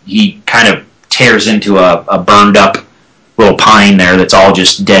he kind of tears into a burned up little pine there that's all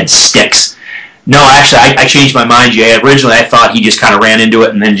just dead sticks. No, actually, I changed my mind, Jay. Originally, I thought he just kind of ran into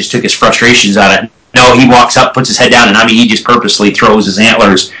it and then just took his frustrations out of it. No, he walks up, puts his head down, and he just purposely throws his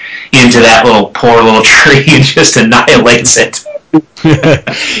antlers into that poor little tree and just annihilates it.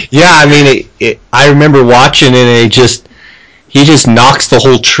 Yeah, I remember watching it, and he just knocks the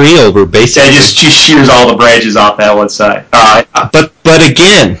whole tree over, basically. Yeah, just shears all the branches off that one side. But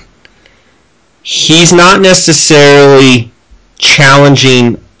again, he's not necessarily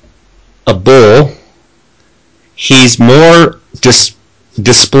challenging a bull. He's more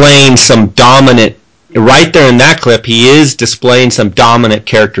displaying some dominant. Right there in that clip, he is displaying some dominant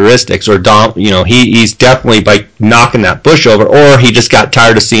characteristics, or he's definitely by knocking that bush over, or he just got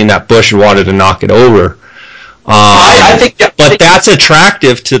tired of seeing that bush and wanted to knock it over. I think, but that's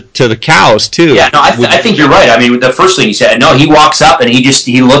attractive to the cows too. Yeah, no, I think you're right. The first thing he said, no, he walks up and he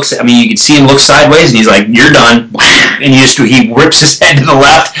looks. You can see him look sideways, and he's like, "You're done," and he whips his head to the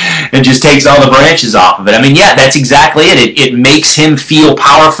left and just takes all the branches off of it. Yeah, that's exactly it. It makes him feel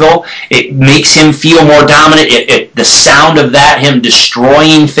powerful. It makes him feel more dominant. The sound of that, him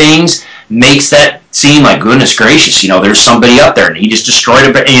destroying things, makes that seem like, goodness gracious, there's somebody up there and he just destroyed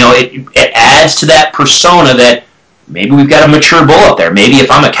it. It adds to that persona that maybe we've got a mature bull up there. Maybe if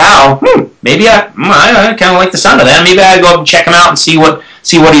I'm a cow, maybe I kind of like the sound of that. Maybe I go up and check him out and see what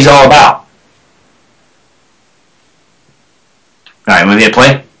he's all about. All right, want me to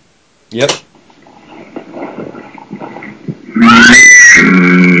play? Yep.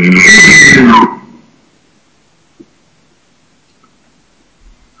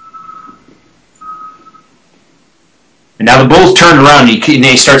 And now the bull's turned around and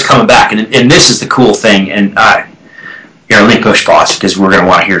he starts coming back. And this is the cool thing. And here, let me push pause because we're going to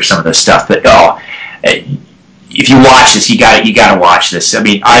want to hear some of this stuff. But if you watch this, you got to watch this.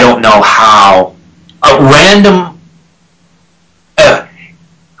 I don't know how a random.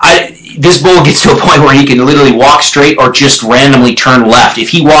 This bull gets to a point where he can literally walk straight or just randomly turn left. If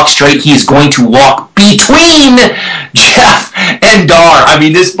he walks straight, he is going to walk between Jeff and Dar.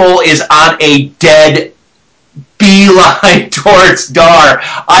 This bull is on a dead beeline towards Dar.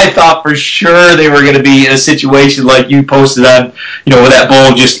 I thought for sure they were going to be in a situation like you posted on, with that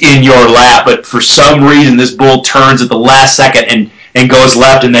bull just in your lap. But for some reason, this bull turns at the last second and goes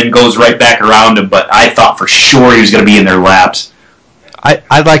left and then goes right back around him. But I thought for sure he was going to be in their laps.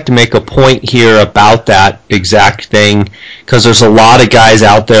 I'd like to make a point here about that exact thing, because there's a lot of guys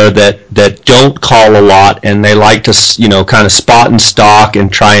out there that don't call a lot, and they like to, you know, kind of spot and stalk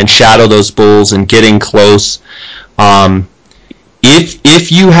and try and shadow those bulls and getting close.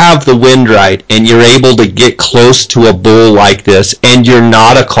 If you have the wind right and you're able to get close to a bull like this and you're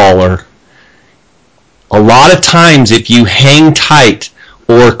not a caller, a lot of times if you hang tight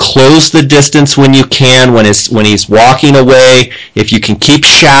or close the distance when you can, when he's walking away, if you can keep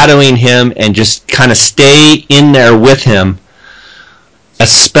shadowing him and just kind of stay in there with him,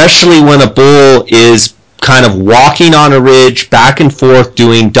 especially when a bull is kind of walking on a ridge back and forth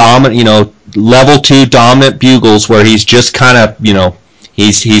doing dominant, you know, level 2 dominant bugles where he's just kind of, you know,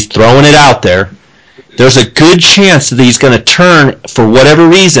 he's throwing it out there, there's a good chance that he's going to turn for whatever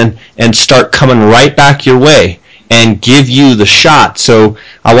reason and start coming right back your way and give you the shot. So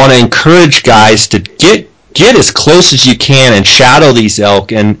I want to encourage guys to get as close as you can and shadow these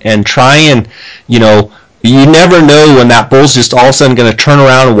elk and try and, you know, you never know when that bull's just all of a sudden going to turn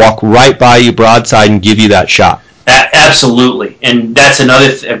around and walk right by you broadside and give you that shot. Absolutely, and that's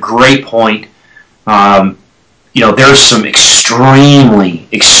a great point. You know, there's some extremely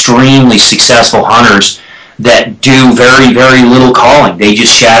successful hunters that do very, very little calling. They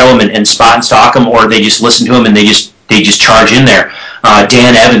just shadow them and spot and stalk them, or they just listen to them and they just charge in there.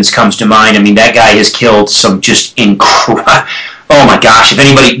 Dan Evans comes to mind. I mean, that guy has killed some just incredible. Oh my gosh! If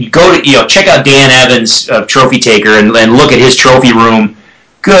anybody go to, you know, check out Dan Evans, Trophy Taker, and look at his trophy room.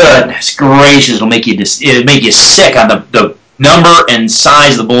 Goodness gracious, it'll make you sick on the number and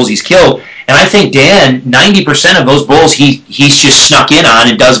size of the bulls he's killed. And I think Dan, 90% of those bulls he's just snuck in on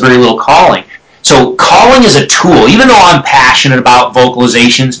and does very little calling. So calling is a tool. Even though I'm passionate about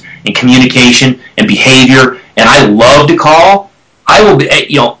vocalizations and communication and behavior, and I love to call, I'll be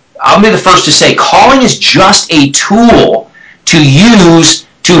the first to say calling is just a tool to use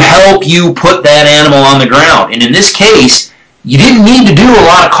to help you put that animal on the ground. And in this case, you didn't need to do a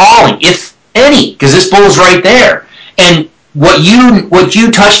lot of calling, if any, because this bull's right there. And what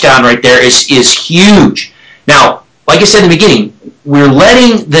you touched on right there is huge. Now, like I said in the beginning, we're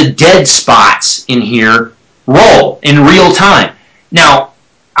letting the dead spots in here roll in real time. Now,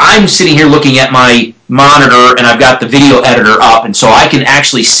 I'm sitting here looking at my monitor, and I've got the video editor up, and so I can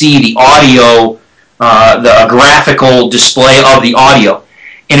actually see the audio, the graphical display of the audio.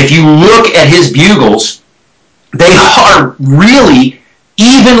 And if you look at his bugles, they are really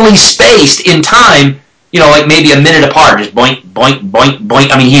evenly spaced in time, you know, like maybe a minute apart, just boink, boink, boink,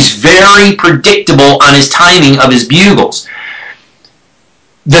 boink. I mean, he's very predictable on his timing of his bugles.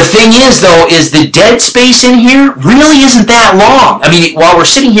 The thing is, though, is the dead space in here really isn't that long. I mean, while we're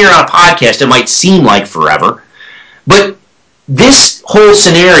sitting here on a podcast, it might seem like forever, but this whole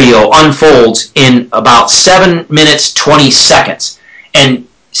scenario unfolds in about 7 minutes, 20 seconds. And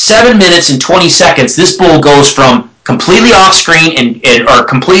 7 minutes and 20 seconds, this bull goes from completely off screen or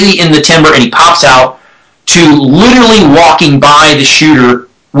completely in the timber, and he pops out, to literally walking by the shooter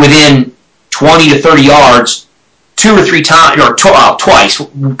within 20 to 30 yards 2 or 3 times, or twice.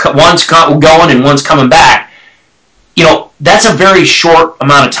 One's going and one's coming back. You know, that's a very short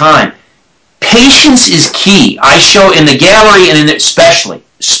amount of time. Patience is key. I show in the gallery, and especially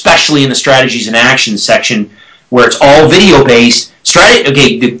in the strategies and actions section where it's all video based.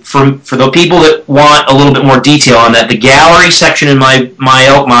 Okay, for the people that want a little bit more detail on that, the gallery section in my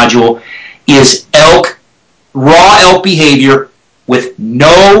elk module is raw elk behavior with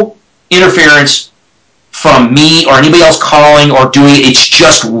no interference from me or anybody else calling or doing it. It's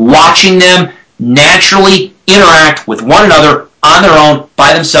just watching them naturally interact with one another on their own,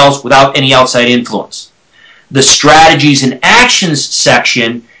 by themselves, without any outside influence. The strategies and actions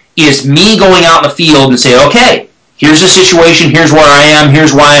section is me going out in the field and say, okay, here's the situation, here's where I am,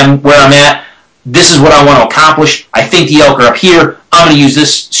 here's where I'm at, this is what I want to accomplish, I think the elk are up here, I'm going to use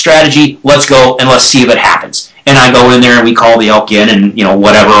this strategy, let's go and let's see if it happens. And I go in there and we call the elk in, and you know,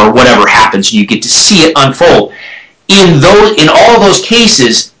 whatever happens, and you get to see it unfold. In all those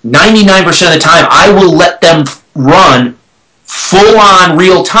cases, 99% of the time, I will let them run full on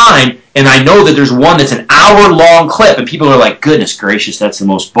real time, and I know that there's one that's an hour-long clip, and people are like, goodness gracious, that's the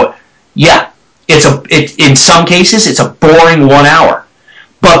most... Yeah, in some cases, it's a boring 1 hour.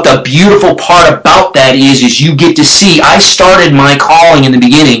 But the beautiful part about that is you get to see, I started my calling in the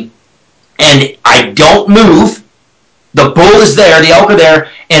beginning, and I don't move, the bull is there, the elk are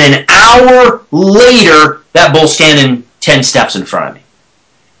there, and an hour later, that bull's standing 10 steps in front of me.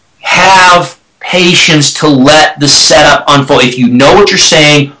 Have patience to let the setup unfold. If you know what you're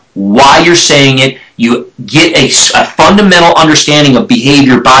saying, why you're saying it, you get a fundamental understanding of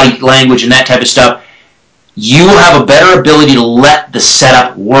behavior, body language, and that type of stuff, you will have a better ability to let the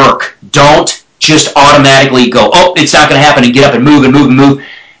setup work. Don't just automatically go, oh, it's not going to happen, and get up and move and move and move.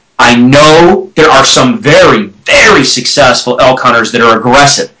 I know there are some very, very successful elk hunters that are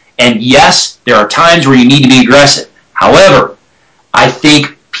aggressive. And yes, there are times where you need to be aggressive. However, I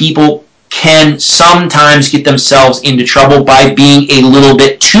think people can sometimes get themselves into trouble by being a little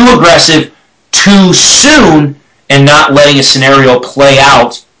bit too aggressive too soon and not letting a scenario play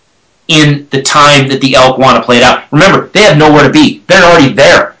out in the time that the elk want to play it out. Remember, they have nowhere to be. They're already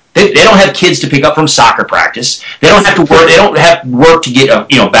there. They don't have kids to pick up from soccer practice. They don't have to work. They don't have work to get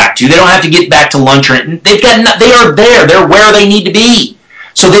back to. They don't have to get back to lunch. They are there. They're where they need to be.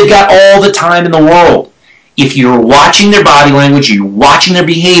 So they've got all the time in the world. If you're watching their body language, you're watching their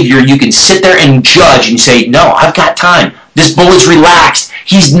behavior, you can sit there and judge and say, no, I've got time. This bull is relaxed.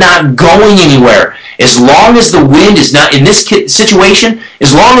 He's not going anywhere. As long as the wind is not, in this situation,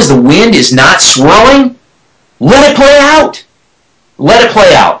 as long as the wind is not swirling, let it play out. Let it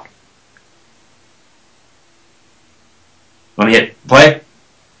play out. Want me to hit play?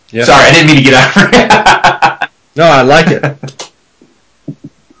 Yeah. Sorry, I didn't mean to get out. No, I like it.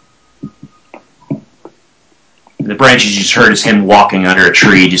 The branch you just heard is him walking under a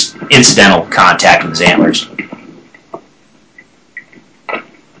tree, just incidental contact with his antlers.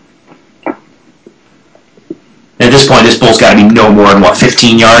 At this point, this bull's got to be no more than,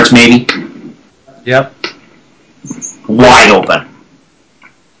 15 yards maybe? Yep. Wide open.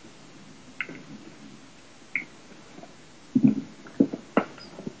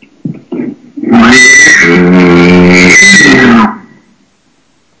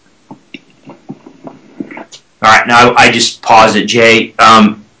 All right, now I just paused it, Jay.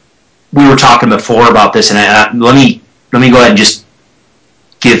 We were talking before about this, and let me go ahead and just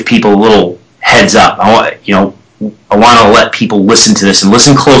give people a little heads up. I want to let people listen to this and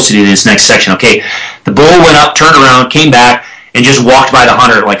listen closely to this next section. Okay, the bull went up, turned around, came back, and just walked by the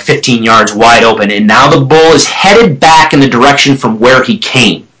hunter like 15 yards wide open, and now the bull is headed back in the direction from where he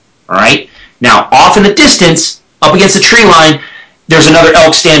came. All right. Now, off in the distance, up against the tree line, there's another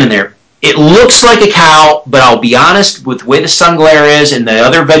elk standing there. It looks like a cow, but I'll be honest, with the way the sun glare is and the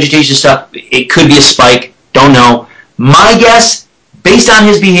other vegetation stuff, it could be a spike. Don't know. My guess, based on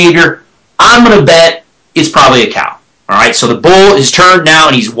his behavior, I'm going to bet it's probably a cow. All right, so the bull is turned now,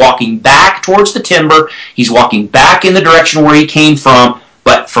 and he's walking back towards the timber. He's walking back in the direction where he came from.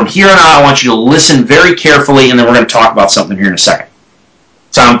 But from here on out, I want you to listen very carefully, and then we're going to talk about something here in a second.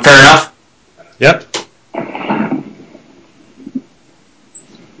 Sound fair enough? Yep.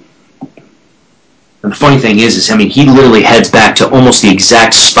 And the funny thing is, he literally heads back to almost the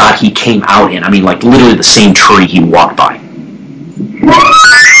exact spot he came out in. Like literally the same tree he walked by.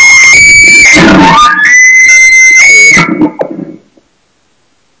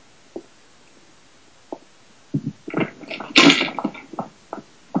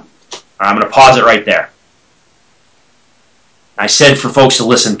 I'm going to pause it right there. I said for folks to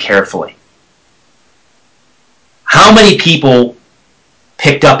listen carefully. How many people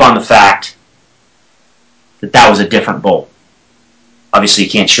picked up on the fact that was a different bull? Obviously, you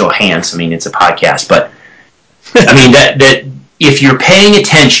can't show hands. It's a podcast, but that if you're paying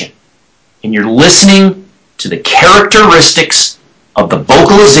attention and you're listening to the characteristics of the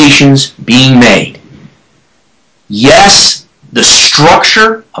vocalizations being made, yes, the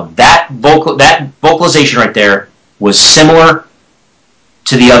structure of that vocalization right there was similar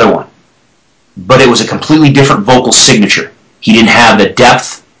to the other one, but it was a completely different vocal signature. He didn't have the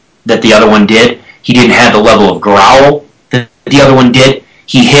depth that the other one did. He didn't have the level of growl that the other one did.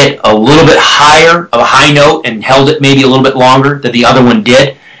 He hit a little bit higher of a high note and held it maybe a little bit longer than the other one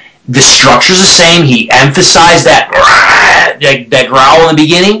did. The structure's the same. He emphasized that growl in the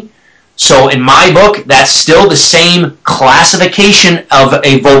beginning. So in my book, that's still the same classification of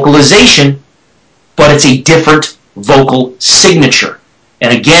a vocalization, but it's a different vocal signature.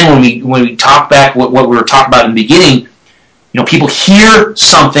 And again, when we talk back what we were talking about in the beginning, people hear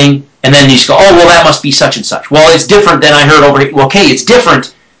something and then you just go, oh, well, that must be such and such. Well, it's different than I heard over here. Well, okay, it's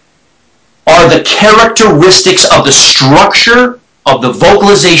different. Are the characteristics of the structure of the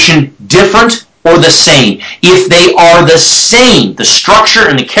vocalization different or the same? If they are the same, the structure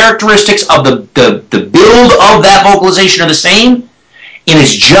and the characteristics of the build of that vocalization are the same, and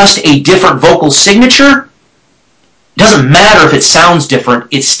it's just a different vocal signature, it doesn't matter if it sounds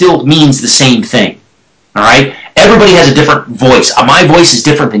different, it still means the same thing. All right? Everybody has a different voice. My voice is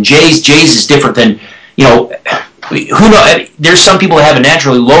different than Jay's. Jay's is different than, who knows? There's some people that have a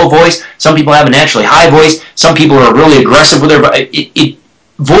naturally low voice. Some people have a naturally high voice. Some people are really aggressive with their voice.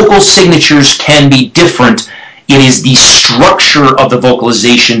 Vocal signatures can be different It is the structure of the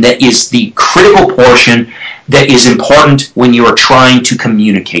vocalization that is the critical portion that is important when you are trying to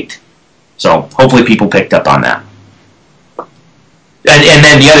communicate. So hopefully people picked up on that. And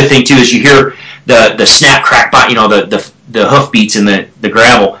then the other thing too is you hear the snap, crack, bite, the hoof beats in the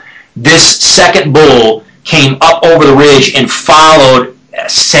gravel. This second bull came up over the ridge and followed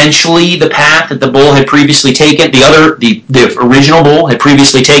essentially the path that the bull had previously taken. The original bull had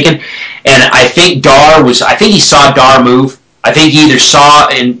previously taken, and I think he saw Dar move. I think he either saw,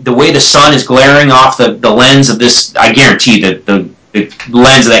 in the way the sun is glaring off the lens of this, I guarantee that the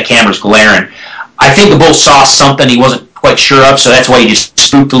lens of that camera is glaring. I think the bull saw something he wasn't quite sure of, so that's why he just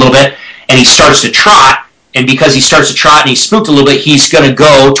spooked a little bit, and he starts to trot, and because he starts to trot and he's spooked a little bit, he's going to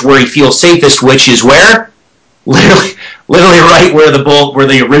go to where he feels safest, which is where? Literally right where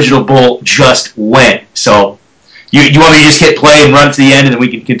the original bull just went. So, you want me to just hit play and run to the end, and then we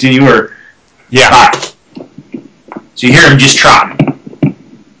can continue, or? Yeah. All right. So you hear him just trotting.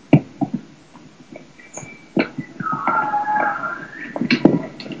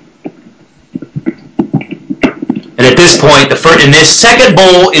 And at this point, this second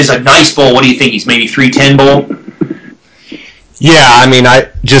bull is a nice bull. What do you think? He's maybe 310 bull. Yeah, I mean, I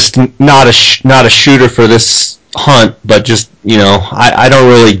just not a shooter for this hunt, but just I don't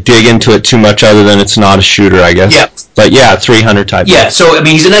really dig into it too much other than it's not a shooter, I guess. Yeah. But yeah, 300 type. Yeah. So I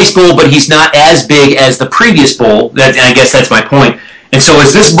mean, he's a nice bull, but he's not as big as the previous bull. I guess that's my point. And so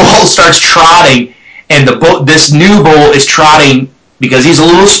as this bull starts trotting, and this new bull is trotting because he's a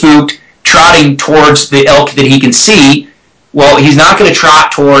little spooked, trotting towards the elk that he can see. Well, he's not going to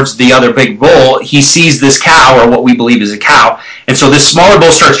trot towards the other big bull. He sees this cow, or what we believe is a cow, and so this smaller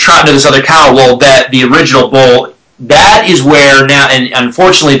bull starts trotting to this other cow. Well, the original bull, that is where now, and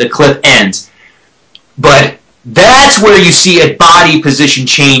unfortunately the clip ends. But that's where you see a body position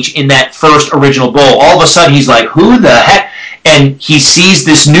change in that first original bull. All of a sudden, he's like, who the heck? And he sees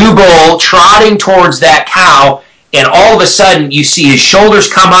this new bull trotting towards that cow, and all of a sudden, you see his shoulders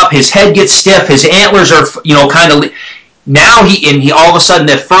come up, his head gets stiff, his antlers are, kind of... Now he all of a sudden,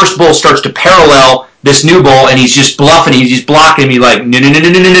 that first bull starts to parallel this new bull, and he's just bluffing, he's just blocking him. He's like, no,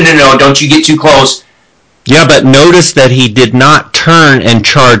 don't you get too close. Yeah, but notice that he did not turn and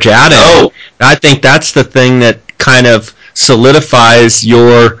charge at him. No. I think that's the thing that kind of solidifies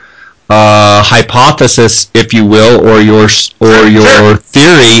your hypothesis, if you will, or your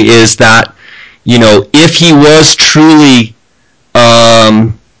theory is that, if he was truly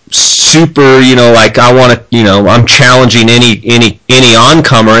super, like I want to, I'm challenging any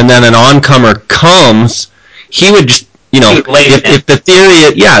oncomer, and then an oncomer comes, he would just, if the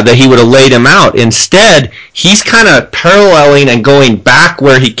theory, that he would have laid him out. Instead, he's kind of paralleling and going back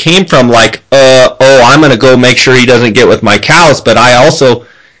where he came from, like, I'm going to go make sure he doesn't get with my cows, but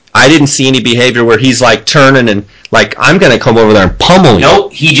I didn't see any behavior where he's like turning and like, I'm going to come over there and pummel you.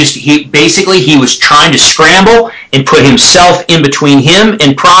 Nope, he was trying to scramble and put himself in between him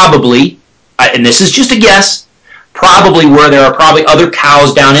and probably, and this is just a guess, probably where there are probably other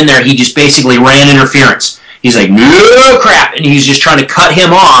cows down in there, he just basically ran interference. He's like, no crap, and he's just trying to cut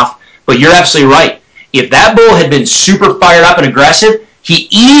him off, but you're absolutely right. If that bull had been super fired up and aggressive, he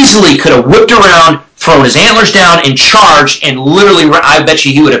easily could have whipped around, thrown his antlers down, and charged, and literally, I bet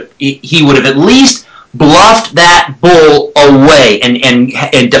you he would have at least bluffed that bull away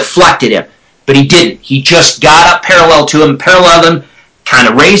and deflected him. But he didn't. He just got up paralleled him, kind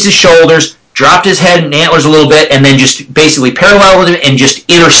of raised his shoulders, dropped his head and antlers a little bit, and then just basically paralleled him and just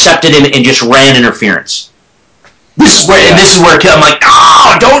intercepted him and just ran interference. This is where I'm like,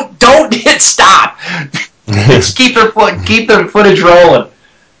 don't hit stop. Just keep their footage rolling.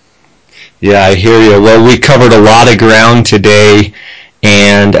 Yeah, I hear you. Well, we covered a lot of ground today,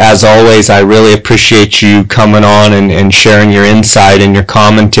 and as always, I really appreciate you coming on and sharing your insight and your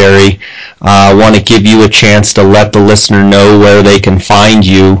commentary. I want to give you a chance to let the listener know where they can find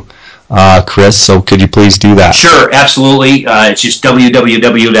you, Chris, so could you please do that? Sure, absolutely. It's just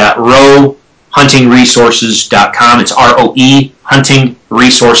www.roehuntingresources.com. It's ROE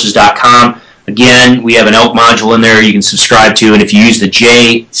huntingresources.com. Again, we have an elk module in there you can subscribe to, and if you use the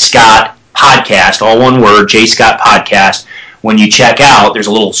J. Scott Podcast, all one word, J. Scott Podcast, when you check out, there's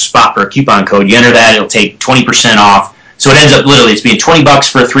a little spot for a coupon code. You enter that, it'll take 20% off. So it ends up literally, it's being $20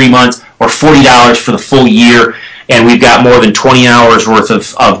 for 3 months or $40 for the full year. And we've got more than 20 hours worth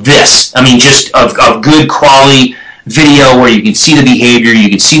of this. I mean, just of good quality video where you can see the behavior, you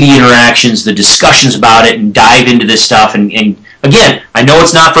can see the interactions, the discussions about it, and dive into this stuff. And again, I know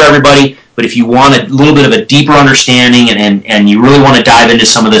it's not for everybody, but if you want a little bit of a deeper understanding and you really want to dive into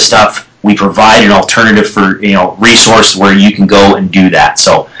some of this stuff, we provide an alternative for resource where you can go and do that.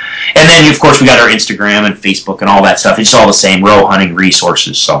 So And then, of course, we got our Instagram and Facebook and all that stuff. It's all the same, Roe Hunting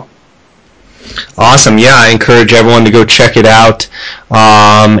Resources. So. Awesome. Yeah, I encourage everyone to go check it out.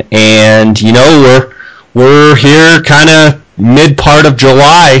 And, we're here kind of mid part of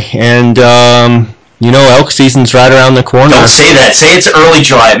July, and, elk season's right around the corner. Don't say that. Say it's early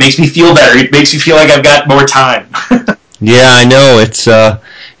July. It makes me feel better. It makes me feel like I've got more time. Yeah, I know.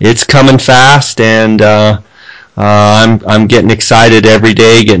 It's coming fast, and I'm getting excited every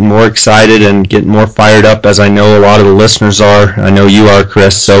day, getting more excited and getting more fired up, as I know a lot of the listeners are. I know you are,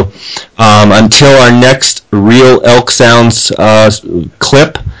 Chris. So until our next Real Elk Sounds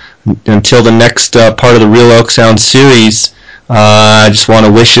clip, until the next part of the Real Elk Sounds series, I just want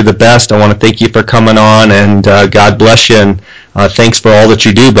to wish you the best. I want to thank you for coming on, and God bless you, and thanks for all that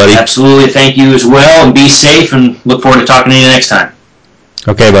you do, buddy. Absolutely. Thank you as well, and be safe, and look forward to talking to you next time.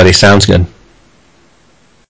 Okay, buddy. Sounds good.